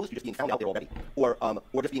 as opposed to just being found out there already, or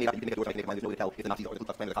just being able to make a door, there's no way to tell if the Nazis or the Ku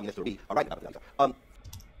Klux Klan or the communists or we are right about it.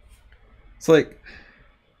 So like,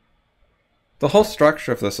 the whole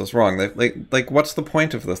structure of this is wrong. Like what's the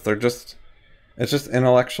point of this? It's just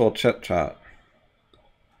intellectual chit chat.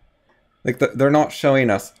 Like, they're not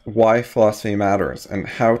showing us why philosophy matters and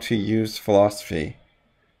how to use philosophy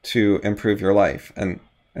to improve your life and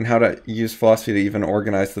how to use philosophy to even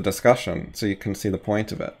organize the discussion so you can see the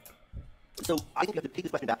point of it. So I think you have to take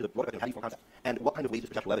this question back to the broader question of how do you form concepts and what kind of ways does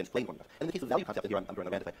perceptual evidence play in forming concepts. And in the case of value concepts, and here I'm drawing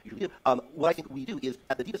a random usually do, what I think we do is,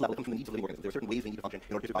 at the deepest level, it comes from the needs of living organisms. There are certain ways they need to function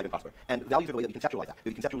in order to survive and prosper. And values are the way that we conceptualize that.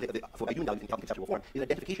 We conceptualize it, so by doing values in conceptual form, is an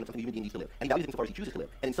identification of something a human being needs to live. And he values things as far as he chooses to live,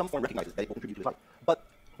 and in some form recognizes that it will contribute to his life. But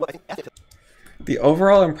what I think ethics... The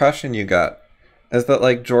overall impression you get is that,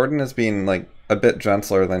 like, Jordan is being, like, a bit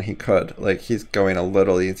gentler than he could. Like, he's going a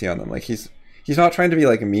little easy on them. Like, he's not trying to be,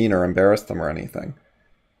 like, mean or embarrass them or anything.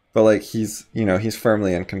 But, like, he's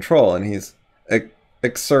firmly in control, and he's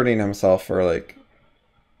exerting himself, or, like,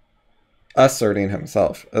 asserting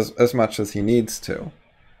himself as much as he needs to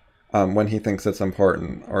when he thinks it's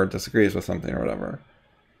important or disagrees with something or whatever.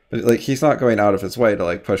 But, like, he's not going out of his way to,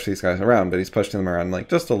 like, push these guys around, but he's pushing them around, like,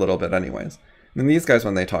 just a little bit anyways. I mean, these guys,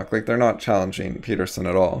 when they talk, like, they're not challenging Peterson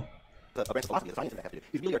at all. A branch of philosophy, the science that has to do,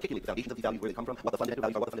 is really articulate the foundations of these values, where they come from, what the fundamental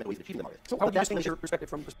values are, what the fundamental ways of achieving them are. So how would you distinguish your perspective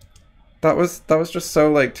from... That was just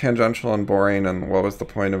so, like, tangential and boring, and what was the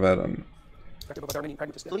point of it, and... Of a Darwinian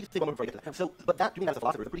pragmatist. So let me just say one more before I get to that. So, but that, doing that as a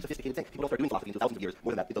philosopher is a pretty sophisticated thing. People don't start doing philosophy until thousands of years,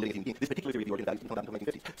 more than that, it's a living human being. This particular theory of the origin of values didn't come about until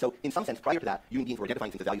the 1950s. So, in some sense, prior to that, human beings were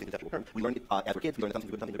identifying things as values in conceptual terms. We learned it as we're kids, we learned that some things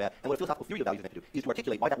are good, some things are bad. And what a philosophical theory of values is meant to do is to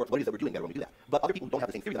articulate why that works, what it is that we're doing better when we do that. But other people who don't have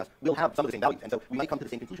the same theory as us will have some of the same values. And so we might come to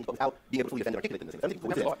the same conclusions, but without being able to fully defend and articulate them in the same way.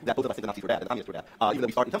 I think that both of us think the Nazis were bad and the communists were bad, even though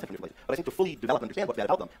we start in some sense from different places. But I think to fully develop and understand what's bad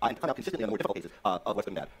about them, and to come out consistently on the more difficult cases of what's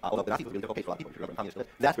been bad, although the Nazis were a difficult case for a lot of people, if you remember, communists,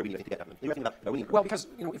 that's where we need to get that. You're asking about Darwinian. Well, because,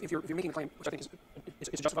 if you're making a claim, which I think is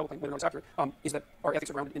a justifiable claim, whether or not it's accurate, is that our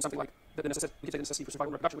ethics are grounded in something like the necessity for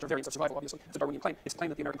survival and reproduction, which are variants of survival, obviously. It's a Darwinian claim. It's a claim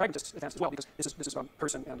that the American pragmatists advanced as well, because this is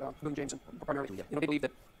Peterson and Boone James, and primarily, they believe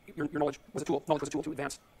that your knowledge was a tool. Knowledge was a tool to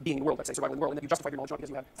advance being in the world, let's say, survival in the world, and that you justified your knowledge not because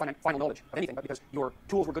you had final knowledge of anything, but because your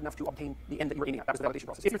tools were good enough to obtain the end that you were aiming at. That was the validation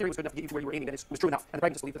process. If your theory was good enough to get you to where you were aiming, then it was true enough. And the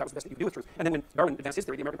pragmatists believed that was the best that you could do with truth. And then when Darwin advanced his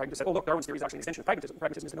theory, the American pragmatists said, oh, look, Darwin's theory is actually an extension of pragmatism.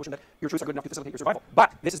 Pragmatism is the notion that your truths are good enough to facilitate your survival.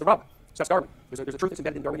 But this is the rub. So that's Darwin. There's a truth that's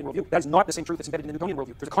embedded in the Darwinian worldview. That is not the same truth that's embedded in the Newtonian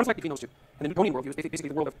worldview. There's a conflict between those two. And the Newtonian worldview is basically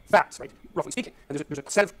the world of facts, right? Roughly speaking. And there's a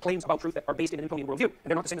set of claims about truth that are based in the Newtonian worldview. And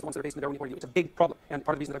they're not the same as the ones that are based in the Darwinian worldview. It's a big problem. And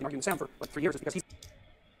part of the reason that I've been arguing with Sam for like 3 years is because he's...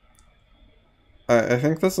 I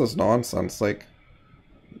think this is nonsense. Like,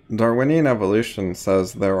 Darwinian evolution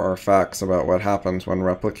says there are facts about what happens when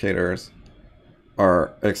replicators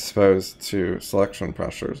are exposed to selection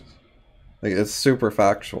pressures. Like, it's super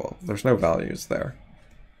factual. There's no values there.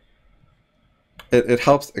 It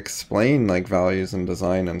helps explain, like, values and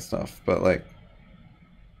design and stuff, but, like,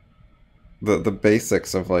 the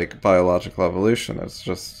basics of, like, biological evolution is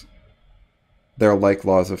just... They're like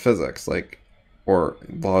laws of physics, like, or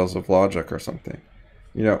laws of logic or something.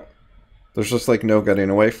 There's just, like, no getting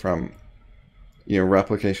away from,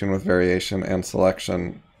 replication with variation and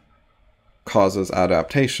selection causes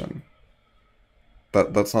adaptation.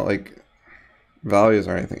 That's not, like, values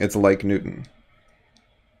or anything. It's like Newton.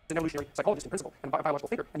 an evolutionary psychologist in principle and a biological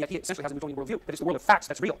thinker, and yet he essentially has a Newtonian worldview that it's the world of facts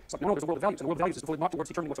that's real. It's like, no, there's a world of values, and the world of values is devoted not towards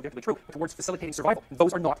determining what's objectively true, but towards facilitating survival. And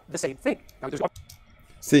those are not the same thing. Now, there's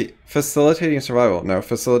See, facilitating survival, no,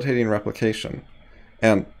 facilitating replication.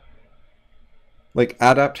 And, like,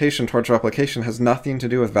 adaptation towards replication has nothing to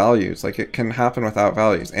do with values. Like, it can happen without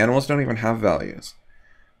values. Animals don't even have values.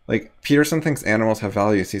 Like, Peterson thinks animals have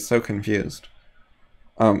values. He's so confused.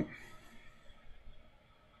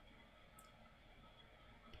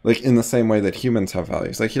 Like, in the same way that humans have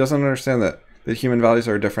values. Like, he doesn't understand that human values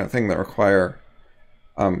are a different thing that require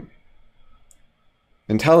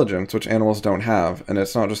intelligence, which animals don't have, and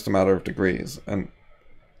it's not just a matter of degrees. And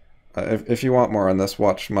if you want more on this,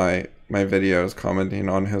 watch my videos commenting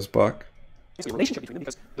on his book. It's a relationship between them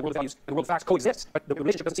because the world of values and the world of facts coexist, but the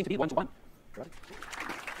relationship doesn't seem to be one-to-one.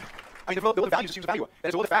 I mean, the world of values assumes a value. That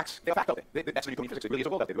is the world of facts. They are fact out there. That's the Newtonian physics. It really is a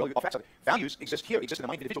world out there. The world of facts out there. Values exist here, exist in the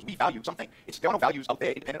mind of individuals. We value something. There are no values out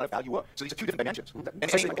there independent of valuer. So these are two different dimensions.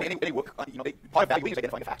 And any work, part of valuing is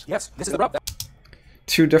identifying the facts. Yes, this is the rub.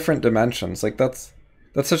 Two different dimensions. Like, that's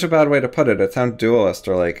such a bad way to put it. It sounds dualist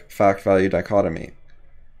or like fact-value dichotomy.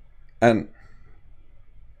 And,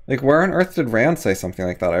 like, where on earth did Rand say something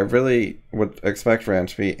like that? I really would expect Rand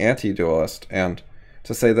to be anti-dualist and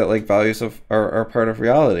to say that, like, values are part of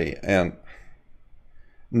reality and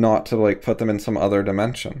not to, like, put them in some other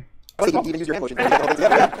dimension. I think you even use your hand motion.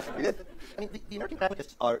 I mean, the American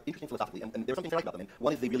pragmatists are interesting philosophically, and there's something I like about them. And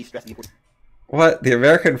one is they really stress the importance. What? The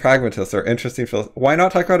American pragmatists are interesting Why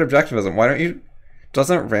not talk about objectivism? Why don't you...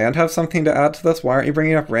 Doesn't Rand have something to add to this? Why aren't you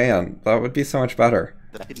bringing up Rand? That would be so much better.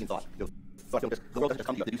 The activity in thought. So I feel the world doesn't just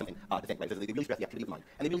come to you to do something to think, right? So they really stress the activity of mind.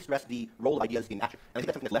 And they really stress the role of ideas in action. And I think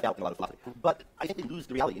that's something that's left out in a lot of philosophy. But I think they lose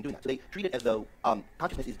the reality in doing that. So they treat it as though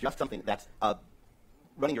consciousness is just something that's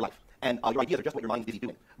running your life. And your ideas are just what your mind is busy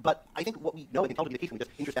doing. But I think what we know in intelligent communication, we just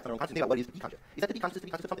introspect on our own consciousness, think about what it is to be conscious. Is that to be conscious is to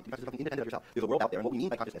be conscious of something. To be conscious of something independent of yourself. There's a world out there, and what we mean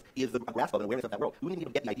by consciousness is the grasp of and awareness of that world. We wouldn't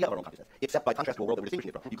even get the idea of our own consciousness, except by contrast to a world that we're distinguishing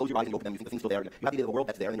it from. You close your eyes and you open them, you think the thing's still there. You have the idea of a world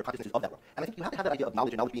that's there, and your consciousness is of that world. And I think you have to have that idea of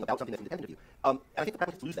knowledge and knowledge being about something that's independent of you. And I think the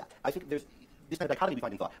pragmatists lose that. I think there's this kind of dichotomy we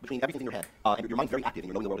find in thought between everything's in your head, and your mind's very active, and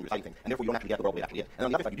you're knowing the world and you're reciting things, and therefore you don't actually get the world the way it actually is. And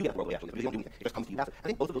on the other side, you do get the world the way it actually is, because you don't do anything. It just comes to you passive. I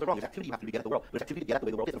think both of those are wrong. There's activity you have to do to get at the world. There's activity to get at the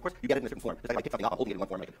way the world is. And of course, you get it in a certain form. It's like I pick something up, I'm holding it in one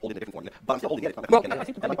form, I can hold it in a different form, but I'm still holding it. Well, I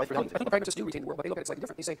think the pragmatists do retain the world, but they look at it slightly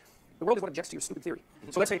different. They say the world is what objects to your stupid theory.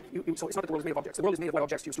 So let's say, so it's not that the world is made of objects. The world is made of what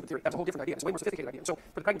objects to your stupid theory. That's a whole different idea. It's a way more sophisticated idea. And so for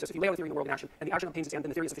the pragmatist, if you lay out a theory in the world in action, and the action obtains its end, then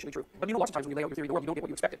the theory is sufficiently true. But you know, lots of times when you lay out your theory in the world, you don't get what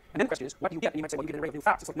you expected. And then the question is, what do you get? And you might say, well, you get an array of new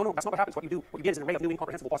facts. It's like, no, that's not what happens. What you get is an array of new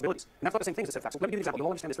incomprehensible possibilities. And that's not the same thing as a set of facts. So let me give you an example. You'll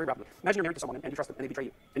all understand this very rapidly. Imagine you're married to someone and you trust them and they betray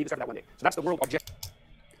you. And you discover that one day. So that's the world object.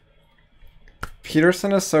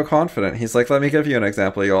 Peterson is so confident. He's like, let me give you an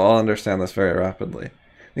example. You'll all understand this very rapidly.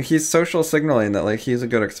 Like, he's social signaling that, like, he's a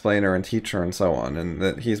good explainer and teacher and so on, and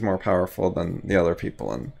that he's more powerful than the other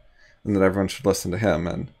people, and that everyone should listen to him.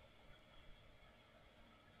 And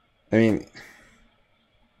I mean,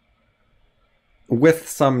 with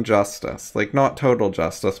some justice, like, not total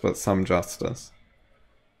justice, but some justice.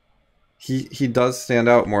 He does stand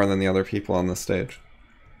out more than the other people on the stage.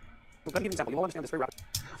 Let me give you an example. You'll all understand this very rapidly.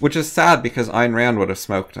 Which is sad, because Ayn Rand would have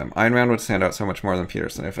smoked him. Ayn Rand would stand out so much more than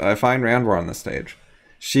Peterson. If Ayn Rand were on the stage,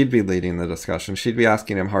 she'd be leading the discussion. She'd be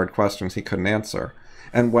asking him hard questions he couldn't answer.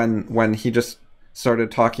 And when he just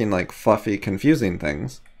started talking like fluffy, confusing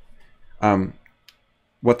things,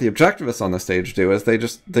 what the objectivists on the stage do is they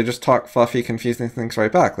just talk fluffy, confusing things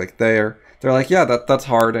right back. Like they're like, yeah, that's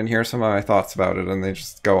hard, and here's some of my thoughts about it, and they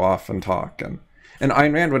just go off and talk. And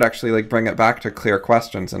Ayn Rand would actually like bring it back to clear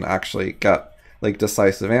questions and actually get like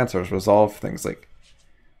decisive answers, resolve things, like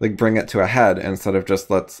bring it to a head instead of just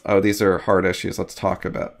these are hard issues, let's talk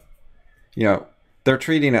about. You know, they're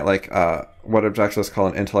treating it like what objectivists call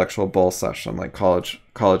an intellectual bull session, like college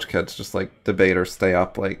kids just like debate or stay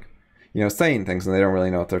up, like, you know, saying things and they don't really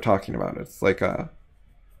know what they're talking about. It's like a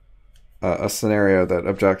scenario that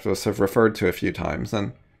objectivists have referred to a few times,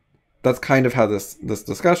 and that's kind of how this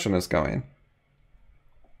discussion is going.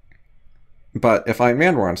 But if Ayn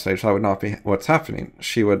Rand were on stage, that would not be what's happening.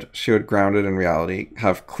 She would ground it in reality,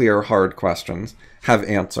 have clear, hard questions, have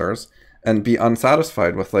answers, and be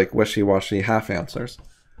unsatisfied with like wishy-washy half answers.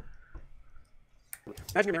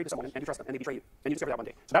 Imagine you're married to someone and you trust them and they betray you, and you discover that one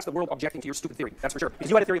day. So that's the world objecting to your stupid theory. That's for sure. Because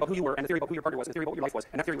you had a theory about who you were, and a theory about who your partner was, and a theory about what your life was,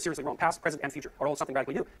 and that theory was seriously wrong. Past, present, and future are all something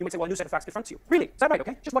radically new. You might say, well, a new set of facts confronts you. Really? Is that right?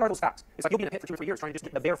 Okay. Just what are those facts? It's like you'll be in a pit for 2 or 3 years trying to just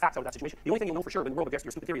get the bare facts out of that situation. The only thing you'll know for sure when the world objects to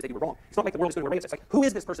your stupid theory is that you were wrong. It's not like the world is going to erase it. It's like, who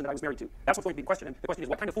is this person that I was married to? That's what's going to be the question. And the question is,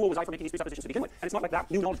 what kind of fool was I for making these presuppositions to begin with? And it's not like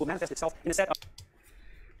that new knowledge will manifest itself in a set of...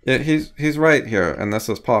 Yeah, he's right here, and this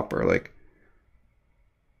is Popper. Like,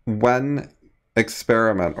 when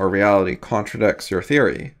experiment or reality contradicts your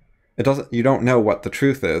theory, It doesn't. You don't know what the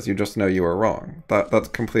truth is. You just know you are wrong. That's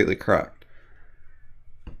completely correct.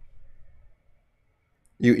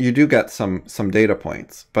 You do get some data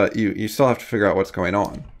points, but you still have to figure out what's going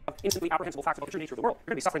on. Instantly apprehensible facts about the true nature of the world.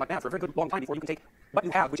 You're going to be suffering like mad for a very good long time before you can take what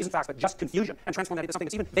you have, which isn't facts, but just confusion, and transform that into something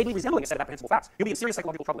that's even vaguely resembling a set of apprehensible facts. You'll be in serious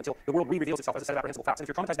psychological trouble until the world re-reveals itself as a set of apprehensible facts. And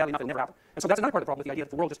if you're traumatized badly enough, it'll never happen. And so that's another part of the problem with the idea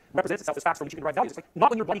that the world just represents itself as facts from which you can derive values. It's like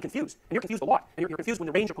not when you're bloody confused, and you're confused a lot, and you're confused when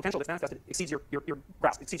the range of potential that's manifested exceeds your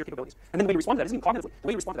grasp, exceeds your capabilities. And then the way you respond to that isn't even cognitively. The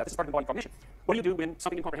way you respond to that, this is part of embodied cognition. What do you do when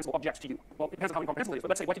something incomprehensible objects to you? Well, it depends on how incomprehensible it is. But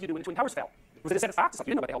let's say, what did you do when the Twin Towers fell? Was it a set of facts? You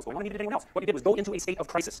didn't know what the hell was going on. You didn't anyone else. What you did was go into a state of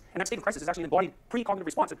crisis, and that state of crisis is actually an embodied pre-cognitive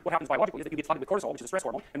response. And what happens biologically is that you get flooded with cortisol, which is a stress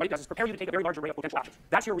hormone, and what it does is prepare you to take a very large array of potential actions.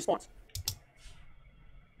 That's your response.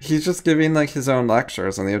 He's just giving like his own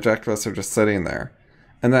lectures, and the objectivists are just sitting there.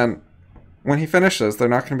 And then when he finishes, they're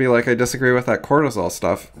not going to be like, I disagree with that cortisol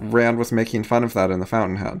stuff. Rand was making fun of that in the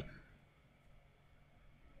Fountainhead.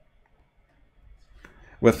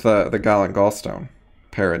 With the Gallant Gallstone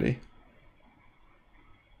parody.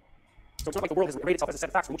 So it's not like the world has arrayed itself as a set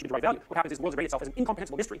of facts from which you can derive value. What happens is the world has arrayed itself as an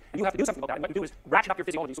incomprehensible mystery, and you have to do something about that. And what you do is ratchet up your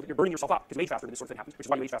physiology so that you're burning yourself up, because you age faster when this sort of thing happens, which is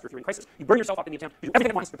why you age faster if you're in crisis. You burn yourself up in the attempt to do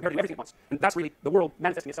everything at once, to prepare to do everything at once. And that's really the world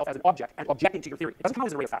manifesting itself as an object and objecting to your theory. It doesn't come out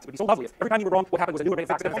as an array of facts. It would be so lovely if every time you were wrong, what happened was a new array of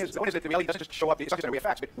facts. The point is that the reality doesn't just show up, it's not just an array of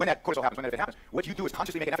facts, but when that cortisol happens, when that event happens, what you do is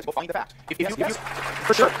consciously make an effort to go find the facts. Yes,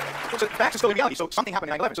 for sure. So facts are still in reality. So something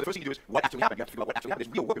happened in 9/11. So the first thing you do is what actually happened. You have to figure out what actually happened.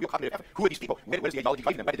 It's real work, real cognitive effort. Who are these people? What is the ideology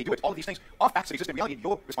driving them? Why did they do it? All of these things are facts that exist in reality.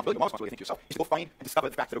 Your responsibility, my responsibility, I think, yourself, is to go find and discover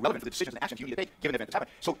the facts that are relevant for the decisions and actions you need to take given the event that's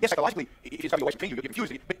happened. So yes, psychologically, it's got to be always between you. You're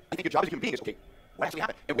confused, but I think your job as a human being is okay. What actually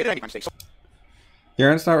happened? And where did I make my mistake? So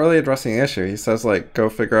Yaron's not really addressing the issue. He says, like, go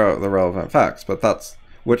figure out the relevant facts, but that's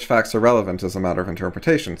which facts are relevant is a matter of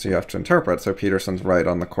interpretation, so you have to interpret. So Peterson's right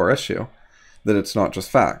on the core issue, that it's not just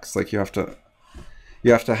facts. Like, you have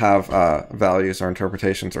to have values or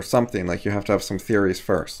interpretations or something. Like, you have to have some theories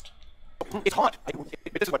first. it's hard.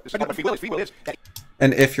 This is what free will is. Free will is that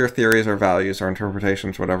And if your theories or values or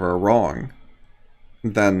interpretations, whatever, are wrong,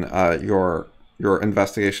 then your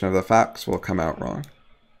investigation of the facts will come out wrong.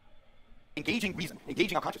 engaging reason,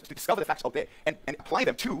 engaging our consciousness to discover the facts out there and apply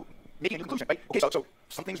them to making a new conclusion, right? Okay, so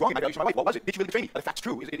something's wrong in my values for my life. What was it? Did you really betray me? Are the facts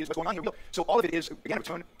true? Is what's going on here real? So all of it is, again,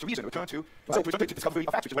 return to reason, return to discovery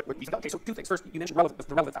of facts, which is what reason does. Okay, so two things. First, you mentioned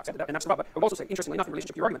the relevant facts, and that's the rub. But I would also say, interestingly enough, in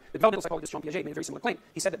relationship to your argument, the developmental psychologist Jean Piaget made a very similar claim.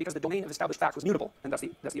 He said that because the domain of established facts was mutable, and that's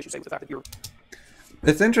the issue, say, with the fact that you're...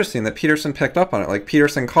 It's interesting that Peterson picked up on it. Like,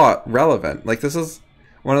 Peterson caught relevant. Like, this is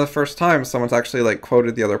one of the first times someone's actually, like,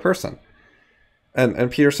 quoted the other person.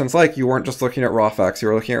 And Peterson's like, you weren't just looking at raw facts, you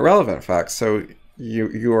were looking at relevant facts. So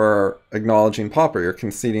you are acknowledging Popper, you're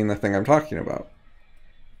conceding the thing I'm talking about.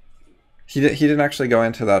 He didn't actually go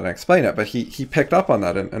into that and explain it, but he picked up on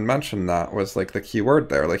that and mentioned that was, like, the key word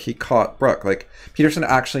there. Like, he caught Brook. Like, Peterson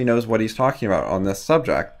actually knows what he's talking about on this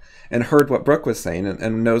subject and heard what Brook was saying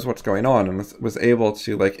and knows what's going on and was able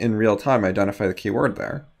to, like, in real time identify the key word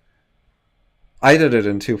there. I did it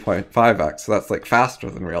in 2.5x, so that's, like, faster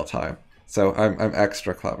than real time. So I'm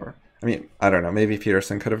extra clever. I mean, I don't know, maybe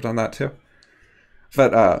Peterson could have done that too.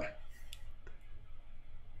 But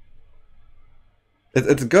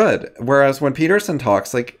it's good. Whereas when Peterson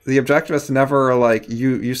talks, like, the objectivists never, like,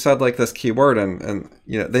 you said, like, this key word and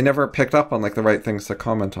you know, they never picked up on, like, the right things to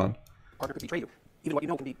comment on. Partner could betray you. Even what you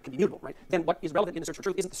know can be mutable, right? Then what is relevant in the search for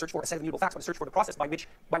truth isn't the search for a set of mutable facts, but the search for the process by which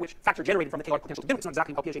facts are generated from the chaotic potential to begin with. It's not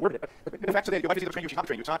exactly how Piaget worded it, but the facts are there. You might be able to train you, she's not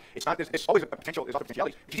train you. It's not. There's always a potential. There's other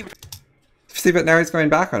potentialities. See, but now he's going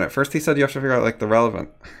back on it. First he said you have to figure out, like, the relevant.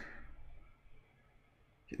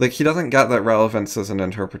 Like, he doesn't get that relevance is an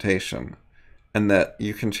interpretation and that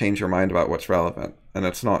you can change your mind about what's relevant. And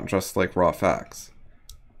it's not just, like, raw facts.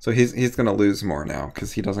 So he's going to lose more now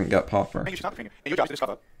because he doesn't get Popper. And your job is to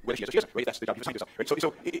discover whether she is or she isn't, right? That's the job you've assigned yourself, right? So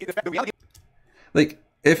the reality... Like,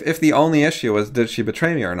 if the only issue was did she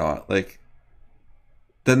betray me or not, like,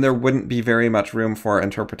 then there wouldn't be very much room for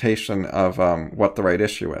interpretation of what the right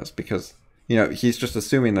issue is because, you know, he's just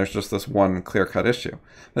assuming there's just this one clear-cut issue.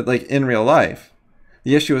 But, like, in real life,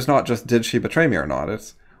 the issue is not just did she betray me or not,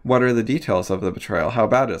 it's what are the details of the betrayal? How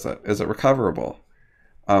bad is it? Is it recoverable?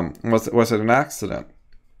 Was it an accident?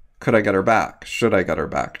 Could I get her back? Should I get her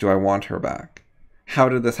back? Do I want her back? How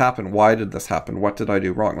did this happen? Why did this happen? What did I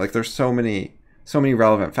do wrong? Like, there's so many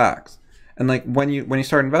relevant facts. And, like, when you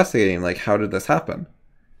start investigating, like, how did this happen?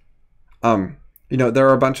 You know, there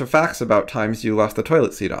are a bunch of facts about times you left the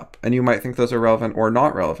toilet seat up, and you might think those are relevant or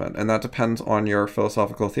not relevant, and that depends on your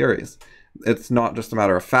philosophical theories. It's not just a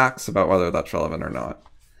matter of facts about whether that's relevant or not.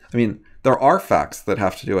 I mean, there are facts that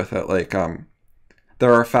have to do with it, like,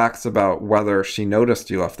 there are facts about whether she noticed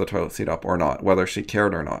you left the toilet seat up or not, whether she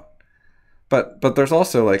cared or not. But there's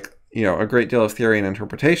also, like, you know, a great deal of theory and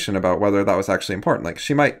interpretation about whether that was actually important. Like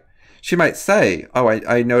she might say, oh,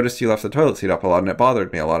 I noticed you left the toilet seat up a lot and it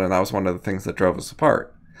bothered me a lot and that was one of the things that drove us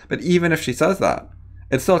apart. But even if she says that,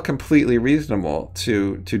 it's still completely reasonable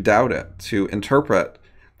to doubt it, to interpret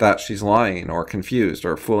that she's lying or confused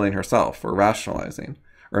or fooling herself or rationalizing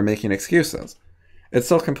or making excuses. It's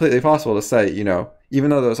still completely possible to say, you know, even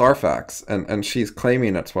though those are facts and she's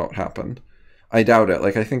claiming it's what happened, I doubt it.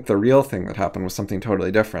 Like, I think the real thing that happened was something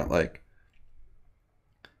totally different.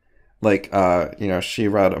 You know, she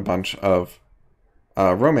read a bunch of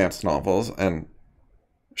romance novels and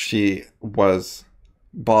she was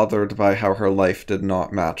bothered by how her life did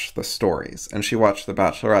not match the stories. And she watched The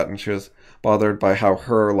Bachelorette and she was bothered by how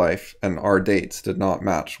her life and our dates did not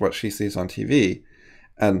match what she sees on TV.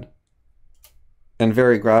 And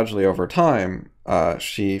very gradually over time,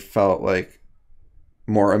 she felt like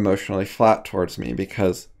more emotionally flat towards me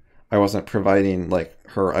because I wasn't providing like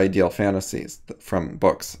her ideal fantasies from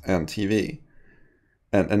books and TV.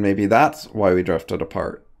 And maybe that's why we drifted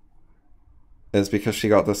apart, is because she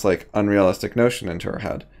got this like unrealistic notion into her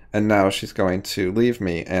head. And now she's going to leave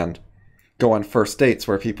me and go on first dates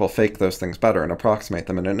where people fake those things better and approximate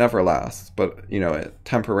them, and it never lasts. But, you know,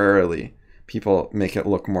 temporarily people make it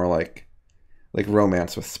look more like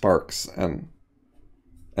romance with sparks, and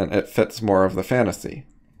it fits more of the fantasy.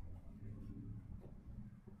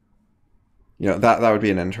 You know, that would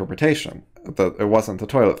be an interpretation. It wasn't the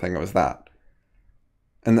toilet thing, it was that.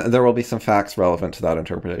 And there will be some facts relevant to that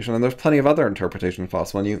interpretation, and there's plenty of other interpretations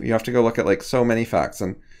possible, and you have to go look at like so many facts,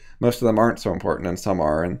 and most of them aren't so important, and some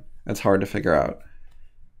are, and it's hard to figure out.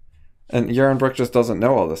 And Yaron Brook just doesn't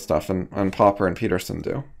know all this stuff, and Popper and Peterson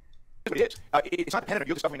do. What it is. It's not dependent on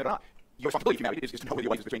you discovering it or not. Your responsibility if you're married is to know whether your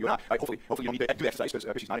wife is betraying you or not. Hopefully you don't need to do the exercise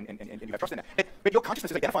because she's not, and you have trust in that. But your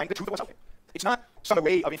consciousness is identifying the truth of what's out there. It's not some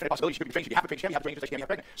array of infinite possibilities. She could be betraying, she could be half betraying, she can't be half betraying, she can't be half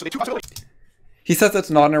pregnant. So the two possibilities. He says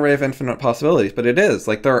it's not an array of infinite possibilities, but it is.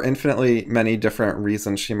 Like, there are infinitely many different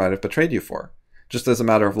reasons she might have betrayed you for, just as a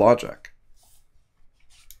matter of logic.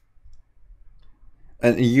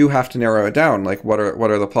 And you have to narrow it down. Like, what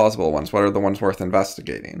are the plausible ones? What are the ones worth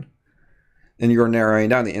investigating? And you're narrowing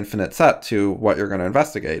down the infinite set to what you're going to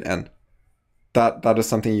investigate. And that is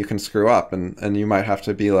something you can screw up. And you might have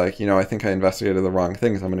to be like, you know, I think I investigated the wrong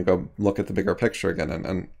things. I'm going to go look at the bigger picture again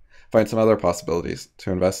and find some other possibilities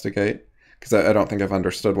to investigate. Because I don't think I've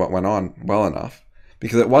understood what went on well enough.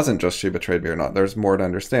 Because it wasn't just she betrayed me or not. There's more to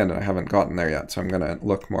understand, and I haven't gotten there yet, so I'm going to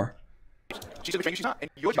look more. She's betraying you, she's not. And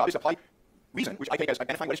your job is to apply reason, which I take as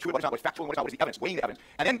identifying what is true, what is not, what is factual, what is not, what is the evidence, weighing the evidence.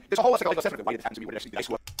 And then there's a whole psychological assessment of why did it happen to me, what did I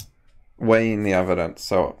actually weighing the evidence.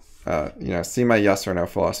 So, you know, see my yes or no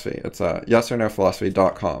philosophy. It's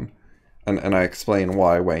yesornophilosophy.com. And I explain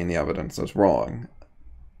why weighing the evidence is wrong.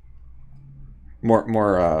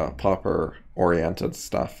 More Popper-oriented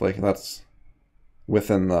stuff. Like, that's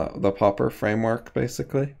within the Popper framework,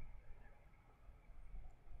 basically.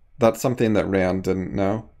 That's something that Rand didn't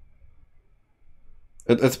know.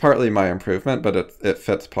 It's partly my improvement, but it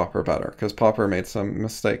fits Popper better, because Popper made some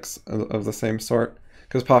mistakes of the same sort.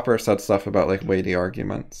 Because Popper said stuff about, like, weighty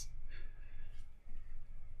arguments.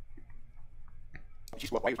 That's a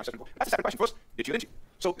separate question for us. Did you?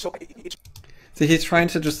 So it's... See, he's trying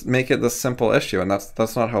to just make it this simple issue, and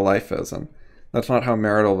that's not how life is, and that's not how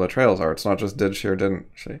marital betrayals are. It's not just did she or didn't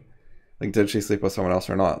she. Like, did she sleep with someone else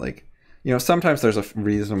or not? Like, you know, sometimes there's a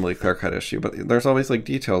reasonably clear-cut issue, but there's always, like,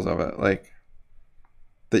 details of it, like,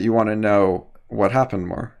 that you want to know what happened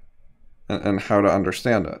more, and how to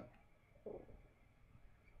understand it.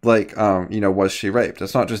 Like, you know, was she raped?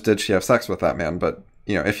 It's not just did she have sex with that man, but,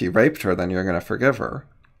 you know, if he raped her, then you're going to forgive her.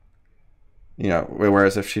 You know,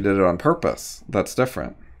 whereas if she did it on purpose, that's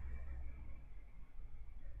different.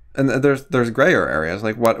 And there's grayer areas.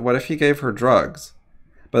 Like, what if he gave her drugs?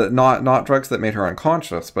 But not drugs that made her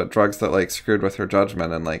unconscious, but drugs that, like, screwed with her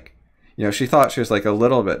judgment. And, like, you know, she thought she was, like, a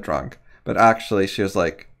little bit drunk, but actually she was,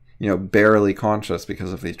 like, you know, barely conscious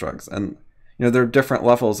because of these drugs. And, you know, there are different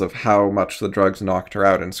levels of how much the drugs knocked her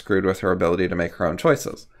out and screwed with her ability to make her own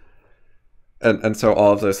choices. And so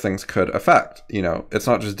all of those things could affect, you know, it's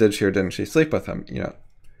not just did she or didn't she sleep with him, you know.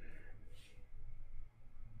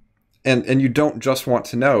 And you don't just want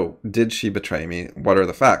to know, did she betray me? What are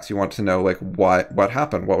the facts? You want to know, like, what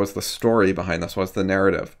happened? What was the story behind this? What was the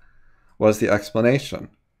narrative? What was the explanation?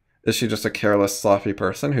 Is she just a careless, sloppy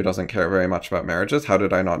person who doesn't care very much about marriages? How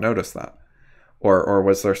did I not notice that? Or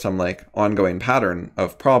was there some, like, ongoing pattern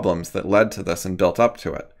of problems that led to this and built up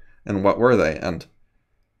to it? And what were they? And,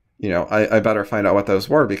 you know, I better find out what those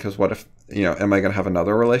were, because what if, you know, am I going to have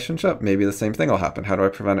another relationship? Maybe the same thing will happen. How do I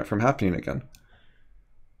prevent it from happening again?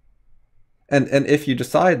 And if you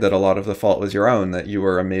decide that a lot of the fault was your own, that you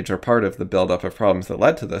were a major part of the buildup of problems that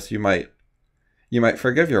led to this, you might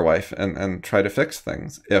forgive your wife and try to fix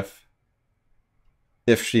things if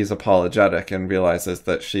she's apologetic and realizes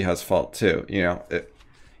that she has fault too.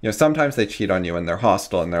 Sometimes they cheat on you and they're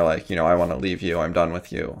hostile and they're like, I want to leave you, I'm done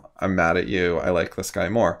with you, I'm mad at you, I like this guy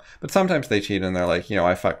more. But sometimes they cheat and they're like,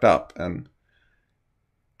 I fucked up and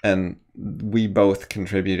we both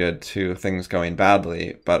contributed to things going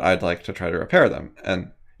badly, but I'd like to try to repair them.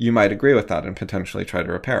 And you might agree with that and potentially try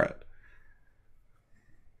to repair it.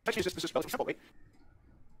 Actually, this is relatively simple, right?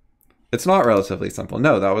 It's not relatively simple.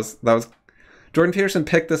 No, that was Jordan Peterson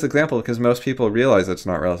picked this example because most people realize it's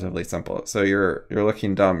not relatively simple. So you're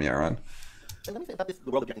looking dumb, Yaron. And let me say about this,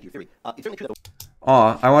 the world objecting to theory. It's certainly true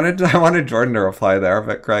that I wanted Jordan to reply there,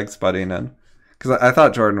 but Greg's butting in. Because I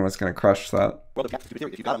thought Jordan was going to crush that. world objects to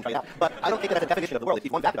theory. If you got them, try it out. But I don't think that that's a definition of the world.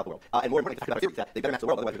 It's one fact about the world. And more importantly, about theories that they better match the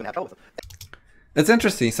world, otherwise you're going to have trouble with them. It's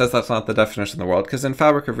interesting he says that's not the definition of the world, because in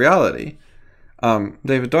Fabric of Reality,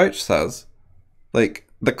 David Deutsch says, like,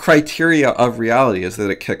 the criteria of reality is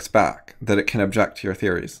that it kicks back, that it can object to your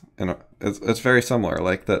theories. And it's very similar,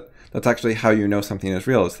 like that's actually how you know something is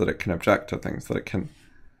real, is that it can object to things, that it can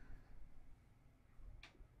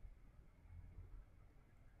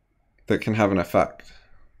have an effect.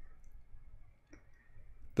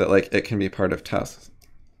 That, like, it can be part of tests.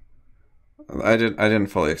 I didn't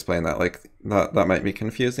fully explain that. Like, that might be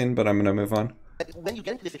confusing, but I'm going to move on. When you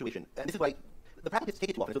get into this situation, and this is why the pragmatists take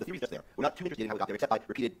it too often, so the theory's just there. We're not too interested in how we got there, except by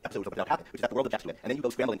repeated episodes of what's happened, which is that the world objects to it. And then you go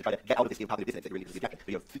scrambling to try to get out of this state of cognitive dissonance that you're in, the objection. So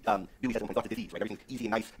you have Dewey says one points off to disease, right? Everything's easy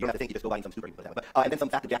and nice. You don't have to think, you just go by and some super people. But and then some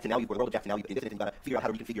fact objects, and now the world objects, and now you've been dissonant, and you've got to figure out how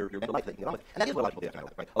to reconfigure your mental life so that you can get on with it. And that is what a lot of people did after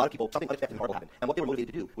 9/11, right? A lot of people, something unexpected and horrible happened. And what they were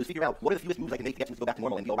motivated to do was figure out what are the fewest moves I can make to get things to go back to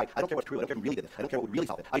normal and be all right. I don't care what's true. I don't care who really did this. I don't care what would really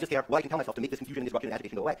solve it. I just care what I can tell myself to make this confusion and disruption and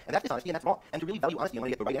agitation go away. And that's dishonesty, and that's wrong. And to really value honesty, you want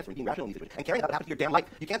to get the right answer and being rational in these situations. And caring about what happens to your damn life.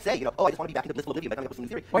 You can't say, oh, I just want to be back into blissful oblivion by coming up with some new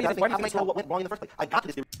theory. Why do you how can I tell what went wrong in the first place? I got to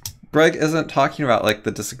this theory. Greg isn't talking about, like,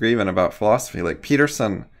 the disagreement about philosophy. Like,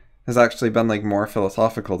 Peterson has actually been, like, more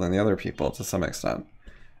philosophical than the other people to some extent.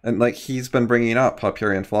 And, like, he's been bringing up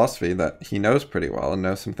Popperian philosophy that he knows pretty well and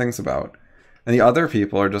knows some things about. And the other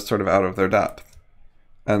people are just sort of out of their depth.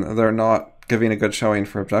 And they're not giving a good showing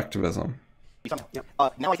for objectivism. Somehow. Yep.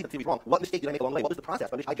 Now I see that the theory is wrong. What mistake did I make along the way? What was the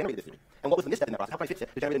process by which I generated this theory? And what was the misstep in that process? How can I fix it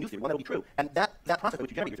to generate a new theory, one that will be true? And that process by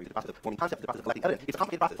which you generate your theory, the process of forming concepts, the process of collecting evidence, it's a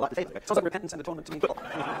complicated process, a lot to say. Right? Sounds like repentance and atonement to me.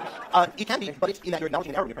 It can be, but it's in that you're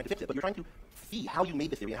acknowledging an error and you're trying to fix it. But you're trying to see how you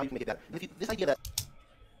made this theory and how you can make it better. And this idea that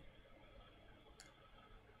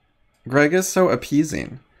Greg is so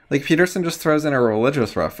appeasing. Like, Peterson just throws in a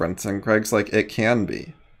religious reference, and Greg's like, it can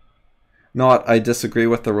be. Not, I disagree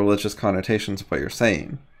with the religious connotations of what you're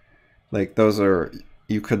saying. Like, those are...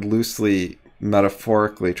 You could loosely,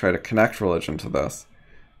 metaphorically try to connect religion to this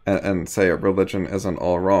and say religion isn't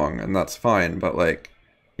all wrong, and that's fine, but, like,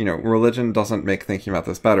 religion doesn't make thinking about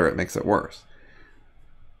this better, it makes it worse.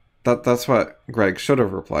 That's what Greg should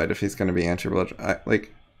have replied if he's going to be anti-religion.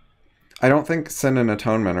 I don't think sin and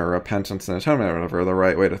atonement or repentance and atonement or whatever are the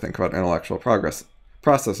right way to think about intellectual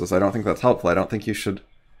processes. I don't think that's helpful. I don't think you should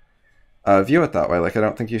view it that way. Like, I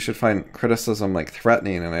don't think you should find criticism, like,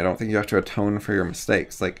 threatening, and I don't think you have to atone for your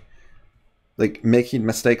mistakes. Like making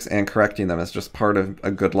mistakes and correcting them is just part of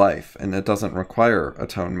a good life, and it doesn't require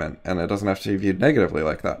atonement, and it doesn't have to be viewed negatively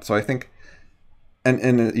like that. So I think,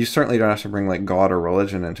 and you certainly don't have to bring, like, God or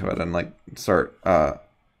religion into it and, like, start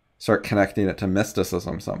connecting it to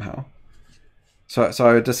mysticism somehow. So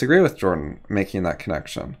I would disagree with Jordan making that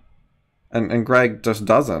connection. And Greg just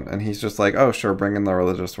doesn't, and he's just like, oh, sure, bring in the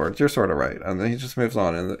religious words, you're sort of right. And then he just moves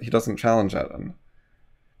on, and he doesn't challenge it. And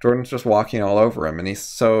Jordan's just walking all over him, and he's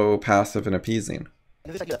so passive and appeasing.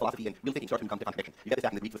 And this idea that philosophy and real thinking starts to become contradiction. You get this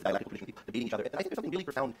back in the Greeks with the dialectical position, people debating each other. And I think there's something really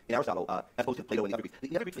profound in Aristotle, as opposed to Plato and the other Greeks.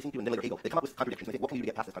 The other Greeks they seem to, in Miller or Hegel, they come up with contradictions. And they think, what can we do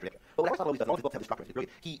to get past this contradiction? But what Aristotle always does, and all his books have this structure, it's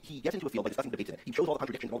brilliant. He gets into a field by discussing debates in it. He shows all the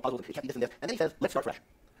contradictions, all the puzzles, it can't be this and this. And then he says, let's start fresh.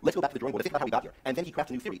 Let's go back to the drawing board. Let's think about how we got here. And then he crafts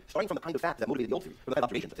a new theory, starting from the kind of facts that motivated the old theory, or the kind of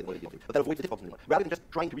observations that motivated the old theory, but that avoids the difficulties anymore. Rather than just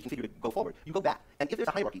trying to reconfigure to go forward, you go back. And if there's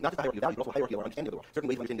a hierarchy, not just a hierarchy of values, but also a hierarchy of our understanding of the world, certain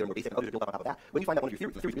ways of understanding that are more basic and others are built up on top of that. When you find that one of your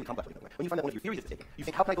theories, the theory is really complex, when you find that one of your theories is mistaken, you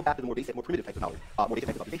think, how can I go back to the more basic, more primitive types of knowledge, more basic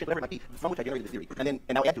types of observation, whatever it might be, from which I generated this theory, and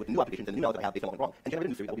now add to it the new observations and the new knowledge that I have based on what went wrong, and generate a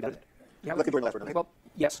new theory that will be better than it. Yeah, Let's give Jordan the last word. well,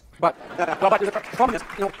 yes, but the problem is,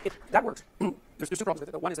 that works. There's two problems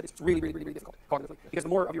with it. One is that it's really difficult cognitively, because the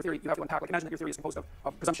more of your theory you have to unpack, like, imagine that your theory is composed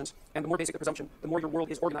of presumptions, and the more basic the presumption, the more your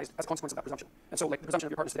world is organized as a consequence of that presumption. And so, like, the presumption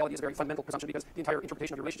of your partner's fidelity is a very fundamental presumption, because the entire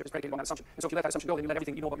interpretation of your relationship is predicated on that assumption. And so if you let that assumption go, then you let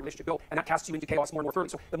everything you know about your relationship go, and that casts you into chaos more and more thoroughly.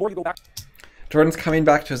 So the more you go back... Jordan's coming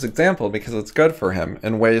back to his example because it's good for him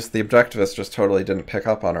in ways the objectivists just totally didn't pick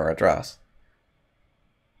up on or address.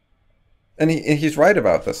 And he's right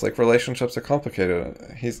about this. Like, relationships are complicated.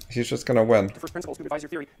 He's just going to win. The first principles to advise your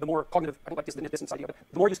theory, the more cognitive, I don't like this, the distance idea, but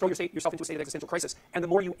the more you throw yourself into a state of existential crisis, and the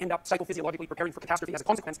more you end up psychophysiologically preparing for catastrophe as a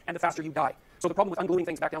consequence, and the faster you die. So the problem with ungluing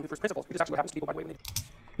things back down to first principles, which is actually what happens to people by the way.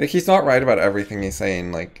 Like, he's not right about everything he's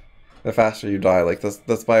saying. Like, the faster you die, like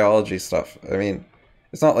this biology stuff. I mean,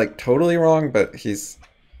 it's not like totally wrong, but he's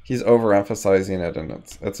overemphasizing it, and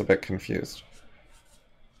it's a bit confused.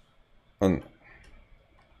 And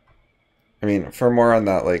I mean, for more on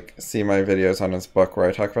that, like, see my videos on his book where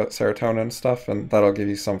I talk about serotonin stuff, and that'll give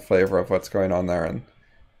you some flavor of what's going on there and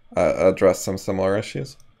address some similar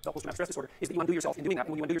issues. Post-traumatic stress disorder is that you undo yourself in doing that, and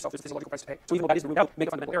when you undo yourself, there's a physiological price to pay. So even though that is the root out, make a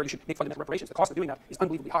fundamental error, you should make fundamental reparations. The cost of doing that is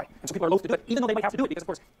unbelievably high, and so people are loath to do it, even though they might have to do it, because of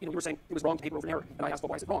course, you know, you were saying it was wrong to paper over an error, and I asked, well,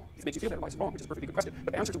 why is it wrong? If it makes you feel better, why is it wrong? Which is a perfectly good question.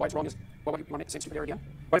 But the answer to why it's wrong is, well, you want to make the same stupid error again?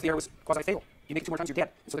 What if the error was quasi-fatal? You make it 2 more times, you're dead.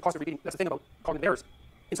 And so the cost of repeating, that's the thing about cognitive errors.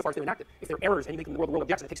 Insofar as they're enacted. If they're errors and you make them the world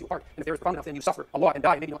objects and it takes you apart, and if the error is profound enough, then you suffer a lot and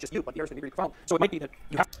die, and maybe not just you, but the errors can be really profound. So it might be that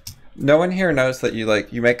you have... No one here knows that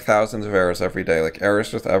you make thousands of errors every day. Like, errors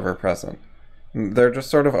just ever present. They're just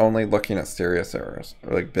sort of only looking at serious errors,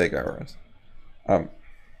 or like big errors. So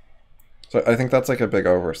I think that's like a big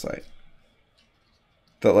oversight.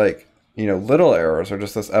 That, like, you know, little errors are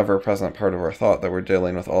just this ever-present part of our thought that we're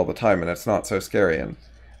dealing with all the time, and it's not so scary. And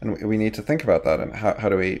we need to think about that, and how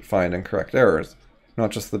do we find and correct errors?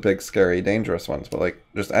 Not just the big, scary, dangerous ones, but like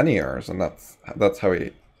just any errors, and that's how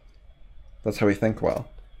we think well.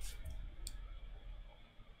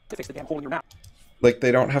 Fix the damn hole in your map. Like,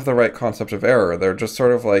 they don't have the right concept of error. They're just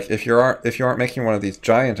sort of like, if you aren't making one of these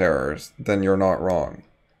giant errors, then you're not wrong.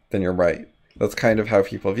 Then you're right. That's kind of how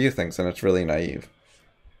people view things, and it's really naive.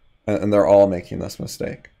 And they're all making this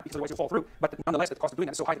mistake. Because otherwise you'll fall through. But nonetheless, the cost of doing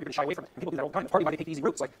that is so high that you're going to shy away from it. And people do that all the time. That's partly why they take the easy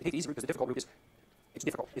route. It's like, they take the easy route because the difficult route is... It's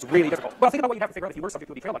difficult. It's really difficult. Well, think about what you'd have to figure out if you were subject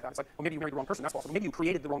to a betrayal like that. It's like, well, maybe you married the wrong person. That's possible. Maybe you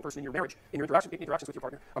created the wrong person in your marriage, in your interactions with your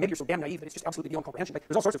partner. Or maybe you're so damn naive that it's just absolutely beyond comprehension. Like,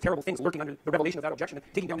 there's all sorts of terrible things lurking under the revelation of that objection.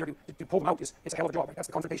 And taking down there to pull them out is a hell of a job. Right? That's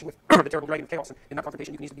the confrontation with the terrible dragon of chaos. And in that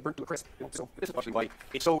confrontation, you can easily be burnt to a crisp. You know, so this is partially why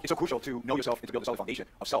it's so crucial to know yourself and to build a solid foundation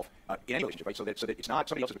of self in any relationship, right? So that it's not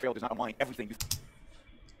somebody else's betrayal does not align everything you.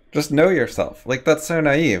 Just know yourself. Like, that's so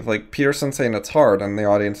naive. Like, Peterson saying it's hard, and the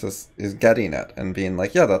audience is getting it and being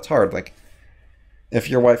like, yeah, that's hard. Like, if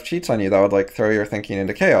your wife cheats on you, that would, like, throw your thinking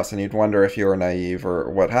into chaos, and you'd wonder if you were naive or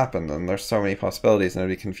what happened, and there's so many possibilities, and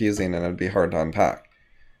it'd be confusing, and it'd be hard to unpack.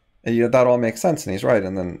 And that all makes sense, and he's right,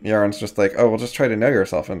 and then Yaron's just like, oh, well, just try to know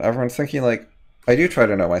yourself, and everyone's thinking, like, I do try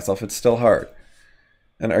to know myself, it's still hard.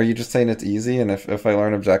 And are you just saying it's easy, and if I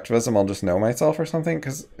learn Objectivism, I'll just know myself or something?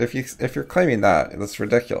 Because if you're claiming that, that's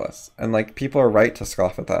ridiculous. And, like, people are right to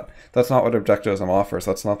scoff at that. That's not what Objectivism offers.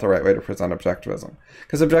 That's not the right way to present Objectivism.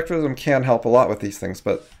 Because Objectivism can help a lot with these things,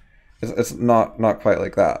 but it's not quite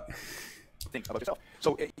like that. Think about yourself.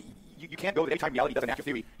 So you can't go that anytime reality doesn't match your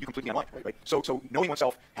theory, you completely unwind, right? So knowing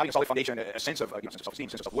oneself, having a solid foundation, a sense of sense of self-esteem,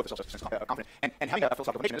 sense of self-worth, a sense of confidence, and having a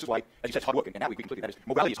philosophical foundation. This is why, as you said, it's hard work, and that we completely, that is,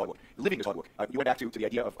 morality is hard work, living is hard work. You went back to the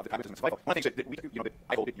idea of the pragmatism of survival. One of the things that we, that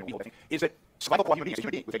I hold, we hold, I think, is that survival for human beings, as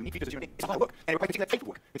human beings, with unique features as human beings, it's a lot of work, and it requires particular type of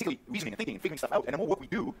work, particularly reasoning and thinking and figuring stuff out. And the more work we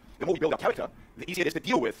do, the more we build our character, the easier it is to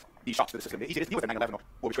deal with these shocks to the system, the easier it is to deal with 9/11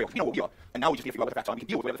 or betrayal. We know what we are, and now we just need to figure out what the facts are. We can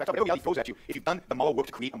deal with whatever the facts are. Whatever reality throws at you, if you've done the moral work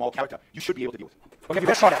to create a moral character, you should be able to deal with it. I'll give you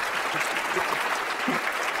that shot at.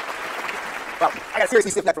 Wow, I got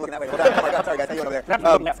seriously stiff neck from looking that way. I'm sorry, guys. How you doing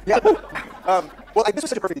over there? Yeah. Well, this was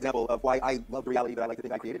such a perfect example of why I love the reality that I like to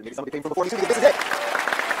think I created. Maybe somebody came from before me too. This is it.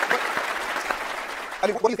 I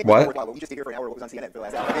mean, what do you think? What? Well, we just stayed here for an hour. What was on CNN for the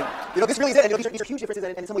last hour? I mean, you know, this really is it. And, you know, these are huge differences,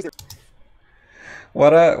 and in some ways they're.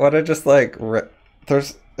 What a just like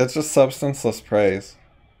it's just substanceless praise,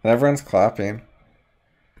 and everyone's clapping.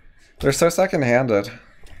 They're so second-handed.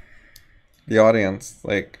 The audience,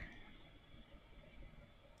 like.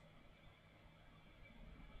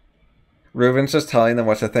 Rubin's just telling them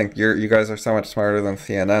what to think. You guys are so much smarter than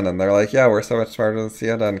CNN. And they're like, yeah, we're so much smarter than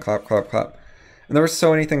CNN. Clap, clap, clap. And there were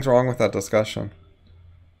so many things wrong with that discussion.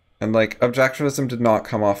 And, like, Objectivism did not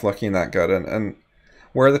come off looking that good. And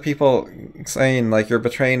where are the people saying, like, you're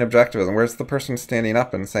betraying Objectivism? Where's the person standing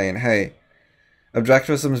up and saying, hey,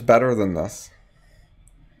 Objectivism is better than this?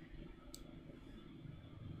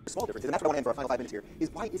 Small differences, and that's what I want to end for our final 5 minutes here, is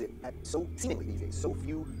why is it that so seemingly these days, so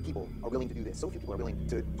few people are willing to do this, so few people are willing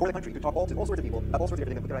to tour the country, to talk to all sorts of people, have all sorts of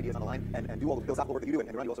everything, and put their ideas on the line, and do all the philosophical work that you do,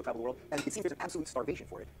 and run, you also travel the world, and it seems there's an absolute starvation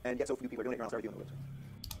for it, and yet so few people are doing it, and I'll start doing the work.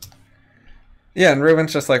 Yeah, and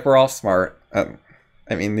Rubin's just like, we're all smart.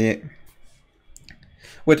 I mean,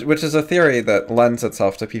 which is a theory that lends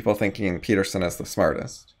itself to people thinking Peterson is the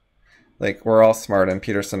smartest. Like, we're all smart, and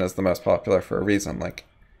Peterson is the most popular for a reason. Like,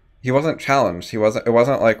 he wasn't challenged. It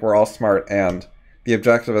wasn't like we're all smart and the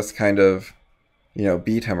objectivists kind of you know,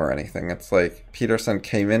 beat him or anything. It's like Peterson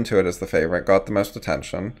came into it as the favorite, got the most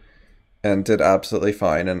attention, and did absolutely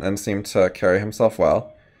fine, and seemed to carry himself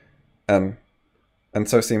well, and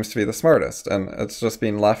so seems to be the smartest, and it's just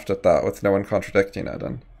being left at that with no one contradicting it,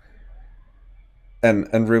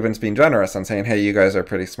 and Rubin's being generous and saying, hey, you guys are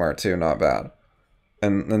pretty smart too, not bad.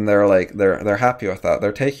 And they're like, they're happy with that.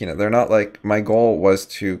 They're taking it. They're not like, my goal was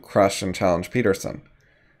to crush and challenge Peterson,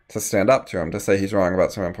 to stand up to him, to say he's wrong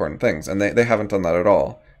about some important things. And they haven't done that at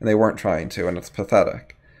all. And they weren't trying to, and it's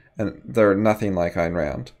pathetic. And they're nothing like Ayn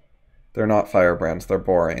Rand. They're not firebrands. They're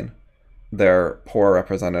boring. They're poor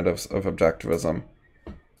representatives of objectivism.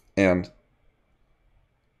 And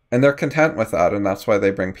they're content with that, and that's why they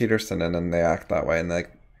bring Peterson in and they act that way. And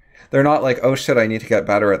they're not like, oh shit, I need to get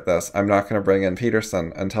better at this. I'm not going to bring in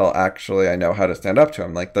Peterson until actually I know how to stand up to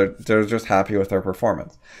him. Like they're just happy with their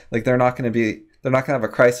performance. Like they're not going to have a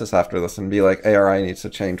crisis after this and be like, ARI needs to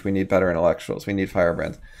change. We need better intellectuals. We need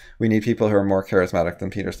firebrands. We need people who are more charismatic than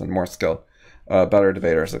Peterson, more skill, better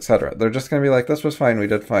debaters, etc. They're just going to be like, this was fine. We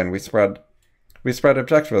did fine. We spread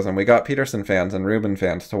objectivism. We got Peterson fans and Rubin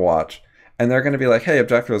fans to watch. And they're going to be like, hey,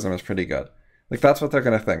 objectivism is pretty good. Like that's what they're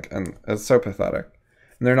going to think. And it's so pathetic.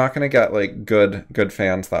 And they're not going to get like good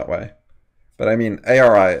fans that way. But I mean,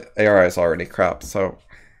 ARI is already crap, so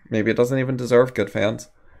maybe it doesn't even deserve good fans.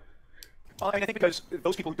 Well, I mean, I think because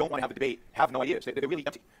those people who don't want to have a debate have no ideas. They're really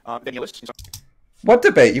empty. They're nihilists. What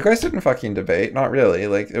debate? You guys didn't fucking debate. Not really.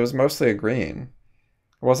 Like, it was mostly agreeing.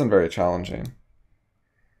 It wasn't very challenging.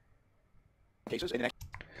 Cases,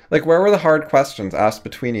 like, where were the hard questions asked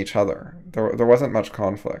between each other? There wasn't much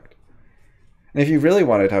conflict. And if you really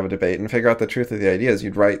wanted to have a debate and figure out the truth of the ideas,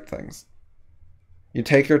 you'd write things. You'd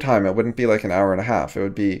take your time. It wouldn't be like an hour and a half. It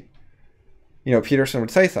would be, you know, Peterson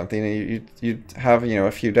would say something and you'd have, you know,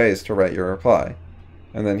 a few days to write your reply.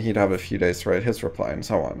 And then he'd have a few days to write his reply and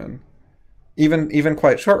so on. And even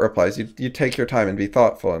quite short replies, you'd take your time and be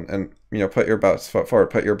thoughtful and you know, put your best foot forward,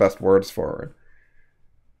 put your best words forward.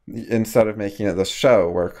 Instead of making it this show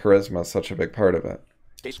where charisma is such a big part of it.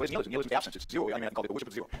 Case was nihilism's absence. It's zero. I mean, I can call it the worship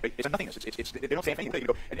of zero. It's a nothingness. They don't say anything. They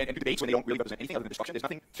go and do debates when they don't really represent anything other than destruction. There's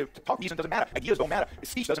nothing to talk. Reason doesn't matter. Ideas don't matter.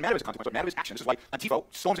 Speech doesn't matter as a consequence. What matters is action. This is why Antifa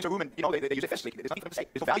storms into a room and, you know, they use their fists. There's nothing for them to say.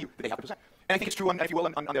 There's no value that they have to present. And I think it's true on, if you will,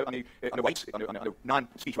 on the rights, on the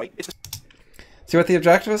non-speech right. It's See, what the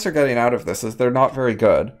objectivists are getting out of this is they're not very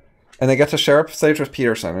good. And they get to share a stage with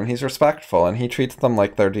Peterson, and he's respectful, and he treats them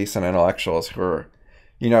like they're decent intellectuals who are,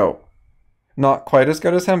 you know, not quite as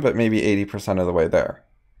good as him, but maybe 80% of the way there.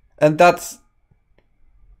 And that's,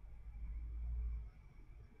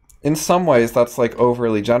 in some ways, that's like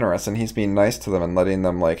overly generous, and he's being nice to them and letting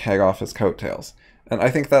them like hang off his coattails. And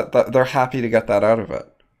I think that they're happy to get that out of it.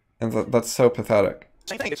 And that's so pathetic.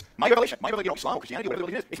 same thing. It's my revelation. My revelation, you know, Islam, Christianity, whatever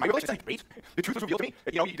religion it is. It's my revelation. It's great. The truth was revealed to me.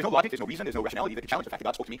 You know, there's no logic, there's no reason, there's no rationality that can challenge the fact that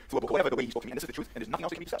God spoke to me through a book, whatever the way he spoke to me, and this is the truth, and there's nothing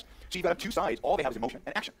else that can be discussed. So you've got two sides. All they have is emotion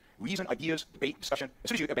and action. Reason, ideas, debate, discussion. As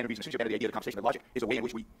soon as you abandon reason, as soon as you abandon the idea, the conversation, the logic is a way in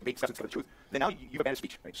which we debate, discuss, and discover the truth, then now you've abandoned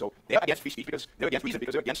speech, right? So they're against free speech because they're against reason,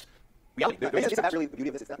 because they're against reality. Isn't that really the beauty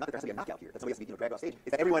of this? It's not that there has to be a knockout here, that somebody has to be dragged off stage.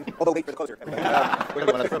 Is that everyone, although wait for the closer. But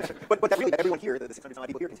that really, that everyone here, the 600 some odd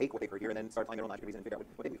people here, can take what they've heard here and then start applying their own logic and reason and figure out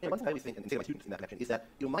what they believe. Yeah, one thing I always think, and say to my students in that connection, is that,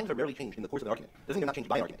 you know, minds are rarely changed in the course of an argument. Doesn't mean they're not changed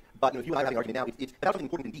by an argument. But, you know, if you and I are having an argument now, it's about something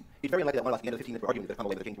important indeed. It's very likely that one of us at the end of the 15 minutes we're arguing is going to come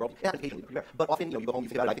away with a changed world. It happens occasionally, pretty rare. But often, you know, you go home, you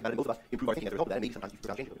think about it, I think about it, and most of us improve our thinking as a result of that, and maybe sometimes you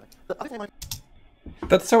profound change. The other thing I want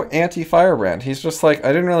That's so anti-Firebrand. He's just like, I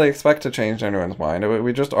didn't really expect to change anyone's mind.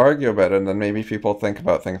 We just argue about it, and then maybe people think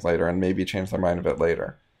about things later and maybe change their mind a bit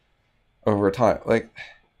later. Over time. Like,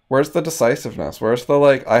 where's the decisiveness? Where's the,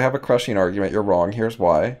 like, I have a crushing argument, you're wrong, here's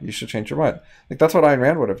why, you should change your mind. Like, that's what Ayn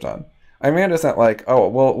Rand would have done. Ayn Rand isn't like, oh,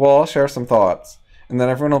 we'll all share some thoughts, and then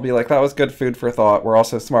everyone will be like, that was good food for thought, we're all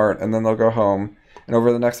so smart, and then they'll go home, and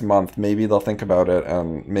over the next month, maybe they'll think about it,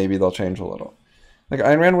 and maybe they'll change a little. Like,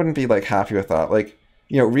 Ayn Rand wouldn't be, like, happy with that. Like,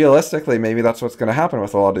 you know, realistically, maybe that's what's going to happen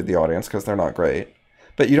with a lot of the audience, because they're not great.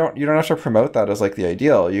 But you don't have to promote that as, like, the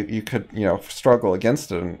ideal. You could, you know, struggle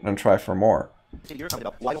against it and try for more. say your comment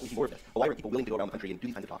about why don't we see more of this? Or why aren't people willing to go around the country and do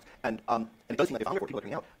these kinds of talks? And it does seem like there's hunger for people are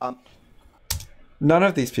coming out. None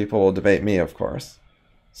of these people will debate me, of course.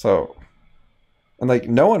 So, and like,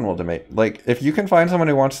 no one will debate. Like, if you can find someone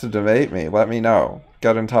who wants to debate me, let me know.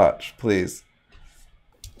 Get in touch, please.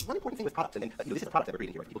 One important thing with products, and this is a product that we're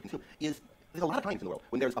creating here, people consume, is there's a lot of times in the world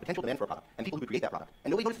when there's a potential demand for a product, and people who create that product,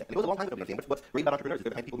 and nobody notices it. And it goes a long time ago, you know, what's great about entrepreneurs is they're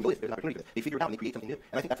the kind of people who notice there's an opportunity for this. They figure it out and they create something new.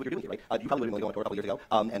 And I think that's what you're doing here, right? You probably would have known a couple years ago,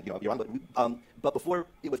 and you know, Yaron, but before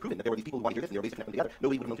it was proven that there were these people who wanted to hear this, and there were ways to connect them together,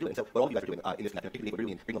 nobody would have known to do it. And so what all of you guys are doing in this connection, particularly what you're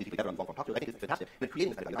doing, bringing all these people together on long form talk shows, I think is fantastic. And it's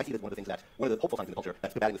creating this kind of value. I see this as one of the things that, one of the hopeful signs in the culture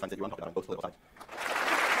that's combating the signs that Yaron talked about on both political sides.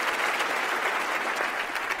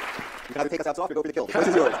 You can either take us out soft or go for the kill. The choice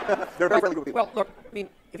is yours. They're a very friendly group of people. Well, look, I mean,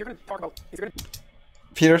 if you're going to talk about, if you're going to...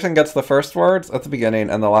 Peterson gets the first words at the beginning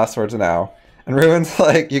and the last words now. And Rubin's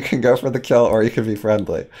like, you can go for the kill or you can be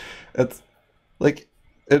friendly. It's like,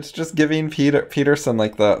 it's just giving Peterson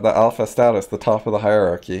like the alpha status, the top of the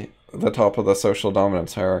hierarchy, the top of the social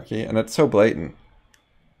dominance hierarchy, and it's so blatant.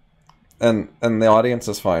 And the audience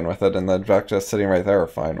is fine with it, and the objectivists sitting right there are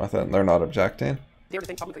fine with it, and they're not objecting. Dare to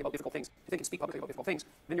think publicly about difficult things, to think and speak publicly about difficult things,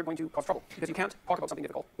 then you're going to cause trouble. Because you can't talk about something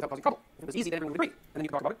difficult without causing trouble. If it was easy, then everyone would agree. And then you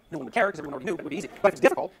can talk about it, no one would care because everyone already knew that it would be easy. But if it's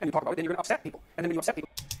difficult, and you talk about it, then you're going to upset people. And then when you upset people...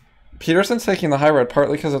 Peterson's taking the high road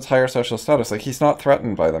partly because it's higher social status. Like, he's not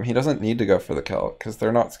threatened by them. He doesn't need to go for the kill, because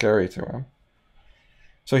they're not scary to him.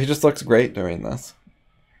 So he just looks great doing this.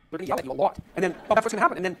 They're going to yell at you a lot. And then, well, that's what's going to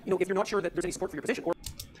happen. And then, you know, if you're not sure that there's any support for your position, or...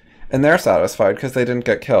 And they're satisfied because they didn't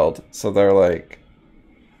get killed. So they're like...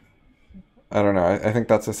 I don't know. I think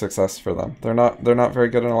that's a success for them. They're not very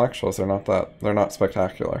good intellectuals. They're not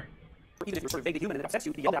spectacular. Even if you're sort of vaguely human and it upsets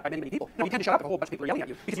you to be yelled at by many, many people. No, you tend to shut up if a whole bunch of people are yelling at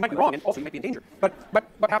you, because you might be wrong and also you might be in danger. But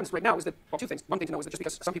what happens right now is that, well, two things. One thing to know is that just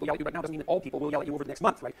because some people yell at you right now doesn't mean that all people will yell at you over the next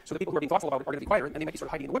month, right? So the people who are being thoughtful about it are going to be quieter, and they might be sort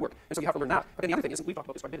of hiding in the woodwork. And so you have to learn that. But then the other thing is, and we've talked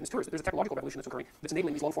about this quite a bit in this tour, is that there's a technological revolution that's occurring that's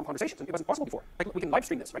enabling these long-form conversations, and it wasn't possible before. Like, we can live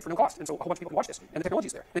stream this, right, for no cost, and so a whole bunch of people can watch this, and the technology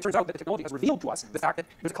is there. And it turns out that the technology has revealed to us the fact that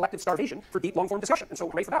there's a collective starvation for deep, long-form discussion, and so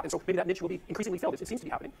hooray for that. And so maybe that niche will be increasingly filled. It seems to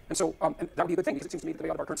be happening. And so and that would be a good thing, because it seems to me that the way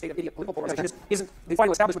out of our current state of idiot political polarization isn't the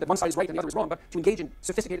final establishment that one side is right and the other is wrong, but to engage in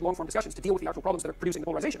sophisticated long-form discussions to deal with the actual problems that are producing the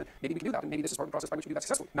polarization. And maybe we can do that, and maybe this is part of the process by which we do that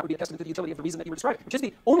successfully. And that would be a testament to the utility of the reason that you were describing, which is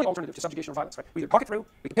the only alternative to subjugation or violence, right? We either talk it through,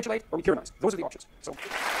 we capitulate, or we tyrannize. Those are the options. So,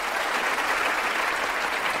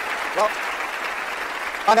 Well,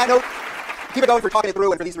 on that note, keep it going for talking it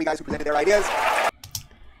through and for these three guys who presented their ideas.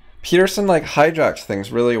 Peterson like hijacked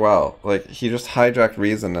things really well. Like, he just hijacked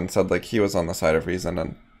reason and said like he was on the side of reason,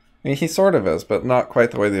 and I mean, he sort of is, but not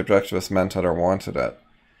quite the way the objectivists meant it or wanted it.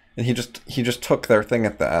 And he just took their thing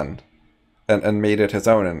at the end and made it his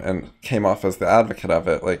own, and came off as the advocate of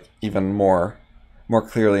it, like, even more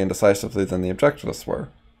clearly and decisively than the objectivists were.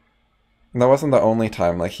 And that wasn't the only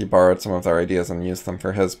time, like, he borrowed some of their ideas and used them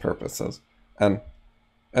for his purposes. And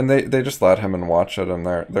they just let him and watch it, and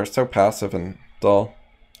they're so passive and dull.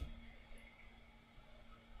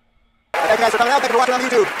 Thank you guys for coming out. Thank you for watching on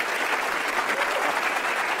YouTube.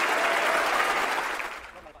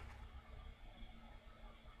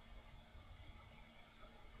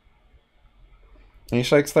 He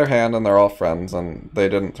shakes their hand and they're all friends, and they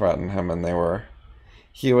didn't threaten him, and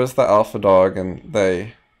he was the alpha dog, and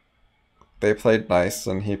they played nice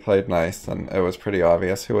and he played nice, and it was pretty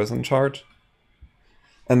obvious who was in charge.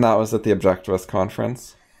 And that was at the Objectivist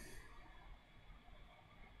conference.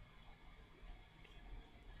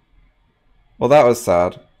 Well, that was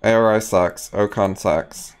sad. ARI sucks. OCON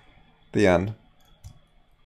sucks. The end.